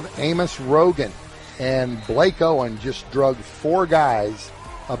along with Amos Rogan. And Blake Owen just drugged 4 guys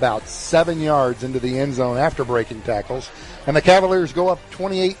about 7 yards into the end zone after breaking tackles. And the Cavaliers go up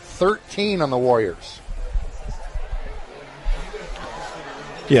 28-13 on the Warriors.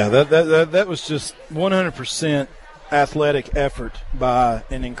 Yeah, that was just 100% athletic effort by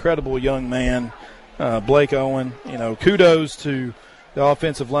an incredible young man, Blake Owen. Kudos to the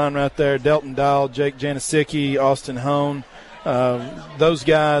offensive line right there, Delton Dial, Jake Janisicki, Austin Hone. Those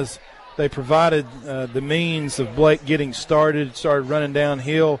guys, they provided the means of Blake getting started running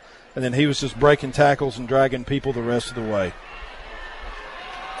downhill, and then he was just breaking tackles and dragging people the rest of the way.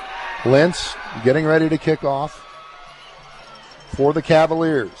 Lentz getting ready to kick off for the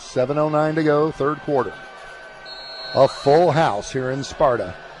Cavaliers. 7:09 to go, third quarter. A full house here in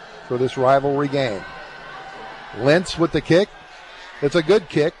Sparta for this rivalry game. Lentz with the kick. It's a good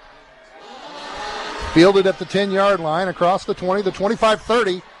kick. Fielded at the 10-yard line, across the 20, the 25,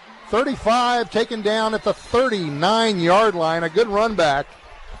 30. 35 taken down at the 39-yard line. A good run back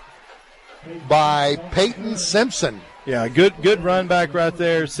by Peyton Simpson. Yeah, good run back right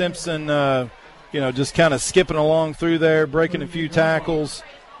there. Simpson, just kind of skipping along through there, breaking a few tackles,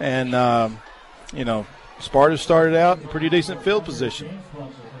 and, Sparta started out in pretty decent field position.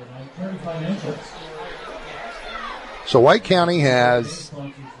 So White County has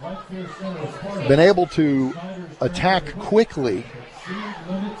been able to attack quickly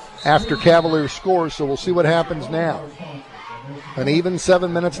after Cavaliers scores, so we'll see what happens now. An even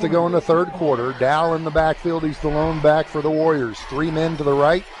 7 minutes to go in the third quarter. Dow in the backfield. He's the lone back for the Warriors. 3 men to the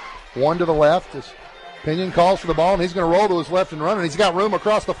right, 1 to the left. As Pinion calls for the ball, and he's going to roll to his left and run, and he's got room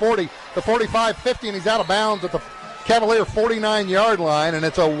across the 40, the 45, 50, and he's out of bounds at the Cavalier 49-yard line, and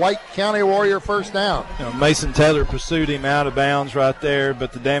it's a White County Warrior first down. Mason Taylor pursued him out of bounds right there,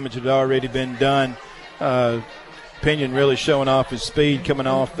 but the damage had already been done. Pinion really showing off his speed coming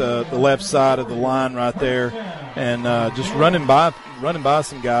off the left side of the line right there, and just running by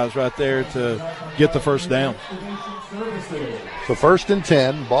some guys right there to get the first down. So 1st and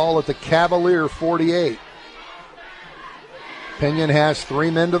 10, ball at the Cavalier 48. Pinion has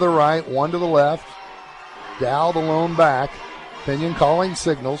 3 men to the right, 1 to the left. Dow the lone back. Pinion calling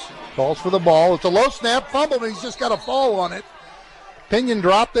signals, calls for the ball. It's a low snap, fumble, and he's just got a fall on it. Pinion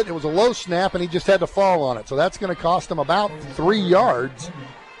dropped it. It was a low snap, and he just had to fall on it. So that's going to cost him about 3 yards,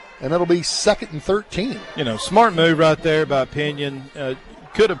 and it'll be 2nd and 13. Smart move right there by Pinion.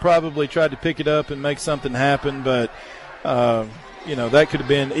 Could have probably tried to pick it up and make something happen, but, that could have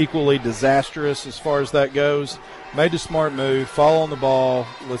been equally disastrous as far as that goes. Made a smart move, fall on the ball.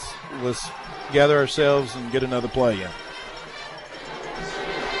 Let's gather ourselves and get another play in.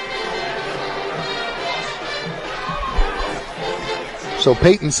 So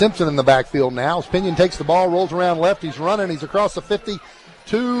Peyton Simpson in the backfield now. As Pinion takes the ball, rolls around left. He's running. He's across the 50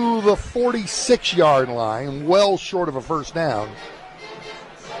 to the 46-yard line, well short of a first down.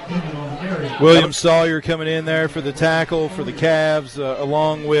 William Sawyer coming in there for the tackle for the Cavs,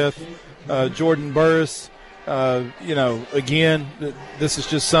 along with Jordan Burris. Again, this is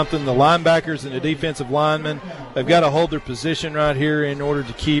just something the linebackers and the defensive linemen, they've got to hold their position right here in order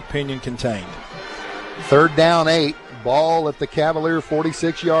to keep Pinion contained. 3rd down 8, ball at the Cavalier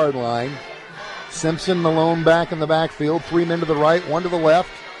 46-yard line. Simpson, Malone back in the backfield, 3 men to the right, 1 to the left.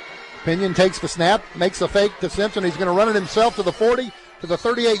 Pinion takes the snap, makes a fake to Simpson. He's going to run it himself to the 40, to the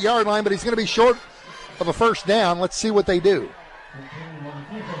 38-yard line, but he's going to be short of a first down. Let's see what they do.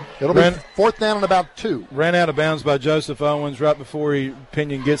 It'll be 4th down and about 2. Ran out of bounds by Joseph Owens right before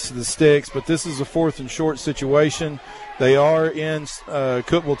Pinion gets to the sticks, but this is a 4th and short situation. They are in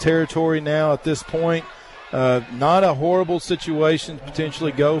Cookeville territory now at this point. Not a horrible situation to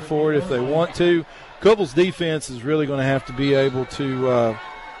potentially go for it if they want to. Cookeville's defense is really going to have to be able to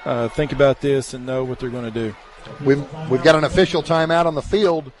think about this and know what they're going to do. We've got an official timeout on the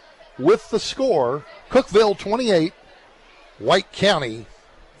field with the score. Cookeville 28, White County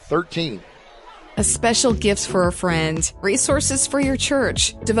 13. A special gifts for a friend, resources for your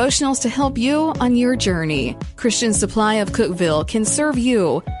church, devotionals to help you on your journey. Christian Supply of Cookeville can serve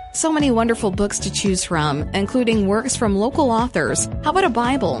you. So many wonderful books to choose from, including works from local authors. How about a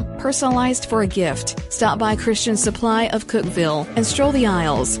Bible, personalized for a gift? Stop by Christian Supply of Cookeville and stroll the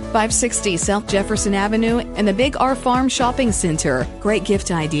aisles. 560 South Jefferson Avenue and the Big R Farm Shopping Center. Great gift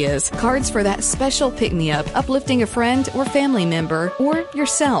ideas, cards for that special pick-me-up, uplifting a friend or family member, or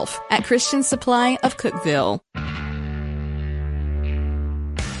yourself at Christian Supply of Cookeville.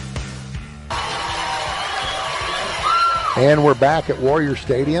 And we're back at Warrior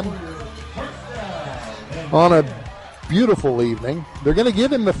Stadium on a beautiful evening. They're going to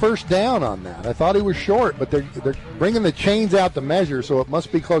give him the first down on that. I thought he was short, but they're bringing the chains out to measure, so it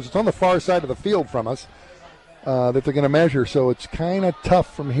must be close. It's on the far side of the field from us that they're going to measure, so it's kind of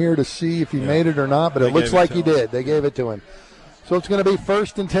tough from here to see if he made it or not, but it looks like he did. They gave it to him. So it's going to be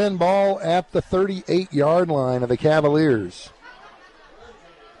 1st and 10, ball at the 38-yard line of the Cavaliers.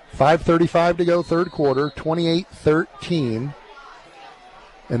 5:35 to go, third quarter, 28-13.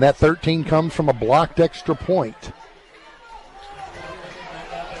 And that 13 comes from a blocked extra point.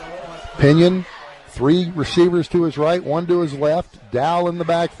 Pinion, 3 receivers to his right, 1 to his left. Dow in the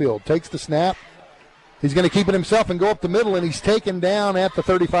backfield, takes the snap. He's going to keep it himself and go up the middle, and he's taken down at the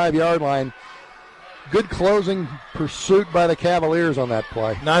 35-yard line. Good closing pursuit by the Cavaliers on that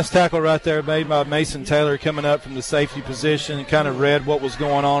play. Nice tackle right there made by Mason Taylor coming up from the safety position and kind of read what was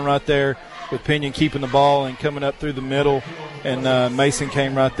going on right there with Pinion keeping the ball and coming up through the middle. And Mason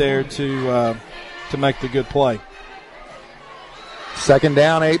came right there to make the good play. 2nd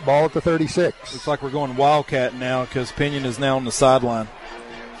down, 8, ball at the 36. Looks like we're going Wildcat now because Pinion is now on the sideline.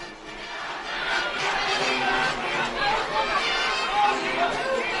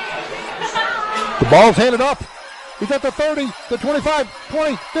 The ball's handed up. He's at the 30, the 25,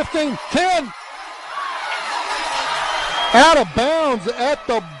 20, 15, 10. Out of bounds at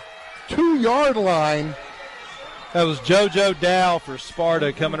the 2-yard line. That was JoJo Dow for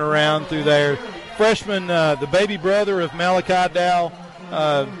Sparta coming around through there. Freshman, the baby brother of Malachi Dow.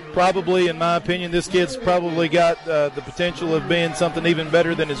 Probably, in my opinion, this kid's probably got the potential of being something even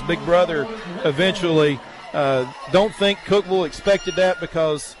better than his big brother eventually. Don't think Cookeville expected that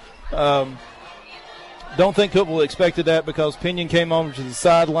because don't think Cookeville expected that because Pinion came over to the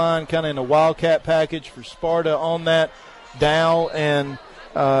sideline kind of in a wildcat package for Sparta on that. Dow and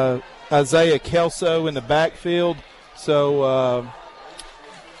Isaiah Kelso in the backfield. So a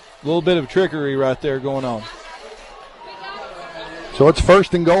little bit of trickery right there going on. So it's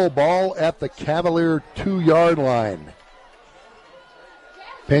 1st and goal, ball at the Cavalier 2-yard line.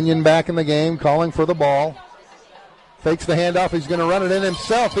 Pinion back in the game, calling for the ball. Fakes the handoff. He's going to run it in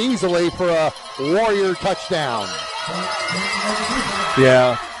himself easily for a Warrior touchdown.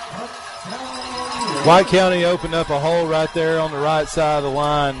 Yeah. White County opened up a hole right there on the right side of the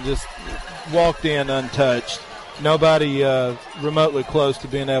line, just walked in untouched. Nobody remotely close to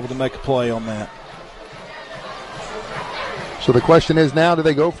being able to make a play on that. So the question is now, do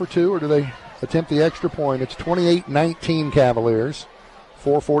they go for 2 or do they attempt the extra point? It's 28-19 Cavaliers.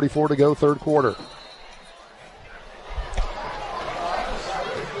 4:44 to go, third quarter.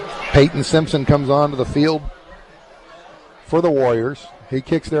 Peyton Simpson comes onto the field for the Warriors. He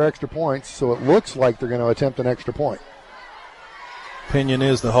kicks their extra points, so it looks like they're going to attempt an extra point. Pinion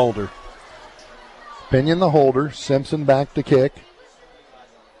is the holder. Pinion the holder. Simpson back to kick.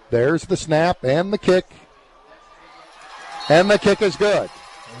 There's the snap and the kick. And the kick is good.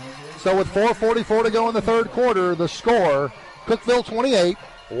 So with 4:44 to go in the third quarter, the score, Cookeville 28,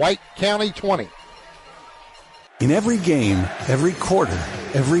 White County 20. In every game, every quarter,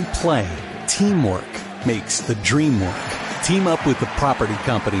 every play, teamwork makes the dream work. Team up with the property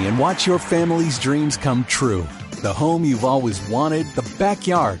company and watch your family's dreams come true. The home you've always wanted, the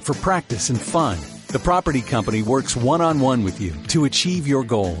backyard for practice and fun. The property company works one-on-one with you to achieve your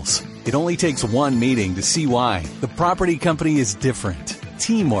goals. It only takes one meeting to see why. The property company is different.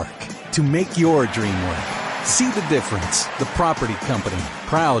 Teamwork to make your dream work. See the difference. The Property Company,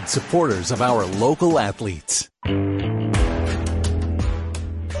 proud supporters of our local athletes.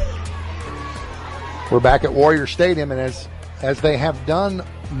 We're back at Warrior Stadium, and as they have done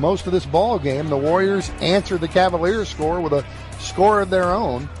most of this ball game, the Warriors answer the Cavaliers score with a score of their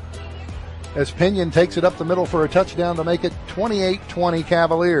own as Pinion takes it up the middle for a touchdown to make it 28-20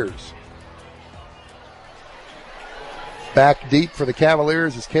 Cavaliers. Back deep for the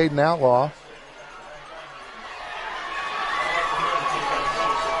Cavaliers is Caden Outlaw.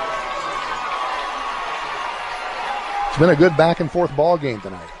 It's been a good back-and-forth ball game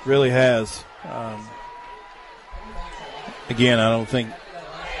tonight. Really has. Again, I don't think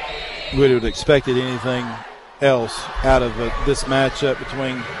we would have expected anything else out of this matchup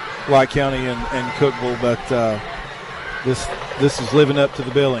between White County and Cookeville, but this is living up to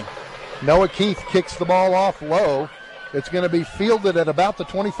the billing. Noah Keith kicks the ball off low. It's going to be fielded at about the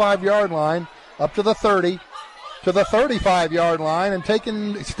 25-yard line, up to the 30, to the 35-yard line, and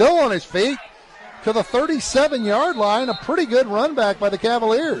taken still on his feet to the 37-yard line. A pretty good run back by the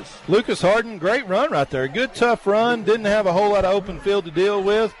Cavaliers. Lucas Harden, great run right there. Good, tough run. Didn't have a whole lot of open field to deal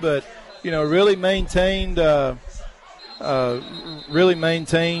with, but, really maintained the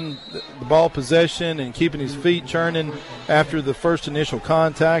ball possession and keeping his feet churning after the first initial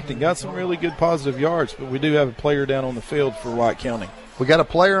contact and got some really good positive yards. But we do have a player down on the field for White County. We got a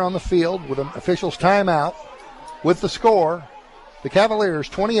player on the field with an official's timeout with the score. The Cavaliers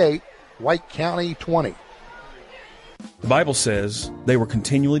 28, White County 20. The Bible says they were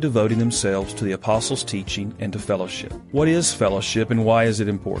continually devoting themselves to the apostles' teaching and to fellowship. What is fellowship and why is it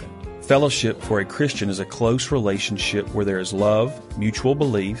important? Fellowship for a Christian is a close relationship where there is love, mutual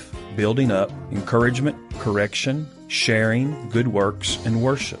belief, building up, encouragement, correction, sharing, good works, and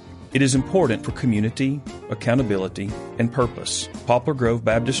worship. It is important for community, accountability, and purpose. Poplar Grove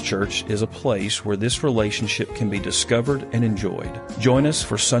Baptist Church is a place where this relationship can be discovered and enjoyed. Join us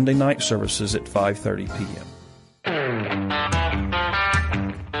for Sunday night services at 5:30 p.m.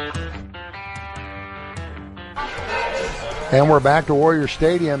 And we're back to Warrior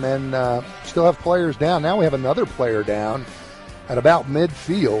Stadium and still have players down. Now we have another player down at about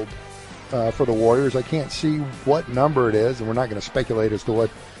midfield for the Warriors. I can't see what number it is, and we're not going to speculate as to what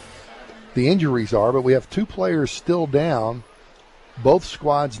the injuries are, but we have two players still down, both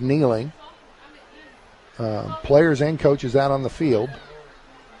squads kneeling, players and coaches out on the field.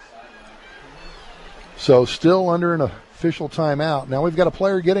 So still under an official timeout. Now we've got a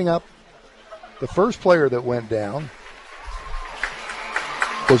player getting up. The first player that went down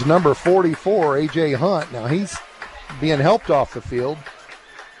was number 44, A.J. Hunt. Now he's being helped off the field,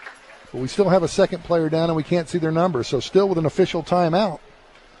 but we still have a second player down and we can't see their number. So still with an official timeout.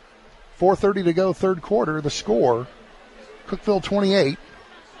 4:30 to go, third quarter. The score, Cookeville 28,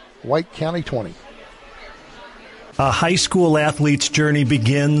 White County 20. A high school athlete's journey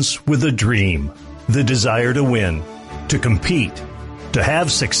begins with a dream, the desire to win, to compete, to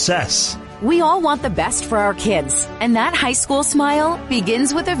have success. We all want the best for our kids, and that high school smile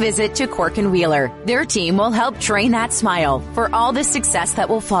begins with a visit to Quirk and Wheeler. Their team will help train that smile for all the success that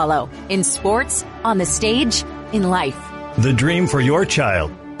will follow in sports, on the stage, in life. The dream for your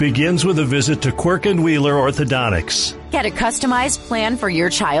child begins with a visit to Quirk and Wheeler Orthodontics. Get a customized plan for your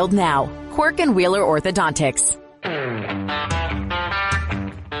child now. Quirk and Wheeler Orthodontics.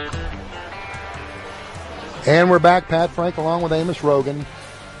 And we're back. Pat Frank along with Amos Rogan.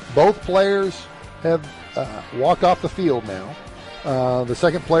 Both players have walked off the field now. The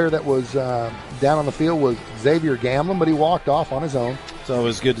second player that was down on the field was Xavier Gamlin, but he walked off on his own. It's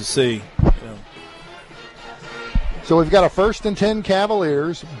always good to see. Yeah. So we've got a 1st and 10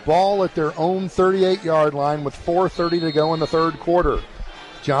 Cavaliers, ball at their own 38-yard line with 4:30 to go in the third quarter.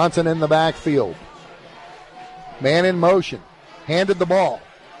 Johnson in the backfield. Man in motion. Handed the ball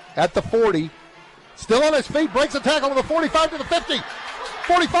at the 40. Still on his feet, breaks a tackle to the 45 to the 50.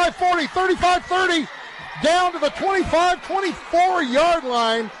 45-40, 35-30, down to the 25-24-yard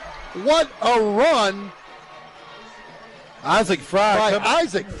line. What a run. Isaac Fry.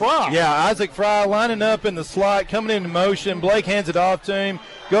 Isaac Fry. Yeah, Isaac Fry lining up in the slot, coming into motion. Blake hands it off to him,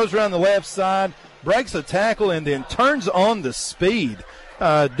 goes around the left side, breaks a tackle, and then turns on the speed.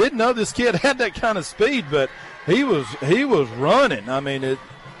 Didn't know this kid had that kind of speed, but he was running. I mean,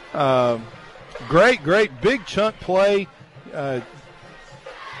 great big chunk play.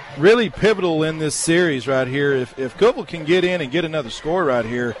 Really pivotal in this series right here. If Cookeville can get in and get another score right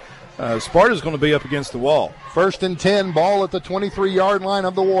here, Sparta's going to be up against the wall. 1st and 10, ball at the 23-yard line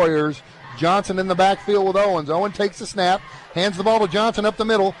of the Warriors. Johnson in the backfield with Owens. Owen takes the snap, hands the ball to Johnson up the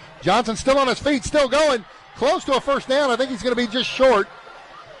middle. Johnson still on his feet, still going, close to a first down. I think he's going to be just short.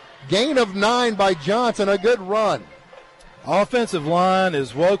 Gain of 9 by Johnson, a good run. Offensive line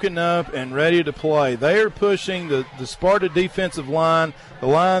is woken up and ready to play. They are pushing the Sparta defensive line, the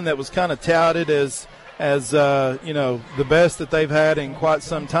line that was kind of touted as the best that they've had in quite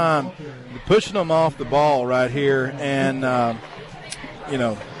some time, pushing them off the ball right here and,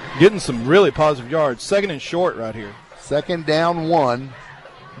 getting some really positive yards. 2nd and short right here. 2nd down 1.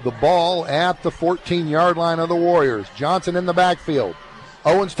 The ball at the 14-yard line of the Warriors. Johnson in the backfield.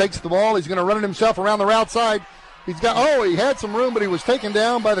 Owens takes the ball. He's going to run it himself around the route side. He had some room, but he was taken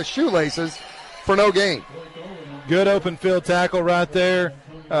down by the shoelaces for no gain. Good open field tackle right there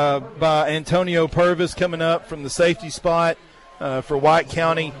by Antonio Purvis coming up from the safety spot for White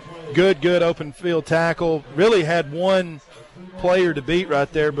County. Good open field tackle. Really had one player to beat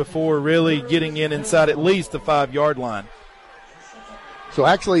right there before really getting inside at least the 5-yard line. So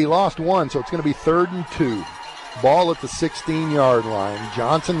actually he lost one, so it's going to be 3rd and 2. Ball at the 16-yard line.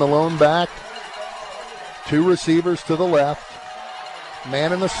 Johnson, the lone back. 2 receivers to the left.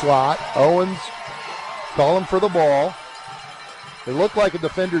 Man in the slot. Owens calling for the ball. It looked like a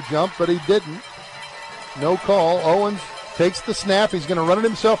defender jumped, but he didn't. No call. Owens takes the snap. He's going to run it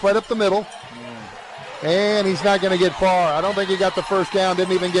himself right up the middle. And he's not going to get far. I don't think he got the first down.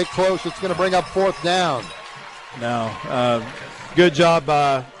 Didn't even get close. It's going to bring up 4th down. No. Good job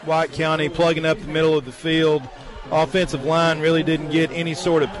by White County plugging up the middle of the field. Offensive line really didn't get any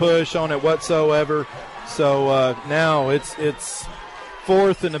sort of push on it whatsoever. So now it's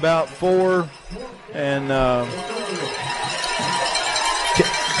 4th and about 4, and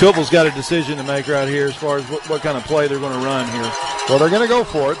Cookeville's got a decision to make right here as far as what kind of play they're going to run here. Well, they're going to go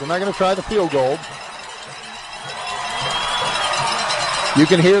for it. They're not going to try the field goal. You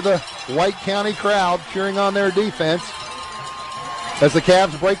can hear the White County crowd cheering on their defense as the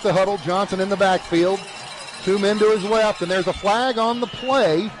Cavs break the huddle. Johnson in the backfield. 2 men to his left, and there's a flag on the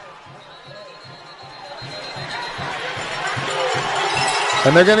play.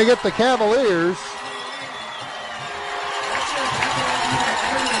 And they're going to get the Cavaliers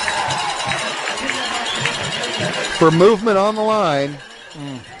for movement on the line.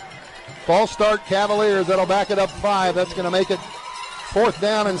 False start Cavaliers. That'll back it up 5. That's going to make it 4th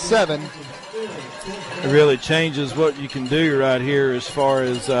down and 7. It really changes what you can do right here as far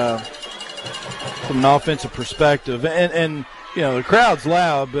as from an offensive perspective. And the crowd's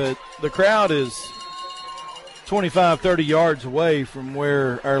loud, but the crowd is 25, 30 yards away from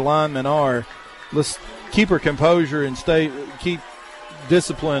where our linemen are. Let's keep our composure and keep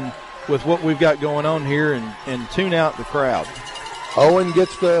discipline with what we've got going on here and tune out the crowd. Owen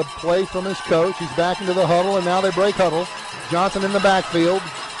gets the play from his coach. He's back into the huddle, and now they break huddle. Johnson in the backfield.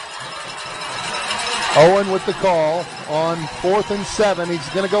 Owen with the call on 4th and 7. He's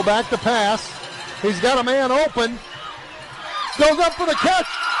going to go back to pass. He's got a man open. Goes up for the catch.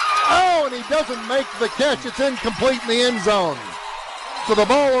 Oh, and he doesn't make the catch. It's incomplete in the end zone. So the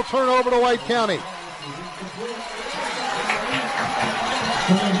ball will turn over to White County.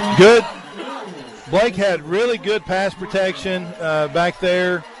 Blake had really good pass protection back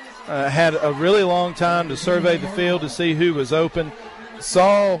there. Had a really long time to survey the field to see who was open.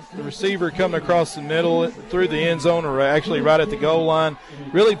 Saw the receiver coming across the middle through the end zone, or actually right at the goal line.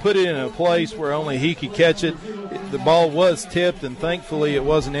 Really put it in a place where only he could catch it. The ball was tipped, and thankfully it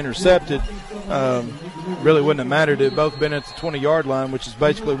wasn't intercepted. Really wouldn't have mattered. It had both been at the 20-yard line, which is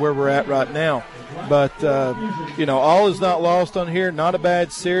basically where we're at right now. But, all is not lost on here. Not a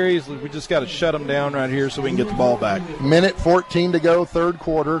bad series. We just got to shut them down right here so we can get the ball back. Minute 14 to go, third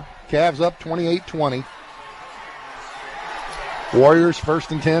quarter. Cavs up 28-20. Warriors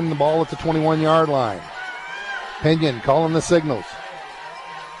first and 10, the ball at the 21-yard line. Pinion calling the signals.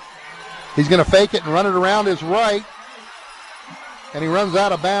 He's going to fake it and run it around his right. And he runs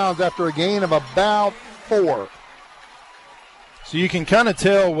out of bounds after a gain of about 4. So you can kind of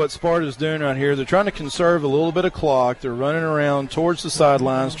tell what Sparta's doing right here. They're trying to conserve a little bit of clock. They're running around towards the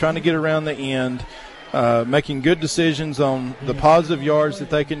sidelines, trying to get around the end. Making good decisions on the positive yards that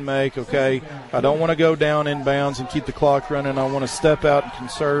they can make. Okay, I don't want to go down in bounds and keep the clock running. I want to step out and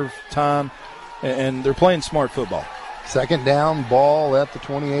conserve time, and they're playing smart football. Second down, ball at the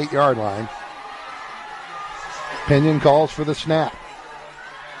 28-yard line. Pinion calls for the snap.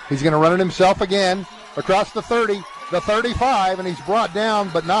 He's going to run it himself again across the 30, the 35, and he's brought down,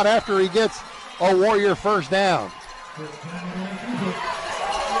 but not after he gets a Warrior first down.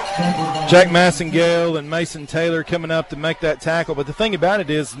 Jack Massengale and Mason Taylor coming up to make that tackle. But the thing about it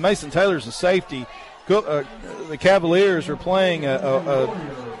is Mason Taylor's a safety. The Cavaliers are playing a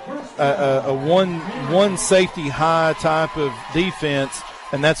one safety high type of defense,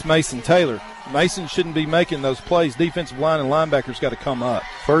 and that's Mason Taylor. Mason shouldn't be making those plays. Defensive line and linebackers got to come up.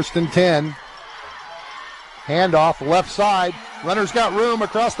 First and 10. Handoff left side. Runner's got room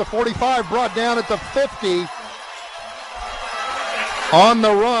across the 45, brought down at the 50. On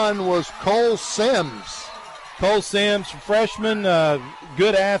the run was Cole Sims. Cole Sims, freshman,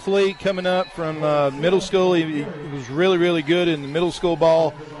 good athlete coming up from middle school. He was really, really good in the middle school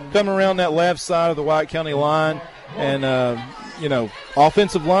ball, coming around that left side of the White County line. And,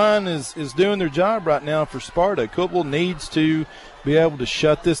 offensive line is doing their job right now for Sparta. Cookeville needs to be able to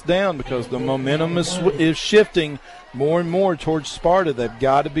shut this down because the momentum is shifting more and more towards Sparta. They've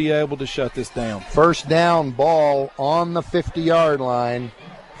got to be able to shut this down. First down, ball on the 50-yard line.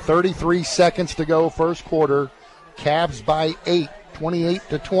 33 seconds to go, first quarter. Cavs by 8,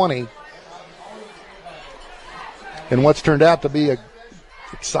 28-20. And what's turned out to be an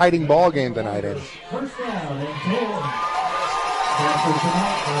exciting ball game tonight, Eddie. First down and 10.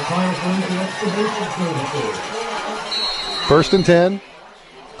 First and 10.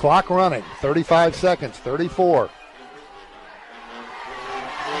 Clock running. 35 seconds. 34.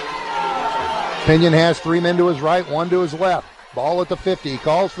 Pinion has 3 men to his right, 1 to his left. Ball at the 50. He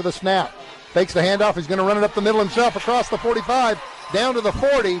calls for the snap. Fakes the handoff. He's going to run it up the middle himself across the 45, down to the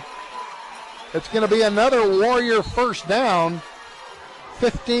 40. It's going to be another Warrior first down.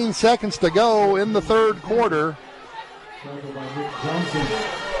 15 seconds to go in the third quarter.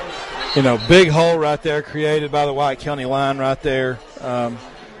 Big hole right there created by the White County line right there.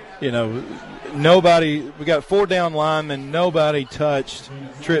 Nobody, we got 4 down linemen, nobody touched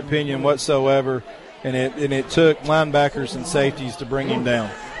Trip Pinion whatsoever, and it took linebackers and safeties to bring him down.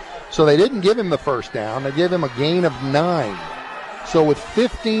 So they didn't give him the first down. They gave him a gain of 9. So with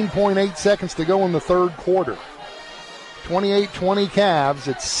 15.8 seconds to go in the third quarter, 28-20 Cavs,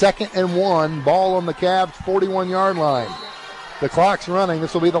 it's 2nd and 1, ball on the Cavs 41-yard line. The clock's running.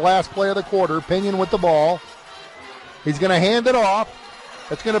 This will be the last play of the quarter. Pinion with the ball. He's going to hand it off.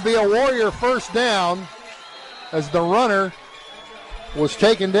 It's going to be a Warrior first down as the runner was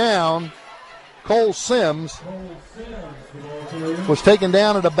taken down. Cole Sims was taken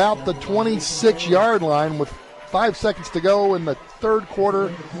down at about the 26-yard line with 5 seconds to go in the third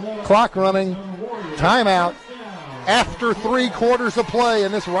quarter. Clock running. Timeout. After 3 quarters of play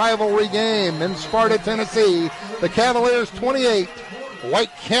in this rivalry game in Sparta, Tennessee, the Cavaliers 28, White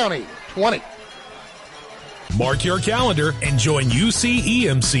County 20. Mark your calendar and join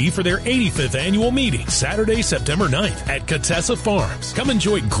UCEMC for their 85th annual meeting, Saturday, September 9th at Cookeville Farms. Come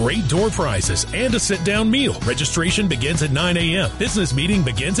enjoy great door prizes and a sit-down meal. Registration begins at 9 a.m. Business meeting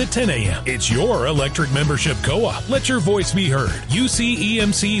begins at 10 a.m. It's your electric membership co-op. Let your voice be heard.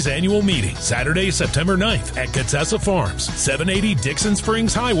 UCEMC's annual meeting, Saturday, September 9th at Cookeville Farms, 780 Dixon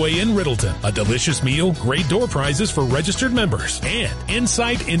Springs Highway in Riddleton. A delicious meal, great door prizes for registered members, and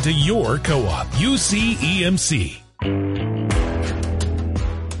insight into your co-op. UCEMC.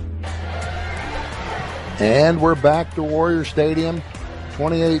 And we're back to Warrior Stadium.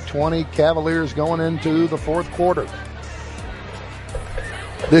 28-20 Cavaliers going into the fourth quarter.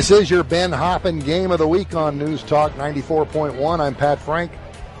 This is your Ben Hoppin Game of the Week on News Talk 94.1. I'm Pat Frank.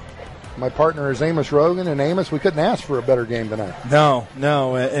 My partner is Amos Rogan. And Amos, we couldn't ask for a better game tonight. No.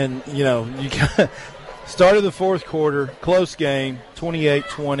 And, you got started the fourth quarter, close game,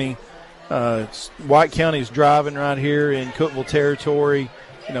 28-20. White County's driving right here in Cookeville territory.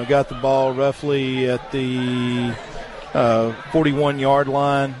 Got the ball roughly at the 41-yard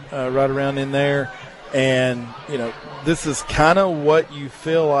line, right around in there. And, this is kind of what you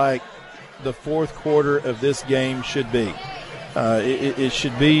feel like the fourth quarter of this game should be. It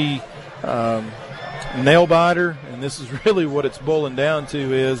should be nail biter, and this is really what it's boiling down to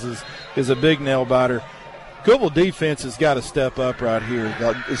is a big nail biter. Cookeville defense has got to step up right here,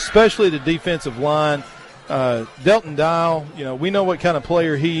 especially the defensive line. Delton Dial, we know what kind of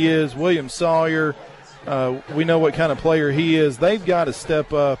player he is. William Sawyer, we know what kind of player he is. They've got to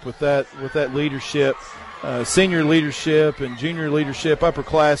step up with that leadership. Senior leadership and junior leadership,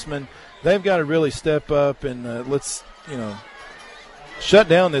 upperclassmen, they've got to really step up and let's shut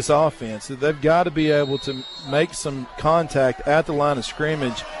down this offense. They've got to be able to make some contact at the line of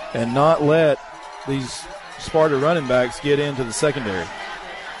scrimmage and not let these Sparta running backs get into the secondary.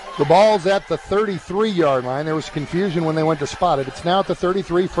 The ball's at the 33-yard line. There was confusion when they went to spot it. It's now at the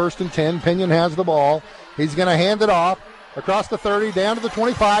 33, 1st and 10. Pinion has the ball. He's going to hand it off across the 30, down to the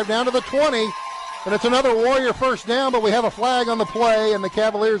 25, down to the 20. And it's another Warrior first down, but we have a flag on the play, and the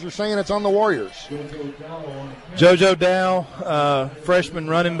Cavaliers are saying it's on the Warriors. JoJo Dow, freshman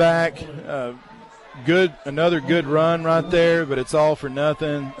running back, another good run right there, but it's all for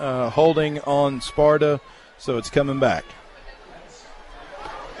nothing. Holding on Sparta, so it's coming back.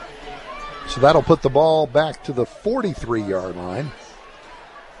 So that'll put the ball back to the 43-yard line.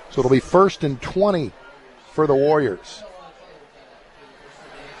 So it'll be 1st and 20 for the Warriors.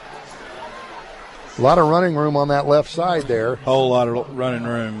 A lot of running room on that left side there. Whole lot of running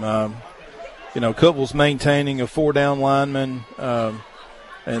room. Cookeville's maintaining a 4-down lineman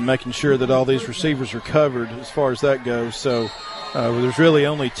and making sure that all these receivers are covered as far as that goes. So there's really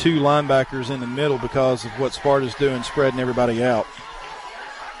only 2 linebackers in the middle because of what Sparta's doing, spreading everybody out.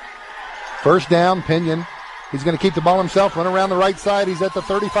 First down, Pinion. He's going to keep the ball himself, run around the right side. He's at the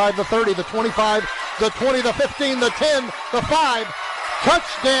 35, the 30, the 25, the 20, the 15, the 10, the 5.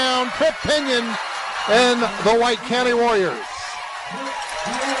 Touchdown, Trip Pinion and the White County Warriors.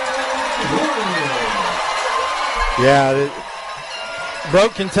 Yeah,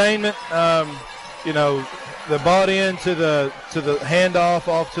 broke containment. They bought into the handoff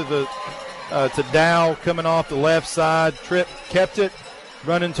off to to Dow coming off the left side. Tripp kept it,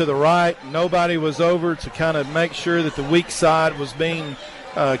 running to the right. Nobody was over to kind of make sure that the weak side was being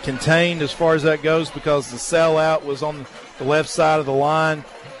contained as far as that goes, because the sellout was on the left side of the line.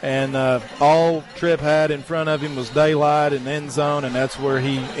 And all Tripp had in front of him was daylight and end zone, and that's where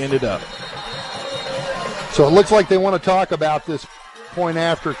he ended up. So it looks like they want to talk about this point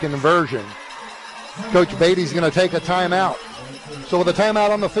after conversion. Coach Beatty's going to take a timeout. So with a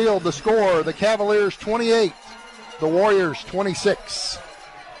timeout on the field, the score, the Cavaliers 28, the Warriors 26.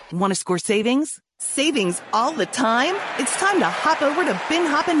 Want to score savings? Savings all the time? It's time to hop over to Bin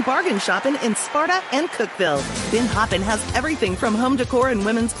Hoppin' Bargain Shopping in Sparta and Cookeville. Bin Hoppin' has everything from home decor and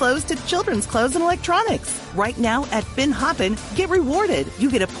women's clothes to children's clothes and electronics. Right now at Bin Hoppin', get rewarded. You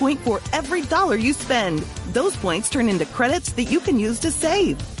get a point for every dollar you spend. Those points turn into credits that you can use to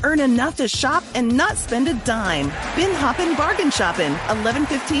save. Earn enough to shop and not spend a dime. Bin Hoppin' Bargain Shopping,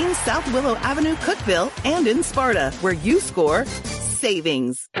 1115 South Willow Avenue, Cookeville, and in Sparta, where you score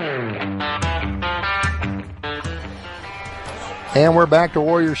savings. And we're back to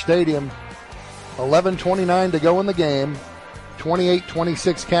Warrior Stadium. 11:29 to go in the game.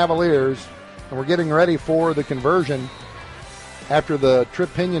 28-26 Cavaliers. And we're getting ready for the conversion after the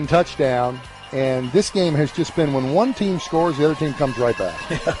Trip Pinion touchdown. And this game has just been when one team scores, the other team comes right back.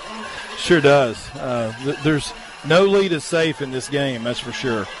 Yeah, sure does. There's no lead is safe in this game, that's for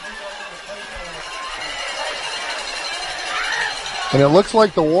sure. And it looks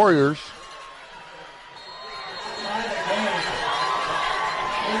like the Warriors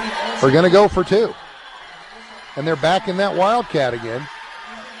are going to go for 2. And they're back in that Wildcat again.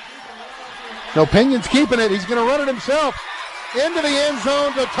 No, Pinion's keeping it. He's going to run it himself into the end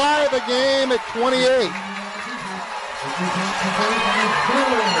zone to tie the game at 28.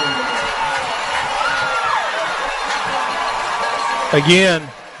 Again,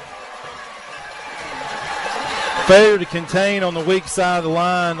 failure to contain on the weak side of the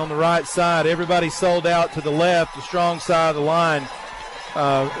line on the right side. Everybody sold out to the left, the strong side of the line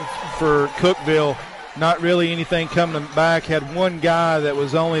for Cookeville. Not really anything coming back. Had one guy that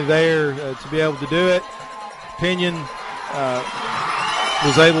was only there to be able to do it. Pinion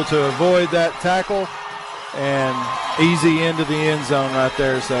was able to avoid that tackle and easy into the end zone right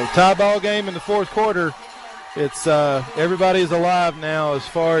there. So tie ball game in the fourth quarter. It's everybody's alive now as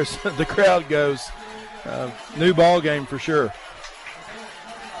far as the crowd goes. New ball game for sure.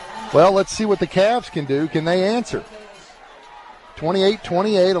 Well, let's see what the Cavs can do. Can they answer?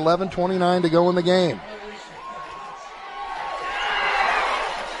 28-28, 11:29 to go in the game.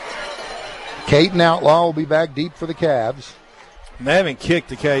 Caden Outlaw will be back deep for the Cavs. And they haven't kicked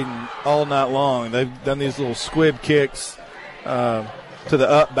to Caden all night long. They've done these little squib kicks to the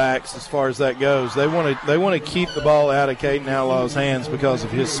up backs as far as that goes. They want to keep the ball out of Caden Outlaw's hands because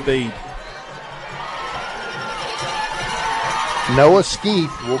of his speed. Noah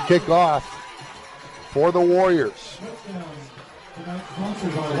Skeeth will kick off for the Warriors.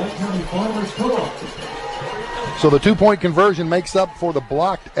 So the 2-point conversion makes up for the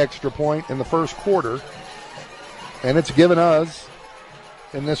blocked extra point in the first quarter. And it's given us,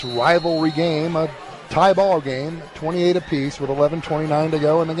 in this rivalry game, a tie ball game, 28 apiece with 11:29 to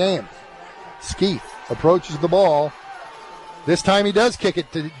go in the game. Skeeth approaches the ball. This time he does kick it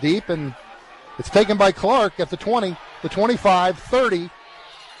deep, and it's taken by Clark at the 20, the 25, 30.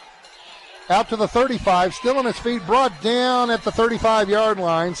 Out to the 35, still on his feet, brought down at the 35-yard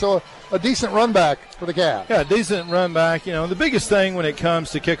line. So a decent run back for the Cavs. Yeah, decent run back. You know, the biggest thing when it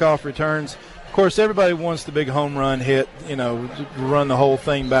comes to kickoff returns, of course, everybody wants the big home run hit, you know, to run the whole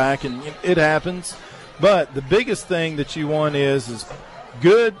thing back, and it happens. But the biggest thing that you want is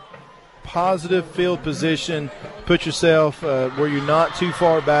good, positive field position. Put yourself where you're not too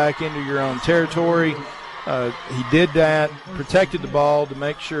far back into your own territory. He did that, protected the ball to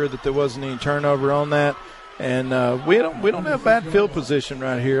make sure that there wasn't any turnover on that. And we don't have bad field position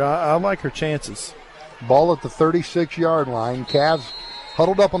right here. I like our chances. Ball at the 36-yard line. Cavs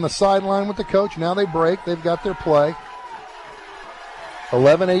huddled up on the sideline with the coach. Now they break. They've got their play.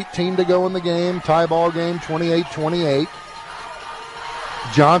 11:18 to go in the game. Tie ball game, 28-28.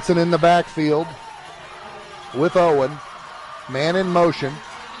 Johnson in the backfield with Owen. Man in motion.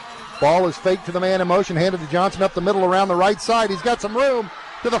 Ball is faked to the man in motion, handed to Johnson up the middle around the right side. He's got some room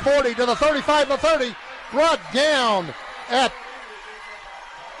to the 40, to the 35, the 30. Brought down at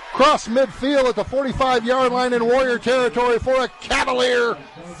cross midfield at the 45-yard line in Warrior territory for a Cavalier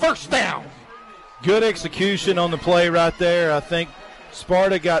first down. Good execution on the play right there. I think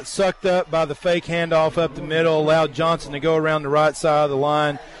Sparta got sucked up by the fake handoff up the middle, allowed Johnson to go around the right side of the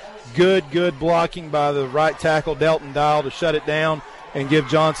line. Good blocking by the right tackle, Delton Dial, to shut it down and give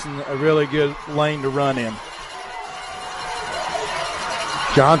Johnson a really good lane to run in.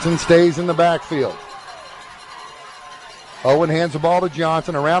 Johnson stays in the backfield. Owen hands the ball to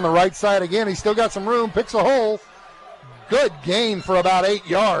Johnson around the right side again. He's still got some room, picks a hole. Good gain for about 8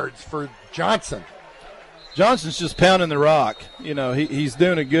 yards for Johnson. Johnson's just pounding the rock. You know, he's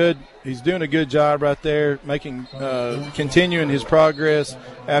doing a good job right there, making continuing his progress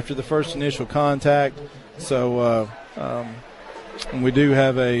after the first initial contact. So and we do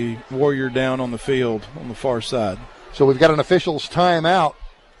have a Warrior down on the field on the far side. So we've got an official's timeout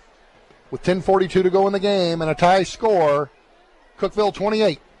with 10:42 to go in the game and a tie score. Cookeville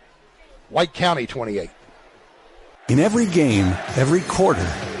 28, White County 28. In every game, every quarter,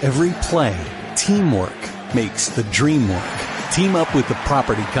 every play, teamwork makes the dream work. Team up with the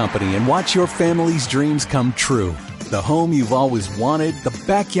property company and watch your family's dreams come true. The home you've always wanted, the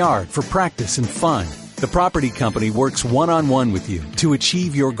backyard for practice and fun. The property company works one-on-one with you to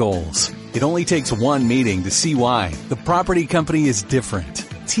achieve your goals. It only takes one meeting to see why. The property company is different.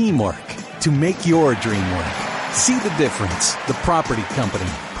 Teamwork to make your dream work. See the difference. The property company,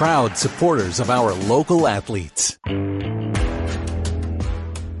 proud supporters of our local athletes.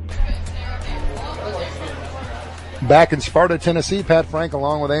 Back in Sparta, Tennessee, Pat Frank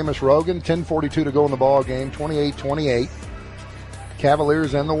along with Amos Rogan. 10:42 to go in the ball game, 28-28.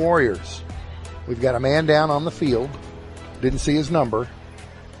 Cavaliers and the Warriors. We've got a man down on the field. Didn't see his number.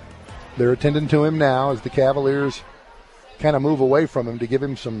 They're attending to him now as the Cavaliers kind of move away from him to give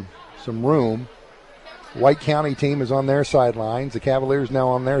him some room. White County team is on their sidelines. The Cavaliers now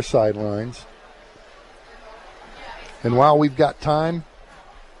on their sidelines. And while we've got time,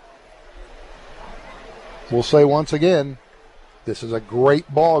 we'll say once again, this is a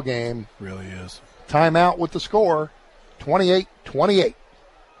great ball game. Really is. Timeout with the score, 28-28.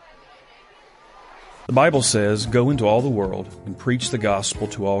 The Bible says, "Go into all the world and preach the gospel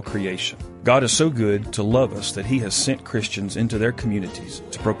to all creation." God is so good to love us that He has sent Christians into their communities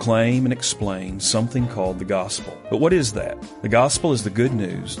to proclaim and explain something called the gospel. But what is that? The gospel is the good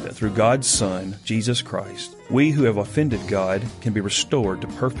news that through God's Son, Jesus Christ, we who have offended God can be restored to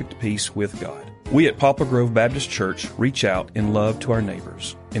perfect peace with God. We at Poplar Grove Baptist Church reach out in love to our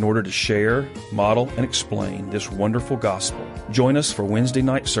neighbors in order to share, model, and explain this wonderful gospel. Join us for Wednesday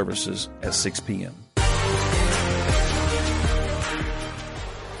night services at 6 p.m.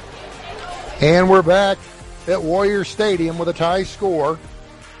 And we're back at Warrior Stadium with a tie score.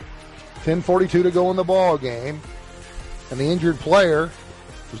 10:42 to go in the ball game. And the injured player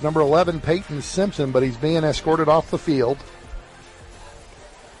was number 11, Peyton Simpson, but he's being escorted off the field.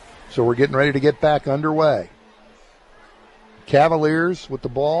 So we're getting ready to get back underway. Cavaliers with the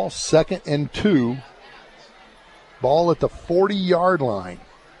ball, 2nd and 2. Ball at the 40-yard line.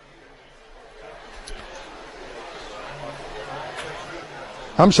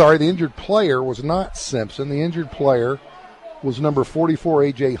 I'm sorry, the injured player was not Simpson. The injured player was number 44,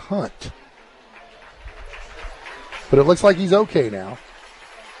 A.J. Hunt. But it looks like he's okay now.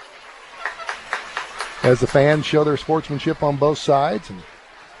 As the fans show their sportsmanship on both sides and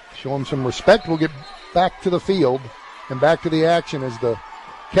show him some respect, we'll get back to the field and back to the action as the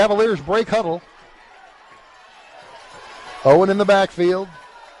Cavaliers break huddle. Owen in the backfield.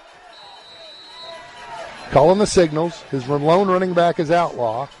 Calling the signals. His lone running back is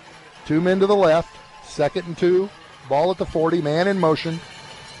Outlaw. 2 men to the left. 2nd and 2. Ball at the 40. Man in motion.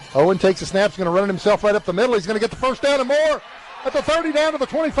 Owen takes a snap. He's going to run it himself right up the middle. He's going to get the first down and more. At the 30, down to the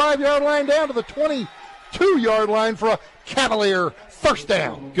 25-yard line, down to the 22-yard line for a Cavalier first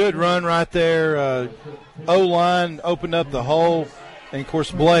down. Good run right there. O-line opened up the hole. And, of course,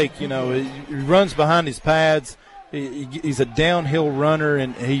 Blake, he runs behind his pads. He's a downhill runner,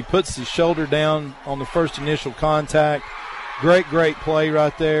 and he puts his shoulder down on the first initial contact. Great play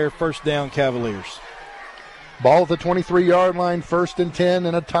right there. First down, Cavaliers. Ball at the 23-yard line, 1st and 10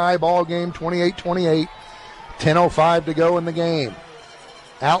 in a tie ball game, 28-28. 10:05 to go in the game.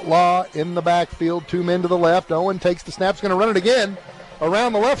 Outlaw in the backfield, 2 men to the left. Owen takes the snap, going to run it again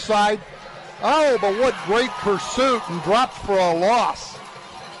around the left side. Oh, but what great pursuit, and dropped for a loss.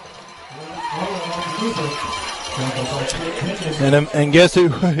 And guess who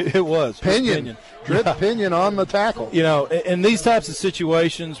it was? Pinion. Drip Pinion on the tackle. In these types of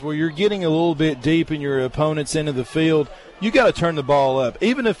situations where you're getting a little bit deep in your opponent's end of the field, you got to turn the ball up.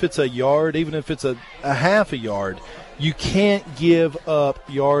 Even if it's a yard, even if it's a half a yard, you can't give up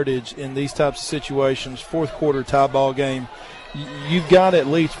yardage in these types of situations. Fourth quarter tie ball game, you've got to at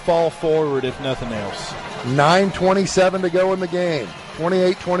least fall forward if nothing else. 9:27 to go in the game.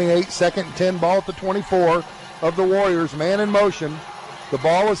 28-28, 2nd and 10, ball at the 24 of the Warriors. Man in motion. The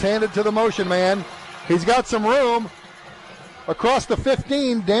ball is handed to the motion man. He's got some room across the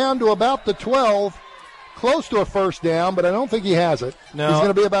 15 down to about the 12. Close to a first down, but I don't think he has it. No, he's going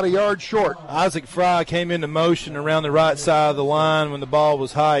to be about a yard short. Isaac Fry came into motion around the right side of the line when the ball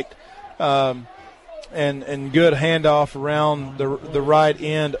was hiked. And good handoff around the right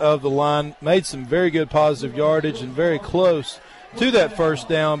end of the line. Made some very good positive yardage and very close to that first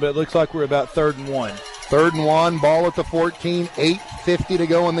down, but it looks like we're about 3rd and 1. 3rd and 1, ball at the 14, 8:50 to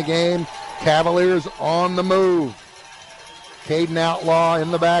go in the game. Cavaliers on the move. Caden Outlaw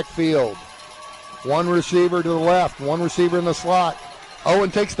in the backfield. 1 receiver to the left, 1 receiver in the slot. Owen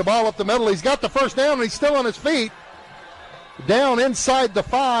takes the ball up the middle. He's got the first down, and he's still on his feet. Down inside the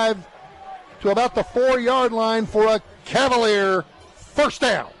 5 to about the 4-yard line for a Cavalier first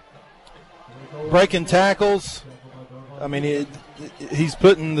down. Breaking tackles. I mean, he's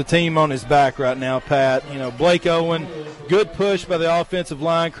putting the team on his back right now, Pat. Blake Owen, good push by the offensive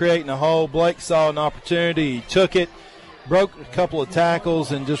line, creating a hole. Blake saw an opportunity. He took it, broke a couple of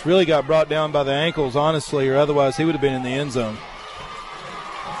tackles, and just really got brought down by the ankles, honestly, or otherwise he would have been in the end zone.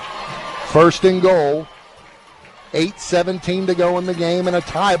 1st and goal. 8:17 to go in the game in a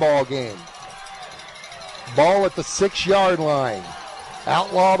tie ball game. Ball at the 6-yard line.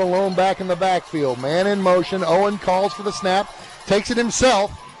 Outlaw the lone back in the backfield. Man in motion. Owen calls for the snap. Takes it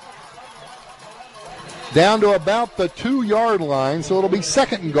himself. Down to about the 2-yard line, so it'll be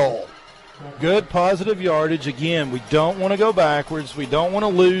 2nd and goal. Good positive yardage. Again, we don't want to go backwards. We don't want to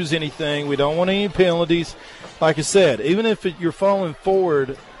lose anything. We don't want any penalties. Like I said, even if you're falling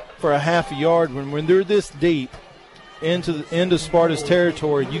forward for a half a yard, when they're this deep into Sparta's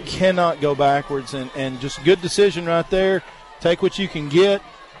territory, you cannot go backwards. And just good decision right there. Take what you can get.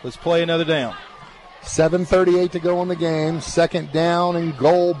 Let's play another down. 7:38 to go in the game. 2nd down and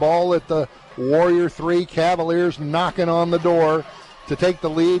goal. Ball at the Warrior 3. Cavaliers knocking on the door to take the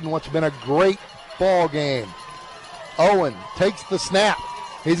lead in what's been a great ball game. Owen takes the snap.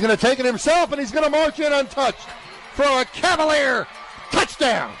 He's going to take it himself, and he's going to march in untouched for a Cavalier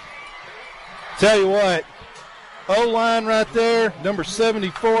touchdown. Tell you what, O-line right there, number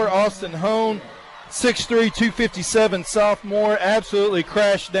 74, Austin Hone, 6'3", 257 sophomore, absolutely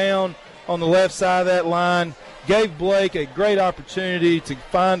crashed down on the left side of that line, gave Blake a great opportunity to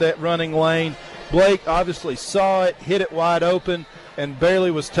find that running lane. Blake obviously saw it, hit it wide open, and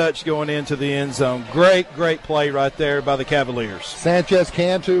barely was touched going into the end zone. Great play right there by the Cavaliers. Sanchez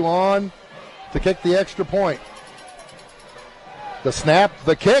Cantu on to kick the extra point. The snap,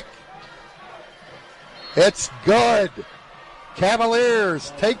 the kick. It's good.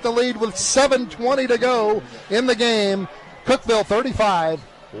 Cavaliers take the lead with 7:20 to go in the game. Cookeville 35,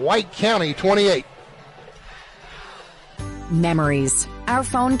 White County 28. Memories. Our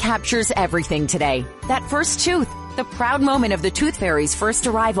phone captures everything today. That first tooth, the proud moment of the Tooth Fairy's first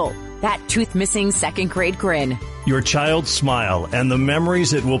arrival, that tooth missing second grade grin. Your child's smile and the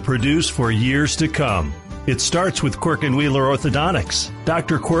memories it will produce for years to come. It starts with Quirk and Wheeler Orthodontics.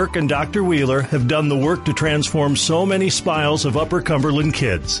 Dr. Quirk and Dr. Wheeler have done the work to transform so many smiles of Upper Cumberland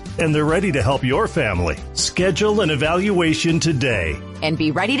kids, and they're ready to help your family. Schedule an evaluation today. And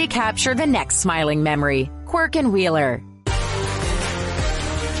be ready to capture the next smiling memory. Quirk and Wheeler.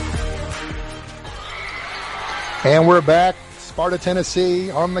 And we're back, Sparta,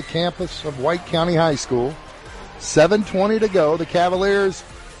 Tennessee, on the campus of White County High School. 7:20 to go. The Cavaliers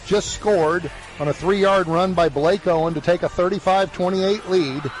just scored on a 3-yard run by Blake Owen to take a 35-28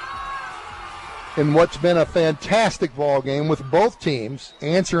 lead in what's been a fantastic ball game with both teams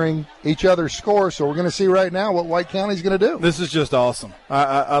answering each other's score. So we're going to see right now what White County's going to do. This is just awesome.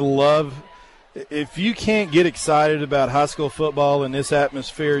 I love, if you can't get excited about high school football in this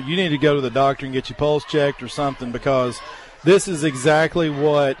atmosphere, you need to go to the doctor and get your pulse checked or something, because this is exactly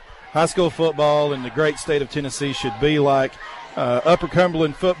what high school football in the great state of Tennessee should be like. Upper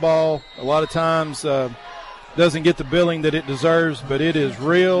Cumberland football a lot of times doesn't get the billing that it deserves, but it is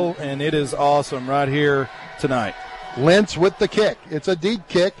real and it is awesome right here tonight. Lentz with the kick. It's a deep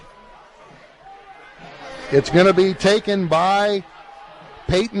kick. It's going to be taken by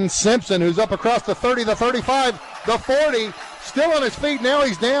Peyton Simpson, who's up across the 30, the 35, the 40. Still on his feet. Now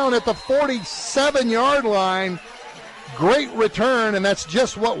he's down at the 47-yard line. Great return, and that's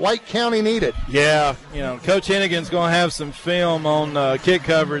just what White County needed. Yeah, Coach Hennigan's going to have some film on kick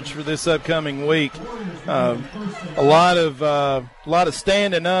coverage for this upcoming week. A lot of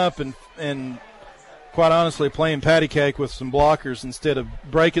standing up and quite honestly playing patty cake with some blockers instead of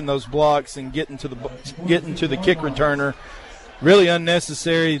breaking those blocks and getting to the kick returner. Really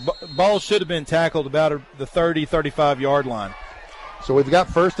unnecessary. Ball should have been tackled about the 30, 35-yard line. So we've got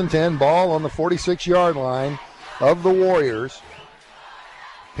 1st and 10, ball on the 46-yard line of the Warriors.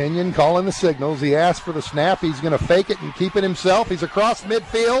 Pinion calling the signals. He asked for the snap. He's going to fake it and keep it himself. He's across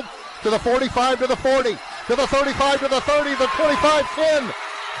midfield to the 45, to the 40, to the 35, to the 30, the 25, 10,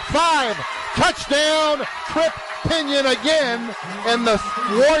 5. Touchdown, Trip Pinion again, and the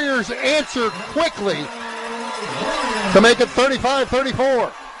Warriors answer quickly to make it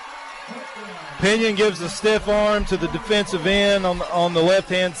 35-34. Pinion gives a stiff arm to the defensive end on the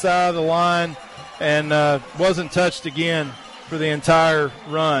left-hand side of the line, and wasn't touched again for the entire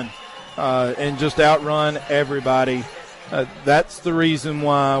run, and just outrun everybody. That's the reason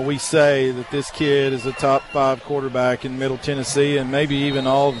why we say that this kid is a top 5 quarterback in Middle Tennessee and maybe even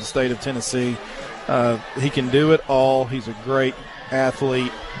all of the state of Tennessee. He can do it all. He's a great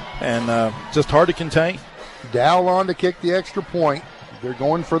athlete and just hard to contain. Dowell on to kick the extra point. They're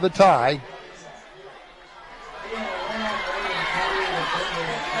going for the tie.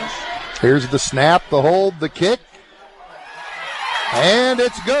 Here's the snap, the hold, the kick. And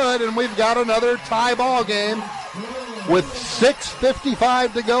it's good, and we've got another tie ball game with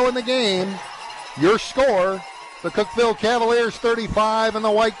 6:55 to go in the game. Your score, the Cookeville Cavaliers 35 and the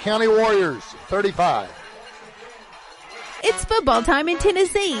White County Warriors 35. It's football time in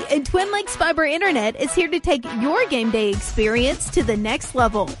Tennessee, and Twin Lakes Fiber Internet is here to take your game day experience to the next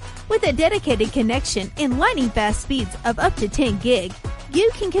level. With a dedicated connection and lightning fast speeds of up to 10 gig, you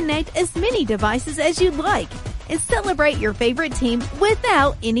can connect as many devices as you'd like and celebrate your favorite team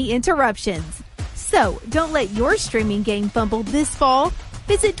without any interruptions. So, don't let your streaming game fumble this fall.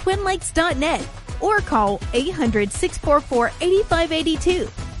 Visit twinlakes.net or call 800-644-8582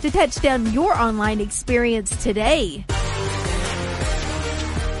 to touch down your online experience today.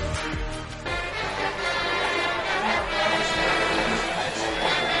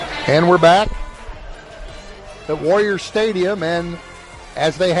 And we're back at Warriors Stadium, and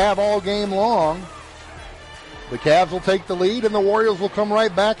as they have all game long, the Cavs will take the lead and the Warriors will come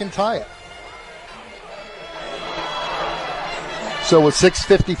right back and tie it. So with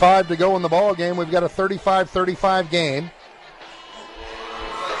 6:55 to go in the ball game, we've got a 35-35 game.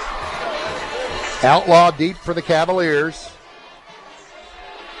 Outlaw deep for the Cavaliers.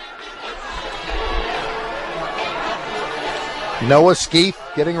 Noah Skeef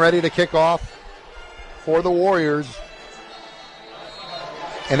getting ready to kick off for the Warriors.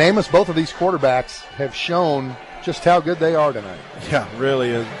 And Amos, both of these quarterbacks have shown just how good they are tonight. Yeah, really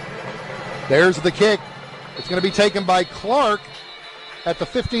is. There's the kick. It's going to be taken by Clark at the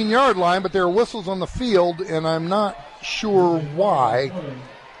 15-yard line, but there are whistles on the field, and I'm not sure why,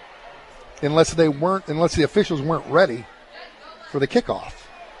 unless the officials weren't ready for the kickoff.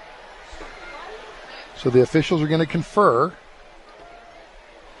 So the officials are going to confer.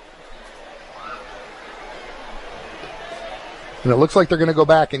 And it looks like they're going to go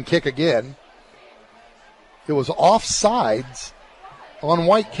back and kick again. It was offsides on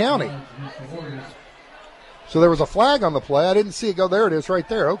White County. So there was a flag on the play. I didn't see it go. There it is right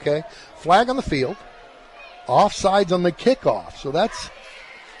there. Okay. Flag on the field. Offsides on the kickoff. So that's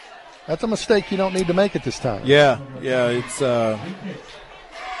a mistake you don't need to make at this time. Yeah, it's,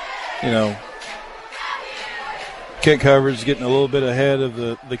 kick coverage getting a little bit ahead of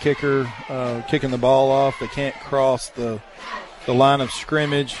the kicker, kicking the ball off. They can't cross the line of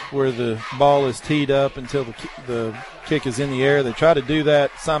scrimmage where the ball is teed up until the kick is in the air. They try to do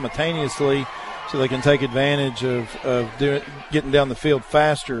that simultaneously so they can take advantage of getting down the field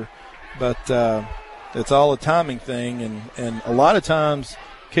faster. But it's all a timing thing, and a lot of times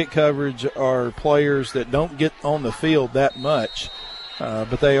kick coverage are players that don't get on the field that much,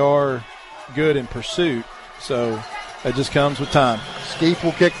 but they are good in pursuit. So it just comes with time. Skeef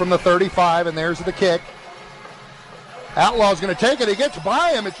will kick from the 35, and there's the kick. Outlaw's going to take it. He gets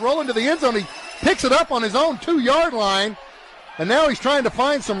by him. It's rolling to the end zone. He picks it up on his own 2-yard line, and now he's trying to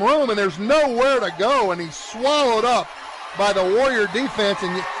find some room, and there's nowhere to go, and he's swallowed up by the Warrior defense,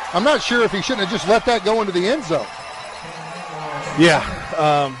 and I'm not sure if he shouldn't have just let that go into the end zone. Yeah.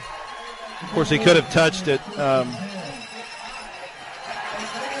 Of course, he could have touched it,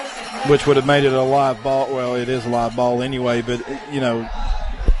 which would have made it a live ball. Well, it is a live ball anyway, but,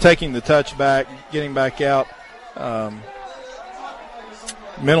 taking the touch back, getting back out,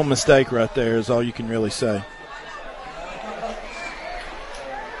 mental mistake right there is all you can really say.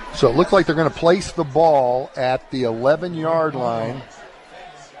 So it looks like they're going to place the ball at the 11-yard line.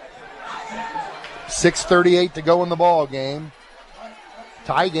 6:38 to go in the ball game.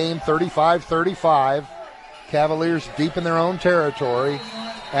 Tie game, 35-35. Cavaliers deep in their own territory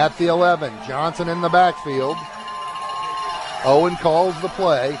at the 11. Johnson in the backfield. Owen calls the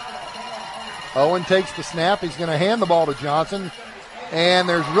play. Owen takes the snap. He's going to hand the ball to Johnson. And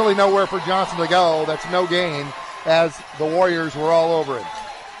there's really nowhere for Johnson to go. That's no gain, as the Warriors were all over him.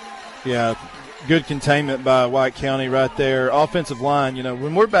 Yeah, good containment by White County right there. Offensive line,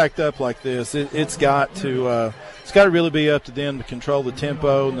 when we're backed up like this, it's got to really be up to them to control the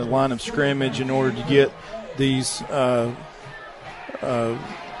tempo and the line of scrimmage in order to get these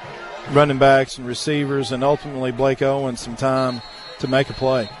running backs and receivers and ultimately Blake Owen some time to make a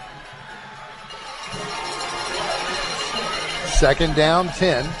play. Second down,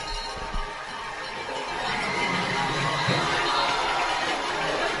 10.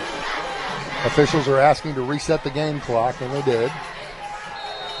 Officials are asking to reset the game clock, and they did.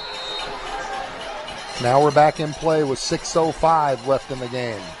 Now we're back in play with 6:05 left in the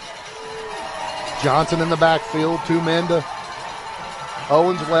game. Johnson in the backfield, 2 men to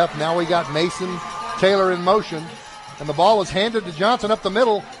Owens left. Now we got Mason Taylor in motion, and the ball is handed to Johnson up the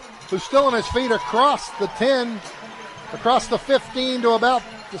middle, who's still on his feet across the 10, across the 15 to about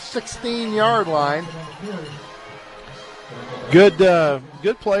the 16-yard line. Good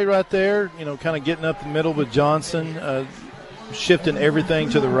play right there, kind of getting up the middle with Johnson, shifting everything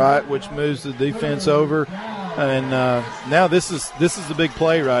to the right, which moves the defense over. And now this is the big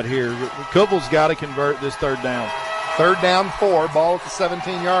play right here. Cookeville's got to convert this third down. Third down 4, ball at the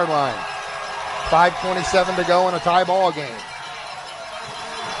 17-yard line. 5:27 to go in a tie ball game.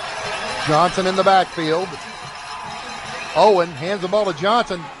 Johnson in the backfield. Owen hands the ball to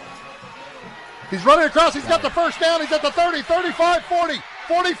Johnson. He's running across. He's got the first down. He's at the 30, 35, 40,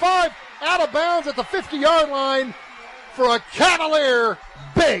 45, out of bounds at the 50-yard line for a Cavalier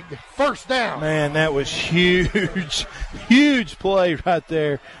big first down. Man, that was huge, huge play right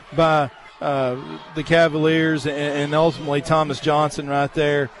there by the Cavaliers and ultimately Thomas Johnson right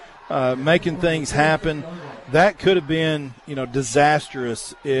there, making things happen. That could have been,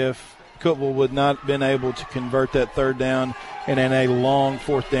 disastrous if Cookeville would not have been able to convert that third down and in a long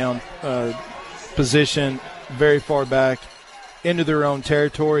fourth down position very far back into their own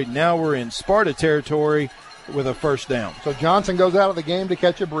territory. Now we're in Sparta territory with a first down. So Johnson goes out of the game to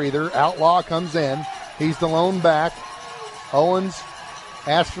catch a breather. Outlaw comes in. He's the lone back. Owens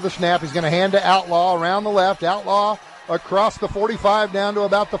asks for the snap. He's going to hand to Outlaw around the left. Outlaw across the 45 down to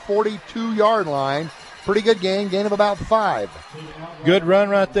about the 42-yard line. Pretty good gain of about 5. Good run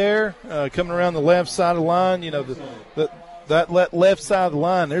right there, coming around the left side of the line. You know, that left side of the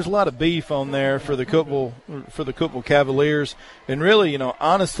line, there's a lot of beef on there for the Cookeville Cavaliers. And really, you know,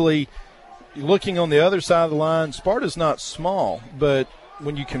 honestly, looking on the other side of the line, Sparta's not small, but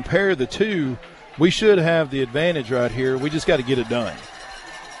when you compare the two, we should have the advantage right here. We just got to get it done.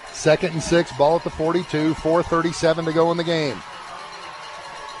 2nd and 6, ball at the 42, 4:37 to go in the game.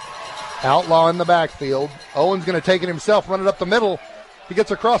 Outlaw in the backfield. Owen's going to take it himself, run it up the middle. He gets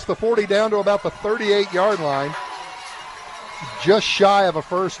across the 40 down to about the 38-yard line. Just shy of a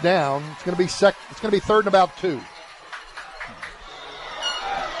first down. It's going to be 3rd and about 2.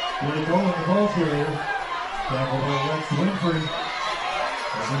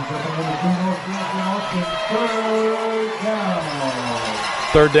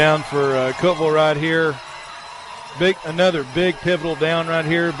 Third down for Cookeville right here. Another big pivotal down right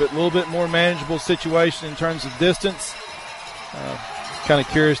here, but a little bit more manageable situation in terms of distance. Kind of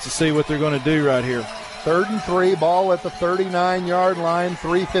curious to see what they're going to do right here. 3rd and 3, ball at the 39-yard line,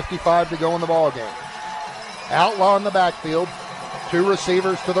 3:55 to go in the ball game. Outlaw in the backfield, 2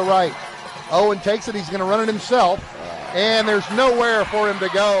 receivers to the right. Owen takes it, he's going to run it himself, and there's nowhere for him to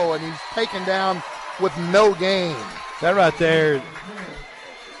go, and he's taken down with no gain. That right there,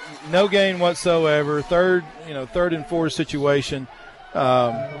 no gain whatsoever. Third and 4 situation.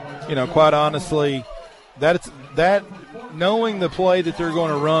 Quite honestly, that knowing the play that they're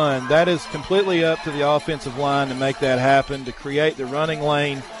going to run, that is completely up to the offensive line to make that happen, to create the running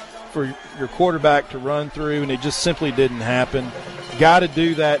lane for your quarterback to run through, and it just simply didn't happen. Got to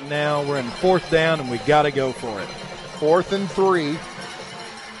do that now. We're in 4th down, and we got to go for it. 4th and 3.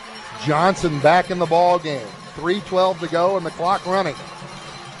 Johnson back in the ball game. 3:12 to go, and the clock running.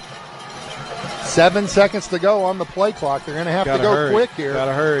 7 seconds to go on the play clock. They're going to have to go quick here. Got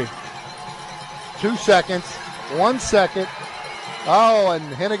to hurry. 2 seconds. 1 second. Oh, and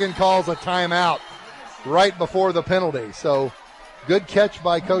Hennigan calls a timeout right before the penalty. So good catch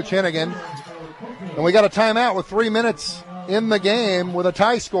by Coach Hennigan. And we got a timeout with 3 minutes in the game with a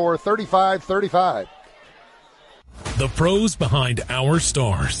tie score, 35-35. The pros behind our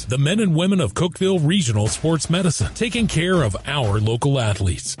stars. The men and women of Cookeville Regional Sports Medicine. Taking care of our local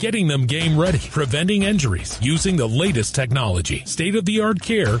athletes. Getting them game ready. Preventing injuries. Using the latest technology. State-of-the-art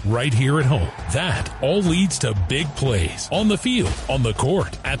care right here at home. That all leads to big plays. On the field. On the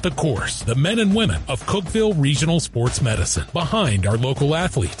court. At the course. The men and women of Cookeville Regional Sports Medicine. Behind our local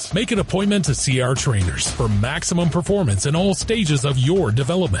athletes. Make an appointment to see our trainers. For maximum performance in all stages of your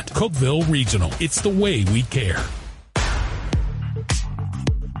development. Cookeville Regional. It's the way we care.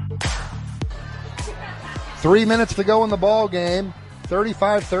 3 minutes to go in the ball game.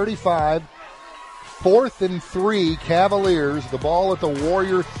 35-35. 4th and 3, Cavaliers. The ball at the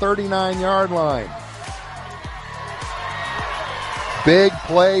Warrior 39-yard line. Big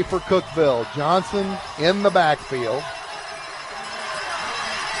play for Cookeville. Johnson in the backfield.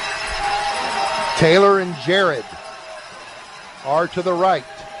 Taylor and Jared are to the right.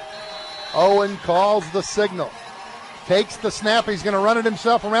 Owen calls the signal. Takes the snap. He's going to run it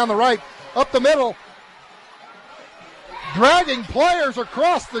himself around the right. Up the middle. Dragging players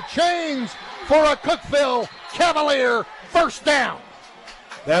across the chains for a Cookeville Cavalier first down.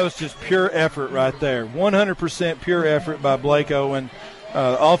 That was just pure effort right there. 100% pure effort by Blake Owen.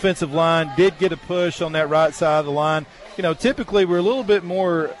 Offensive line did get a push on that right side of the line. You know, typically we're a little bit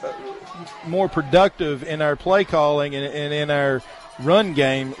more productive in our play calling and in our run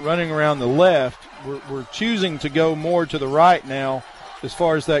game, running around the left. We're choosing to go more to the right now as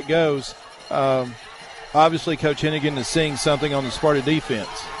far as that goes. Obviously, Coach Hennigan is seeing something on the Sparta defense.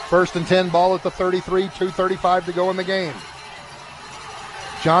 1st and 10, ball at the 33, 2:35 to go in the game.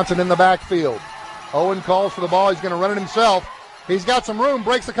 Johnson in the backfield. Owen calls for the ball. He's going to run it himself. He's got some room,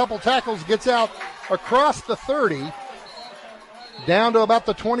 breaks a couple tackles, gets out across the 30, down to about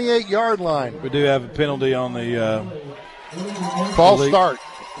the 28-yard line. We do have a penalty on the false start.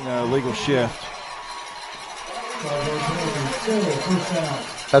 Legal shift.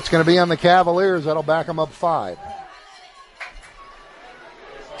 That's going to be on the Cavaliers. That'll back them up 5.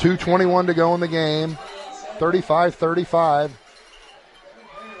 2:21 to go in the game. 35-35.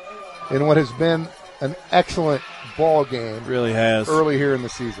 In what has been an excellent ball game. Really has. Early here in the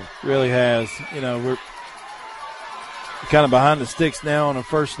season. Really has. You know, we're kind of behind the sticks now on a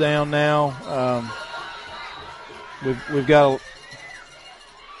first down now. We've got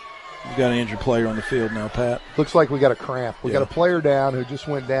an injured player on the field now, Pat. Looks like we got a cramp. We got a player down who just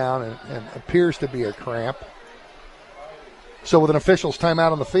went down and appears to be a cramp. So with an official's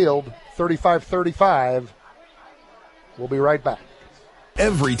timeout on the field, 35-35, we'll be right back.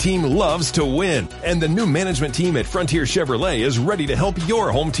 Every team loves to win, and the new management team at Frontier Chevrolet is ready to help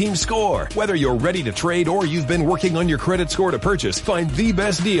your home team score. Whether you're ready to trade or you've been working on your credit score to purchase, find the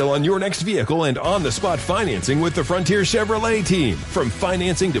best deal on your next vehicle and on-the-spot financing with the Frontier Chevrolet team. From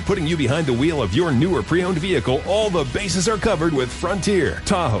financing to putting you behind the wheel of your new or pre-owned vehicle, all the bases are covered with Frontier.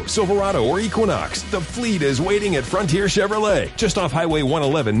 Tahoe, Silverado, or Equinox, the fleet is waiting at Frontier Chevrolet, just off Highway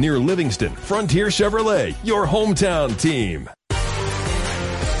 111 near Livingston. Frontier Chevrolet, your hometown team.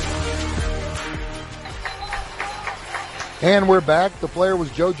 And we're back. The player was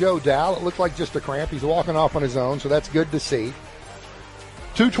JoJo Dow. It looked like just a cramp. He's walking off on his own, so that's good to see.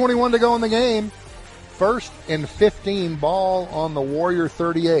 2:21 to go in the game. 1st and 15, ball on the Warrior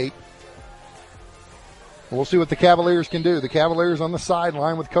 38. We'll see what the Cavaliers can do. The Cavaliers on the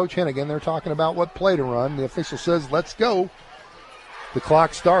sideline with Coach Hennigan. They're talking about what play to run. The official says, let's go. The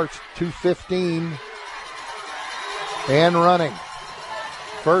clock starts, 2:15 and running.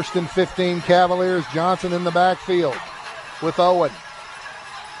 1st and 15, Cavaliers. Johnson in the backfield with Owen.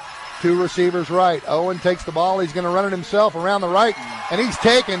 2 receivers right. Owen takes the ball. He's going to run it himself around the right, and he's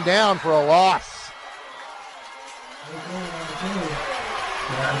taken down for a loss.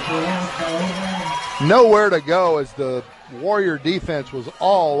 Nowhere to go as the Warrior defense was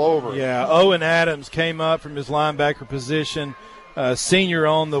all over. Yeah, Owen Adams came up from his linebacker position, senior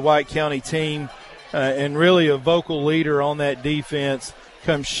on the White County team, and really a vocal leader on that defense.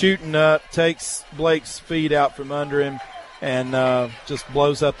 Comes shooting up, takes Blake's feet out from under him, and just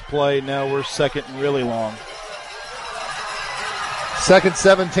blows up the play. Now we're 2nd and really long. 2nd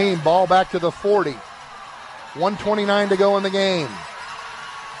 17, ball back to the 40. 1:29 to go in the game.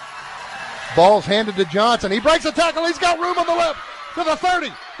 Ball's handed to Johnson. He breaks a tackle. He's got room on the left. To the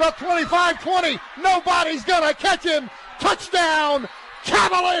 30, the 25, 20. Nobody's going to catch him. Touchdown,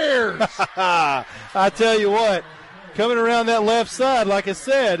 Cavaliers! I tell you what, coming around that left side, like I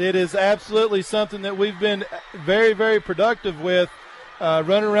said, it is absolutely something that we've been very, very productive with,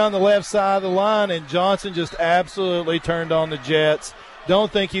 running around the left side of the line, and Johnson just absolutely turned on the Jets.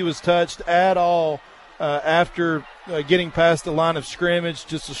 Don't think he was touched at all after getting past the line of scrimmage,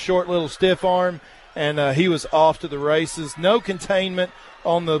 just a short little stiff arm, and he was off to the races. No containment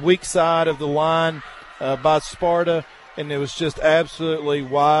on the weak side of the line by Sparta, and it was just absolutely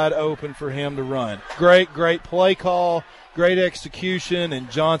wide open for him to run. Great play call, great execution, and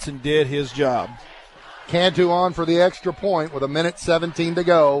Johnson did his job. Cantu on for the extra point with 1:17 to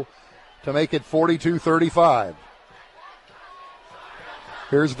go to make it 42-35.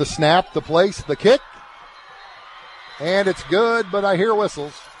 Here's the snap, the place, the kick. And it's good, but I hear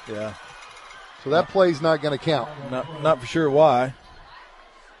whistles. Yeah. So that play's not going to count. Not for sure why.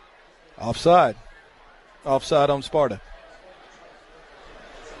 Offside. Offside on Sparta.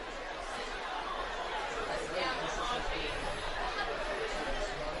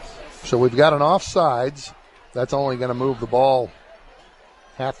 So we've got an offsides. That's only going to move the ball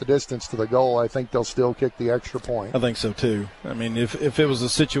half the distance to the goal. I think they'll still kick the extra point. I think so too. I mean, if it was a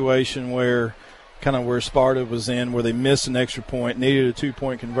situation where kind of where Sparta was in, where they missed an extra point, needed a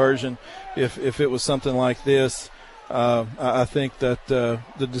 2-point conversion, if it was something like this, I think that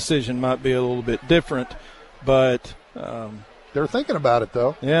the decision might be a little bit different. But they're thinking about it,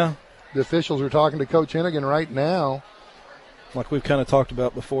 though. Yeah. The officials are talking to Coach Hennigan right now. Like we've kind of talked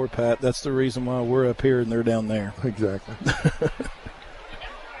about before, Pat, that's the reason why we're up here and they're down there. Exactly.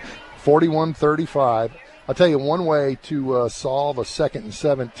 41-35. I'll tell you, one way to solve a 2nd and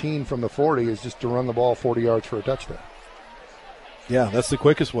 17 from the 40 is just to run the ball 40 yards for a touchdown. Yeah, that's the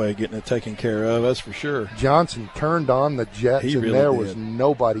quickest way of getting it taken care of, that's for sure. Johnson turned on the Jets, and really there did. Was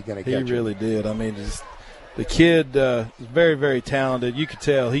nobody going to catch him. He really did. I mean, the kid is very, very talented. You could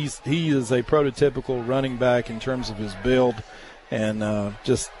tell he is a prototypical running back in terms of his build, and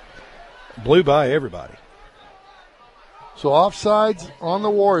just blew by everybody. So offsides on the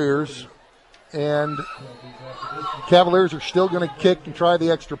Warriors, and Cavaliers are still going to kick and try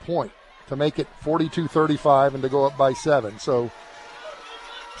the extra point to make it 42-35 and to go up by 7. So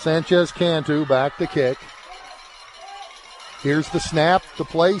Sanchez Cantu back to kick. Here's the snap, the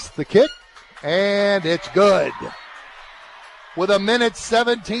place, the kick, and it's good. With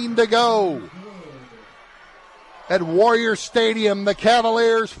 1:17 to go at Warrior Stadium, the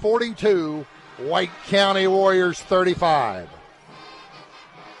Cavaliers 42, White County Warriors 35.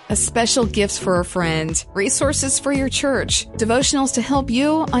 A special gifts for a friend, resources for your church, devotionals to help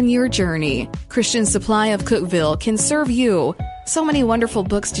you on your journey. Christian Supply of Cookeville can serve you. So many wonderful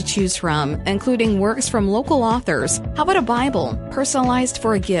books to choose from, including works from local authors. How about a Bible, personalized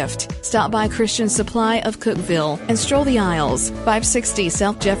for a gift? Stop by Christian Supply of Cookeville and stroll the aisles, 560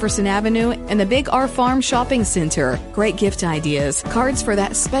 South Jefferson Avenue and the Big R Farm Shopping Center. Great gift ideas, cards for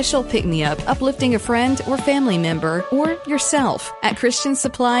that special pick-me-up, uplifting a friend or family member, or yourself at Christian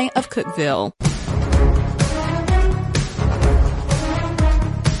Supply of Cookeville.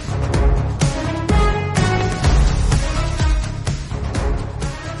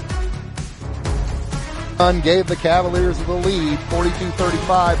 Gave the Cavaliers the lead,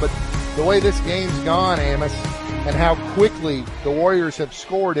 42-35, but the way this game's gone, Amos, and how quickly the Warriors have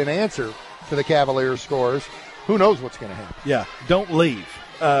scored in answer to the Cavaliers' scores, who knows what's going to happen. Yeah, don't leave.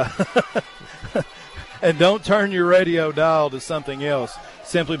 And don't turn your radio dial to something else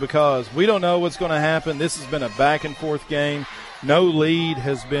simply because we don't know what's going to happen. This has been a back-and-forth game. No lead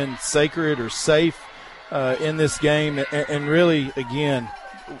has been sacred or safe in this game. And really, again,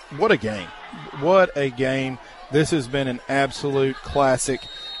 what a game. What a game. This has been an absolute classic,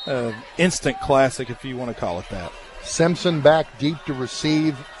 instant classic, if you want to call it that. Simpson back deep to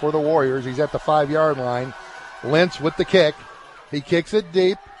receive for the Warriors. He's at the 5-yard line. Lentz with the kick. He kicks it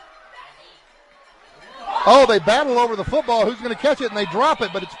deep. Oh, they battle over the football. Who's going to catch it? And they drop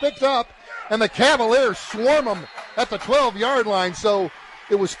it, but it's picked up. And the Cavaliers swarm them at the 12-yard line. So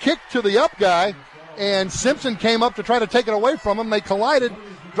it was kicked to the up guy, and Simpson came up to try to take it away from him. They collided,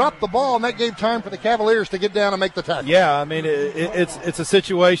 dropped the ball, and that gave time for the Cavaliers to get down and make the tackle. Yeah, I mean, it's a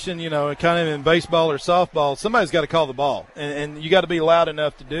situation, you know, kind of in baseball or softball. Somebody's got to call the ball, and you got to be loud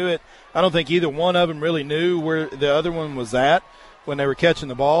enough to do it. I don't think either one of them really knew where the other one was at when they were catching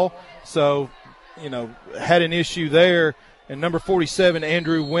the ball. So, you know, had an issue there. And number 47,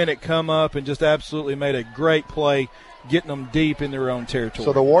 Andrew Winnett, come up and just absolutely made a great play, getting them deep in their own territory.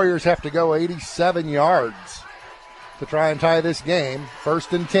 So the Warriors have to go 87 yards to try and tie this game.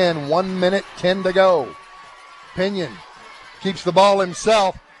 1st and 10, 1 minute, 10 to go. Pinion keeps the ball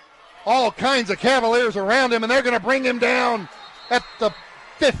himself. All kinds of Cavaliers around him, and they're going to bring him down at the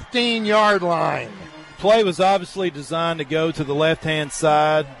 15-yard line. Play was obviously designed to go to the left-hand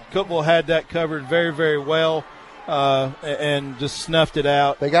side. Cookeville had that covered very, very well and just snuffed it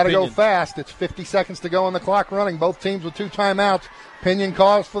out. They got to go fast. It's 50 seconds to go on the clock running. Both teams with 2 timeouts. Pinion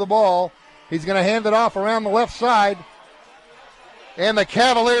calls for the ball. He's going to hand it off around the left side. And the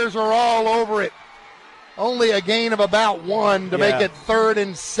Cavaliers are all over it. Only a gain of about 1 to make it 3rd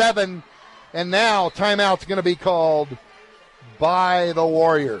and 7. And now timeout's going to be called by the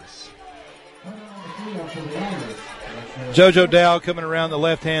Warriors. JoJo Dow coming around the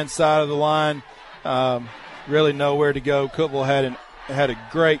left-hand side of the line. Really nowhere to go. Cookeville had a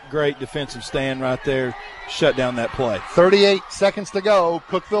great defensive stand right there. Shut down that play. 38 seconds to go.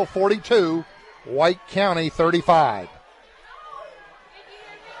 Cookeville 42, White County 35.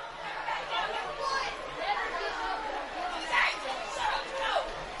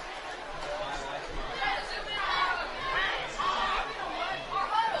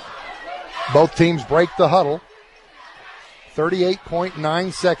 Both teams break the huddle.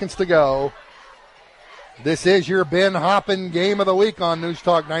 38.9 seconds to go. This is your Ben Hoppin Game of the Week on News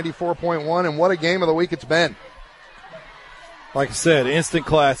Talk 94.1, and what a game of the week it's been. Like I said, instant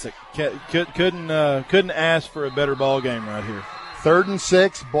classic. Couldn't ask for a better ball game right here. 3rd and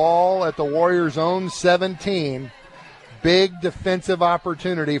 6, ball at the Warriors' own 17. Big defensive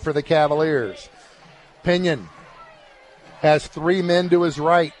opportunity for the Cavaliers. Pinion has 3 men to his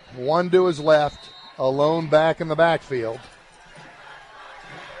right, 1 to his left, a lone back in the backfield.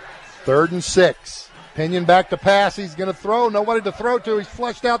 3rd and 6. Pinion back to pass. He's going to throw. Nobody to throw to. He's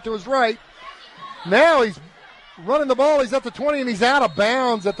flushed out to his right. Now he's running the ball. He's at the 20, and he's out of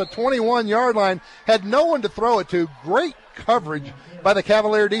bounds at the 21-yard line. Had no one to throw it to. Great coverage by the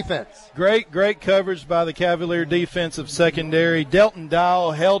Cavalier defense. Great coverage by the Cavalier defensive secondary. Delton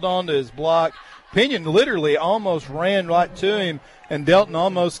Dial held on to his block. Pinion literally almost ran right to him, and Delton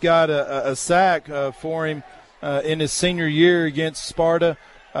almost got a sack for him in his senior year against Sparta.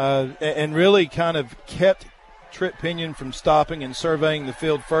 And really kind of kept Trip Pinion from stopping and surveying the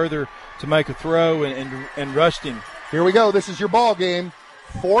field further to make a throw and rushed him. Here we go. This is your ball game.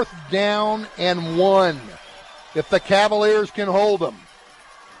 4th down and 1. If the Cavaliers can hold them,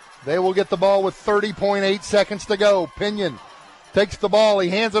 they will get the ball with 30.8 seconds to go. Pinion takes the ball. He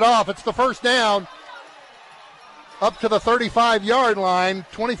hands it off. It's the 1st down. Up to the 35-yard line.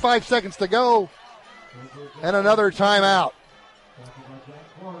 25 seconds to go. And another timeout.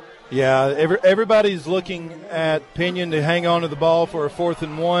 Yeah, everybody's looking at Pinion to hang on to the ball for a 4th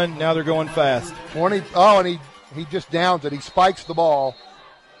and 1. Now they're going fast. And he just downs it. He spikes the ball.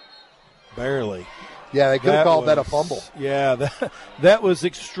 Barely. Yeah, they could have called that a fumble. Yeah, that was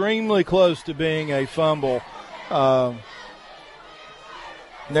extremely close to being a fumble.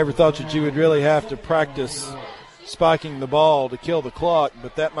 Never thought that you would really have to practice spiking the ball to kill the clock,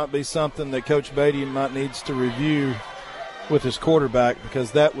 but that might be something that Coach Beatty might needs to review with his quarterback,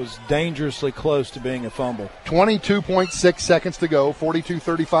 because that was dangerously close to being a fumble. 22.6 seconds to go,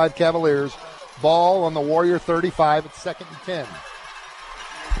 42-35 Cavaliers. Ball on the Warrior 35. It's 2nd and 10.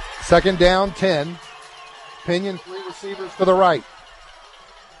 Second down, 10. Pinion, 3 receivers to the right.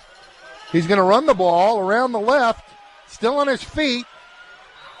 He's going to run the ball around the left, still on his feet,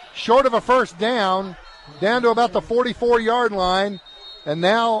 short of a first down, down to about the 44-yard line, and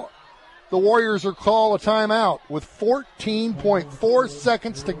now the Warriors are called a timeout with 14.4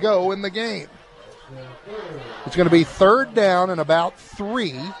 seconds to go in the game. It's going to be 3rd down and about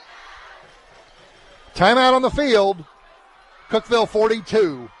 3. Timeout on the field. Cookeville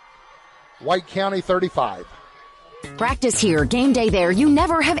 42, White County 35. Practice here, game day there. You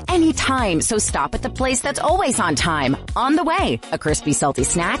never have any time, so stop at the place that's always on time. On the way, a crispy, salty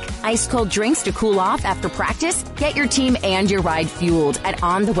snack, ice cold drinks to cool off after practice. Get your team and your ride fueled at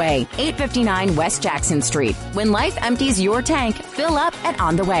On the Way, 859 West Jackson Street. When life empties your tank, fill up at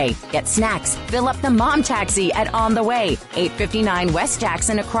On the Way. Get snacks, fill up the mom taxi at On the Way, 859 West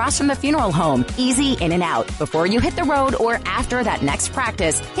Jackson, across from the funeral home. Easy in and out. Before you hit the road or after that next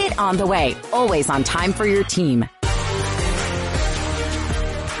practice, hit On the Way. Always on time for your team.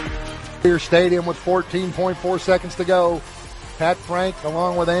 Stadium with 14.4 seconds to go. Pat Frank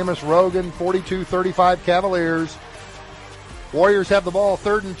along with Amos Rogan, 42-35 Cavaliers. Warriors have the ball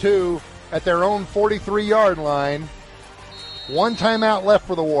 3rd and 2 at their own 43-yard line. 1 timeout left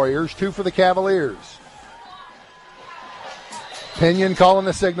for the Warriors, 2 for the Cavaliers. Pinion calling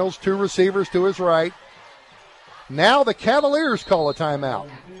the signals, 2 receivers to his right. Now the Cavaliers call a timeout.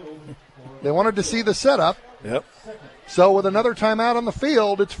 They wanted to see the setup. Yep. So with another timeout on the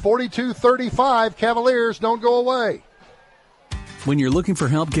field, it's 42-35. Cavaliers don't go away. When you're looking for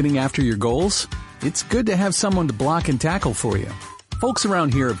help getting after your goals, it's good to have someone to block and tackle for you. Folks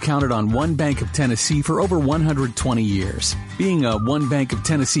around here have counted on One Bank of Tennessee for over 120 years. Being a One Bank of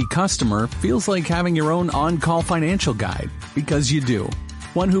Tennessee customer feels like having your own on-call financial guide, because you do.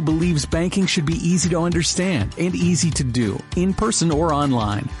 One who believes banking should be easy to understand and easy to do, in person or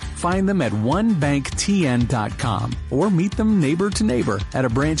online. Find them at onebanktn.com or meet them neighbor to neighbor at a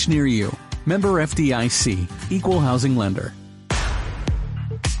branch near you. Member FDIC, Equal Housing Lender.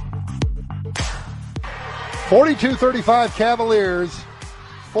 42-35 Cavaliers,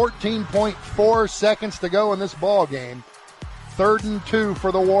 14.4 seconds to go in this ball game. 3rd and 2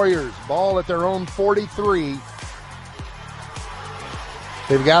 for the Warriors. Ball at their own 43.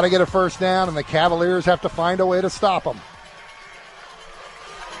 They've got to get a first down, and the Cavaliers have to find a way to stop them.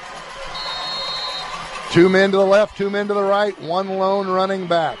 2 men to the left, 2 men to the right, 1 lone running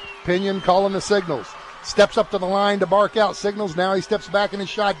back. Pinion calling the signals. Steps up to the line to bark out signals. Now he steps back in his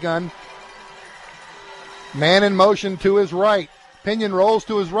shotgun. Man in motion to his right. Pinion rolls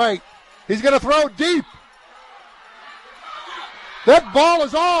to his right. He's going to throw deep. That ball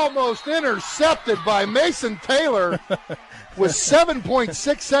is almost intercepted by Mason Taylor. With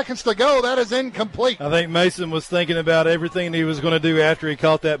 7.6 seconds to go, that is incomplete. I think Mason was thinking about everything he was going to do after he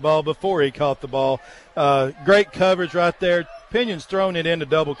caught that ball before he caught the ball. Great coverage right there. Pinion's throwing it into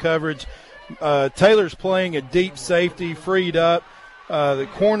double coverage. Taylor's playing a deep safety, freed up. The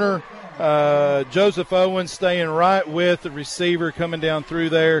corner, Joseph Owens staying right with the receiver coming down through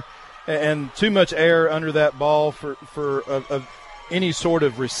there. And too much air under that ball for any sort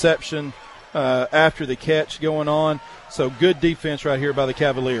of reception after the catch going on. So good defense right here by the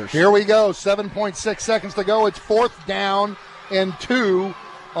Cavaliers. Here we go, 7.6 seconds to go. It's 4th down and 2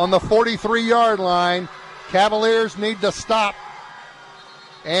 on the 43-yard line. Cavaliers need to stop,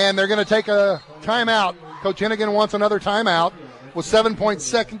 and they're going to take a timeout. Coach Hennigan wants another timeout with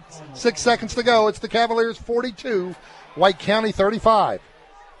 7.6 seconds to go. It's the Cavaliers 42, White County 35.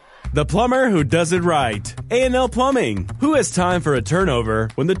 The plumber who does it right. A&L Plumbing. Who has time for a turnover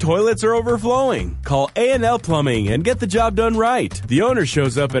when the toilets are overflowing? Call A&L Plumbing and get the job done right. The owner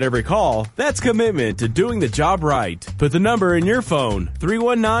shows up at every call. That's commitment to doing the job right. Put the number in your phone,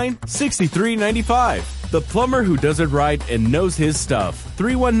 319-6395. The plumber who does it right and knows his stuff,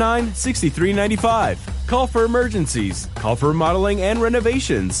 319-6395. Call for emergencies. Call for remodeling and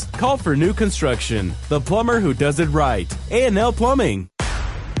renovations. Call for new construction. The plumber who does it right. A&L Plumbing.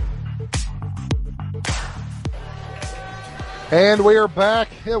 And we are back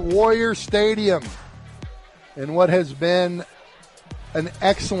at Warrior Stadium in what has been an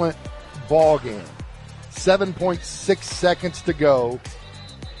excellent ball game. 7.6 seconds to go.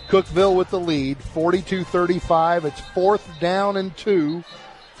 Cookeville with the lead, 42-35. It's 4th down and 2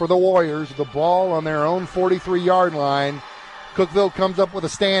 for the Warriors. The ball on their own 43-yard line. Cookeville comes up with a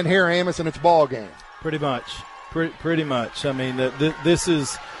stand here, Amos, and it's ball game. Pretty much. Pretty much. I mean, this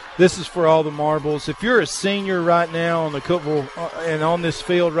is for all the marbles. If you're a senior right now on the Cookeville and on this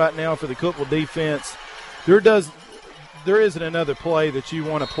field right now for the Cookeville defense, there isn't another play that you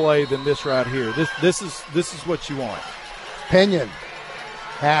want to play than this right here. This is what you want. Pinion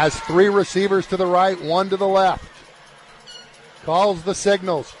has 3 receivers to the right, 1 to the left. Calls the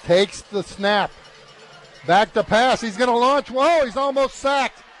signals, takes the snap. Back to pass. He's going to launch. Whoa, he's almost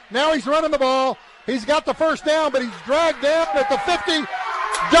sacked. Now he's running the ball. He's got the first down, but he's dragged down at the 50.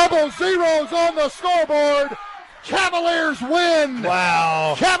 Double zeros on the scoreboard. Cavaliers win.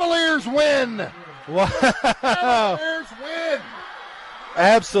 Wow. Cavaliers win. Wow. Cavaliers win.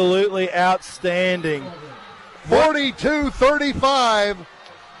 Absolutely outstanding. 42-35.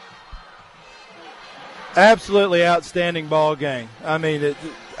 Absolutely outstanding ball game. I mean,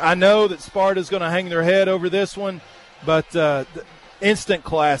 I know that Sparta's going to hang their head over this one, but instant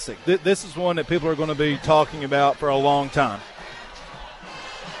classic. This is one that people are going to be talking about for a long time.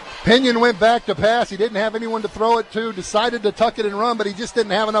 Pinion went back to pass. He didn't have anyone to throw it to, decided to tuck it and run, but he just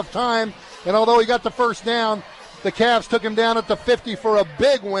didn't have enough time. And although he got the first down, the Cavs took him down at the 50 for a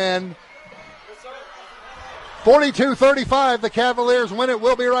big win. 42-35, the Cavaliers win it.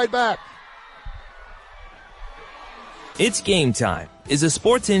 We'll be right back. It's game time. Is a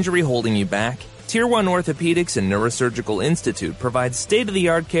sports injury holding you back? Tier 1 Orthopedics and Neurosurgical Institute provides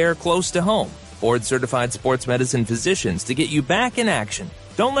state-of-the-art care close to home. Board-certified sports medicine physicians to get you back in action.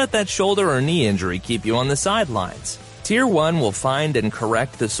 Don't let that shoulder or knee injury keep you on the sidelines. Tier 1 will find and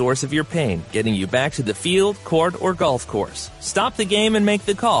correct the source of your pain, getting you back to the field, court, or golf course. Stop the game and make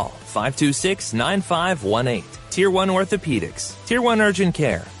the call. 526-9518. Tier 1 Orthopedics. Tier 1 Urgent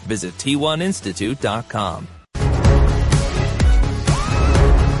Care. Visit T1Institute.com.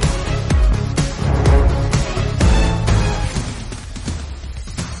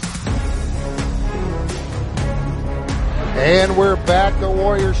 And we're back to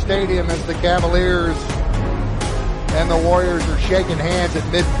Warrior Stadium as the Cavaliers and the Warriors are shaking hands at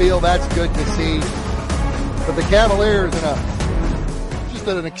midfield. That's good to see. But the Cavaliers in just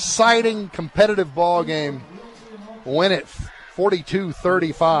an exciting, competitive ball game win it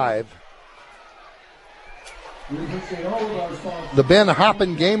 42-35. The Ben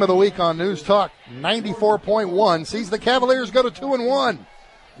Hoppen Game of the Week on News Talk 94.1 sees the Cavaliers go to 2-1.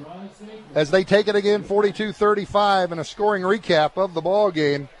 As they take it again, 42-35, and a scoring recap of the ball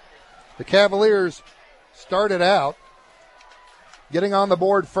game. The Cavaliers started out getting on the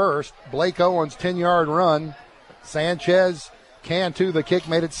board first. Blake Owens' 10-yard run. Sanchez Cantu, the kick,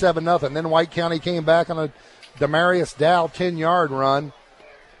 made it 7-0. Then White County came back on a Demarius Dow 10-yard run.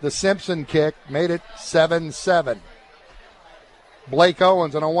 The Simpson kick made it 7-7. Blake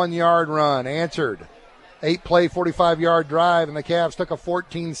Owens on a 1-yard run answered. 8-play, 45-yard drive, and the Cavs took a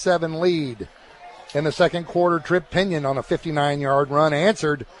 14-7 lead. In the second quarter, Trip Pinion on a 59-yard run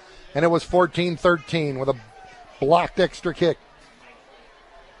answered, and it was 14-13 with a blocked extra kick.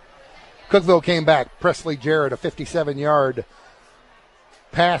 Cookeville came back. Presley Jarrett, a 57-yard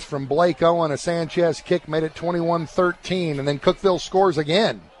pass from Blake Owen. A Sanchez kick made it 21-13, and then Cookeville scores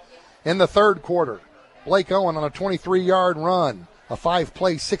again in the third quarter. Blake Owen on a 23-yard run, a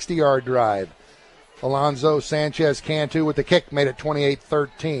 5-play, 60-yard drive. Alonzo Sanchez Cantu with the kick made it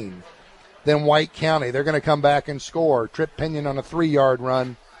 28-13. Then White County, they're going to come back and score. Trip Pinion on a 3-yard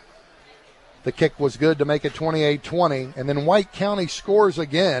run. The kick was good to make it 28-20. And then White County scores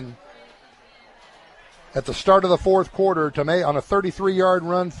again at the start of the fourth quarter to make on a 33-yard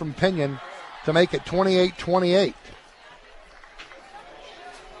run from Pinion to make it 28-28.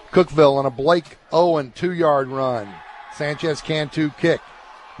 Cookeville on a Blake Owen 2-yard run. Sanchez Cantu kick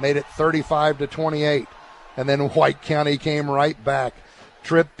made it 35-28. And then White County came right back.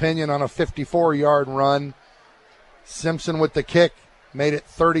 Trip Pinion on a 54-yard run. Simpson with the kick made it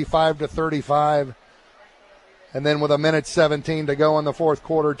 35-35. And then with a minute 17 to go in the fourth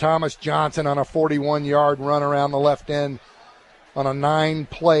quarter, Thomas Johnson on a 41-yard run around the left end on a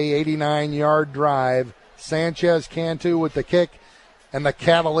 9-play, 89-yard drive. Sanchez Cantu with the kick, and the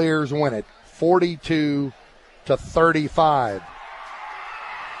Cavaliers win it 42-35.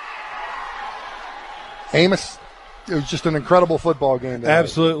 Amos, it was just an incredible football game tonight.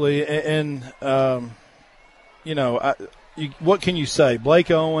 Absolutely. And what can you say? Blake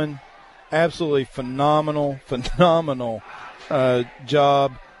Owen, absolutely phenomenal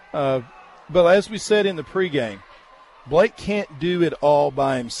job. But as we said in the pregame, Blake can't do it all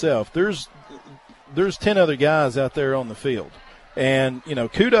by himself. There's 10 other guys out there on the field. And,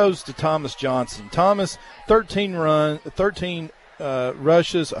 kudos to Thomas Johnson. Thomas, 13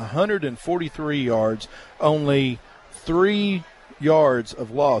 rushes, 143 yards, only 3 yards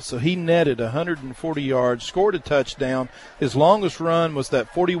of loss. So he netted 140 yards, scored a touchdown. His longest run was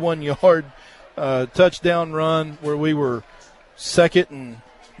that 41-yard touchdown run where we were second and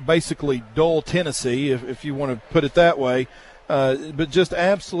basically dull Tennessee, if you want to put it that way. But just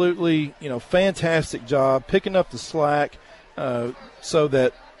absolutely, fantastic job picking up the slack so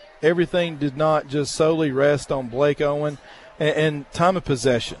that everything did not just solely rest on Blake Owen and time of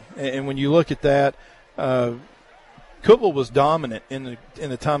possession. And when you look at that, Cookeville was dominant in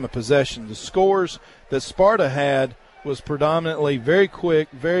the time of possession. The scores that Sparta had was predominantly very quick,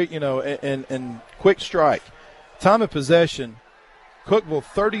 and quick strike. Time of possession, Cookeville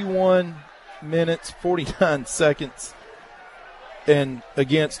 31 minutes, 49 seconds, and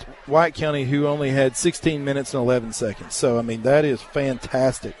against White County, who only had 16 minutes and 11 seconds. So, that is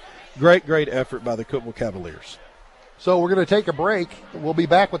fantastic. Great effort by the Cookeville Cavaliers. So we're going to take a break. We'll be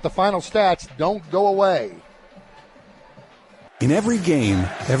back with the final stats. Don't go away. In every game,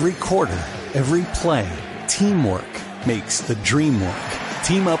 every quarter, every play, teamwork makes the dream work.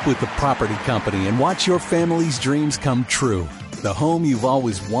 Team up with the Property Company and watch your family's dreams come true. The home you've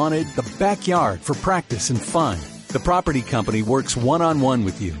always wanted, the backyard for practice and fun. The Property Company works one-on-one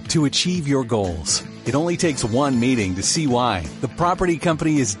with you to achieve your goals. It only takes one meeting to see why. The Property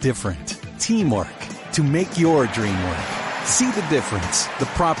Company is different. Teamwork to make your dream work. See the difference. The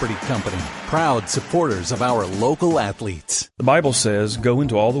Property Company, proud supporters of our local athletes. The Bible says, "Go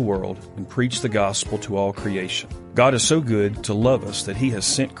into all the world and preach the gospel to all creation." God is so good to love us that He has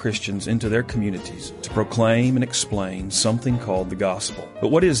sent Christians into their communities to proclaim and explain something called the gospel.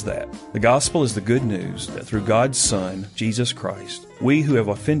 But what is that? The gospel is the good news that through God's Son, Jesus Christ, we who have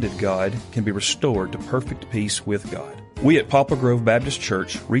offended God can be restored to perfect peace with God. We at Poplar Grove Baptist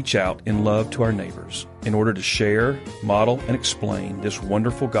Church reach out in love to our neighbors in order to share, model, and explain this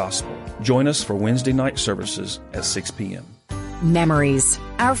wonderful gospel. Join us for Wednesday night services at 6 p.m. Memories.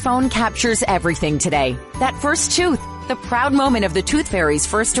 Our phone captures everything today. That first tooth, the proud moment of the Tooth Fairy's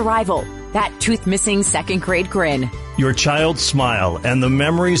first arrival, that tooth-missing second-grade grin. Your child's smile and the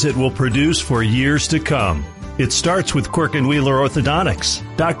memories it will produce for years to come. It starts with Quirk and Wheeler Orthodontics.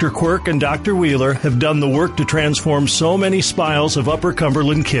 Dr. Quirk and Dr. Wheeler have done the work to transform so many smiles of Upper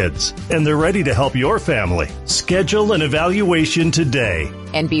Cumberland kids, and they're ready to help your family. Schedule an evaluation today.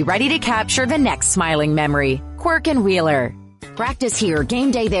 And be ready to capture the next smiling memory. Quirk and Wheeler. Practice here, game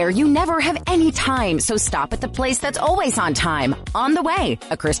day there. You never have any time, so stop at the place that's always on time. On the way,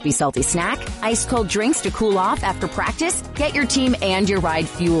 a crispy, salty snack, ice-cold drinks to cool off after practice. Get your team and your ride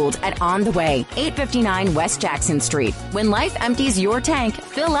fueled at On the Way, 859 West Jackson Street. When life empties your tank,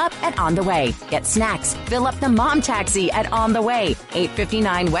 fill up at On the Way. Get snacks, fill up the mom taxi at On the Way,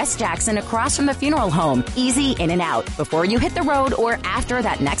 859 West Jackson, across from the funeral home. Easy in and out. Before you hit the road or after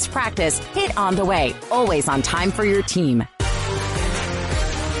that next practice, hit On the Way. Always on time for your team.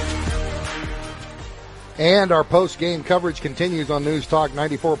 And our post-game coverage continues on News Talk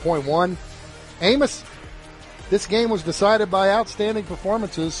 94.1. Amos, this game was decided by outstanding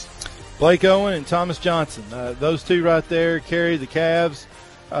performances. Blake Owen and Thomas Johnson. Those two right there carried the Cavs.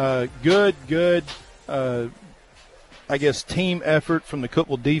 Good, I guess, team effort from the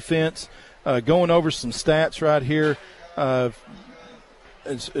Cookeville defense. Going over some stats right here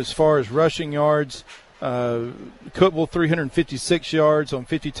as far as rushing yards. Cookeville 356 yards on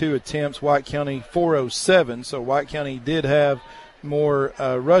 52 attempts. White County 407. So White County did have more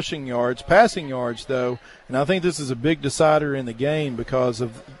rushing yards. Passing yards, though, and I think this is a big decider in the game because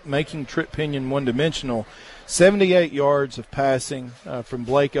of making Trip Pinion one-dimensional. 78 yards of passing from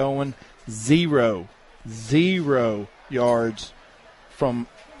Blake Owen. Zero yards from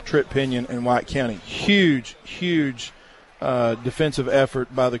Trip Pinion and White County. Huge defensive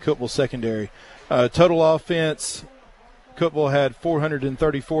effort by the Cookeville secondary. Total offense, Cookeville had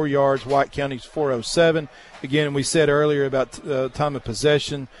 434 yards, White County's 407. Again, we said earlier about time of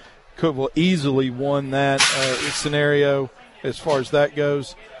possession. Cookeville easily won that scenario as far as that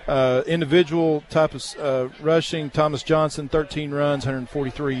goes. Individual type of rushing, Thomas Johnson, 13 runs,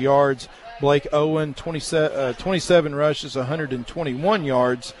 143 yards. Blake Owen, 27 rushes, 121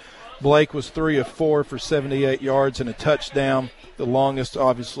 yards. Blake was 3 of 4 for 78 yards and a touchdown. The longest,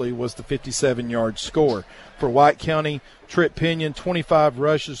 obviously, was the 57-yard score. For White County, Trip Pinion, 25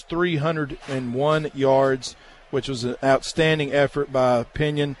 rushes, 301 yards, which was an outstanding effort by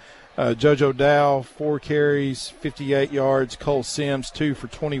Pinion. JoJo Dow, 4 carries, 58 yards. Cole Sims, 2 for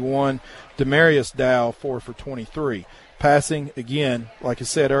 21. Demarius Dow, 4 for 23. Passing, again, like I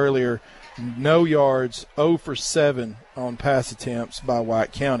said earlier, no yards, 0 for 7 on pass attempts by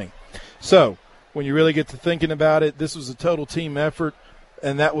White County. So when you really get to thinking about it, this was a total team effort,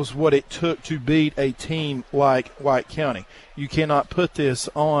 and that was what it took to beat a team like White County. You cannot put this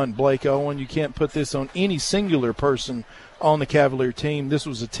on Blake Owen. You can't put this on any singular person on the Cavalier team. This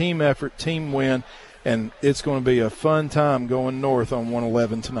was a team effort, team win, and it's going to be a fun time going north on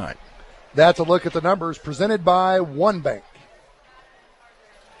 111 tonight. That's a look at the numbers presented by One Bank.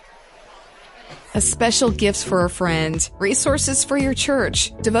 A special gifts for a friend, resources for your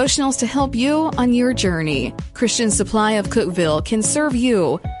church, devotionals to help you on your journey. Christian Supply of Cookeville can serve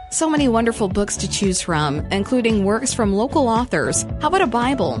you. So many wonderful books to choose from, including works from local authors. How about a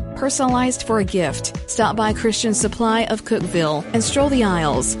Bible, personalized for a gift? Stop by Christian Supply of Cookeville and stroll the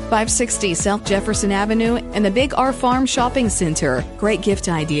aisles. 560 South Jefferson Avenue and the Big R Farm Shopping Center. Great gift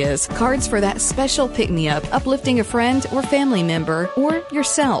ideas, cards for that special pick-me-up, uplifting a friend or family member, or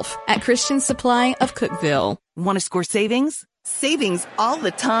yourself at Christian Supply of Cookeville. Want to score savings? Savings all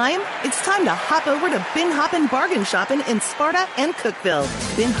the time? It's time to hop over to Bin Hoppin' Bargain Shopping in Sparta and Cookeville.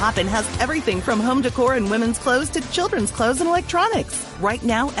 Bin Hoppin' has everything from home decor and women's clothes to children's clothes and electronics. Right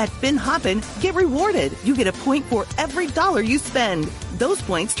now at Bin Hoppin', get rewarded. You get a point for every dollar you spend. Those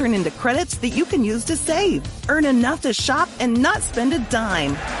points turn into credits that you can use to save. Earn enough to shop and not spend a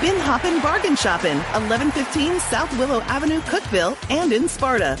dime. Bin Hoppin' Bargain Shopping, 1115 South Willow Avenue, Cookeville, and in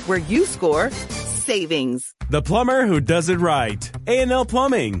Sparta, where you score savings. The plumber who does it right. A&L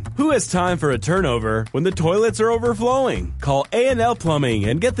Plumbing. Who has time for a turnover when the toilets are overflowing? Call A&L Plumbing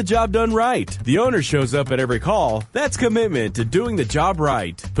and get the job done right. The owner shows up at every call. That's commitment to doing the job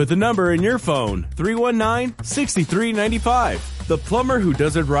right. Put the number in your phone, 319-6395. The plumber who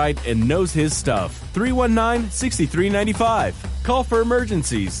does it right and knows his stuff, 319-6395. Call for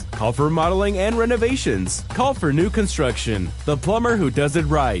emergencies. Call for remodeling and renovations. Call for new construction. The plumber who does it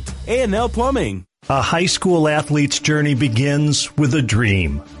right. A&L Plumbing. A high school athlete's journey begins with a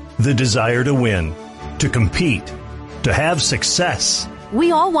dream, the desire to win, to compete, to have success.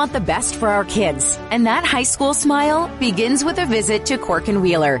 We all want the best for our kids, and that high school smile begins with a visit to Cork and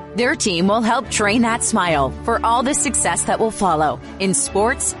Wheeler. Their team will help train that smile for all the success that will follow in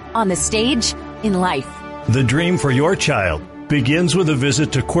sports, on the stage, in life. The dream for your child begins with a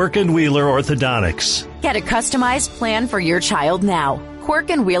visit to Quirk and Wheeler Orthodontics. Get a customized plan for your child now.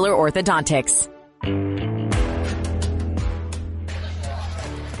 Quirk and Wheeler Orthodontics.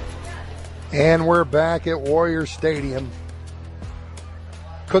 And we're back at Warrior Stadium.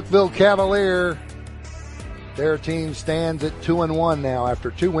 Cookeville Cavalier, their team stands at 2-1 now after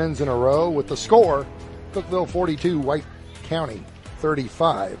 2 wins in a row with the score, Cookeville 42, White County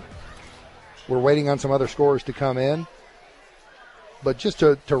 35. We're waiting on some other scores to come in. But just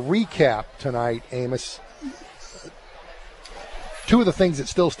to recap tonight, Amos, two of the things that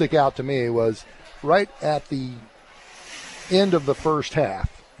still stick out to me was right at the end of the first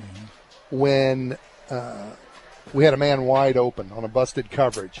half, when we had a man wide open on a busted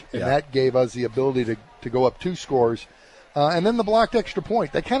coverage, and that gave us the ability to go up 2 scores. And then the blocked extra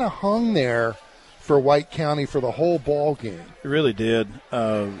point, that kind of hung there for White County for the whole ball game. It really did.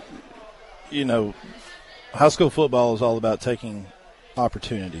 High school football is all about taking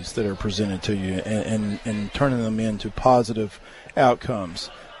opportunities that are presented to you and turning them into positive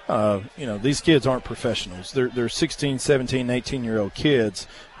outcomes. These kids aren't professionals. They're 16, 17, 18-year-old kids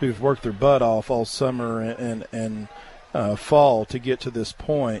who've worked their butt off all summer and fall to get to this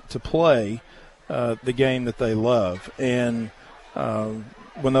point to play the game that they love. And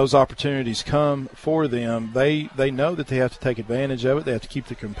when those opportunities come for them, they know that they have to take advantage of it. They have to keep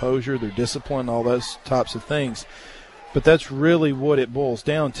the composure, their discipline, all those types of things. But that's really what it boils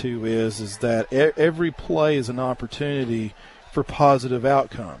down to is that every play is an opportunity for positive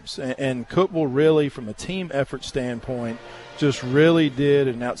outcomes. And Cookeville really, from a team effort standpoint, just really did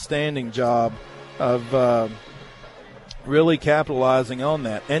an outstanding job of really capitalizing on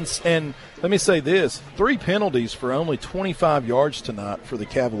that. And let me say this, 3 penalties for only 25 yards tonight for the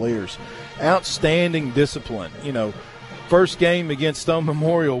Cavaliers. Outstanding discipline. First game against Stone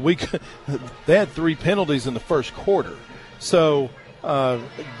Memorial, they had 3 penalties in the first quarter. So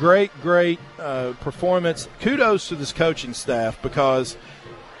great performance. Kudos to this coaching staff, because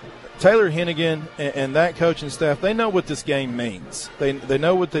Taylor Hennigan and that coaching staff, they know what this game means. They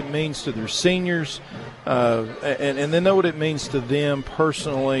know what it means to their seniors, and they know what it means to them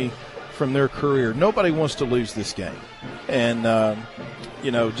personally from their career. Nobody wants to lose this game. And,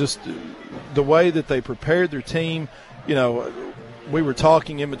 just the way that they prepared their team, we were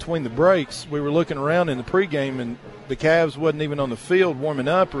talking in between the breaks. We were looking around in the pregame, and the Cavs wasn't even on the field warming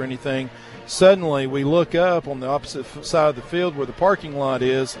up or anything. Suddenly, we look up on the opposite side of the field where the parking lot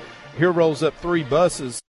is, Here rolls up 3 buses.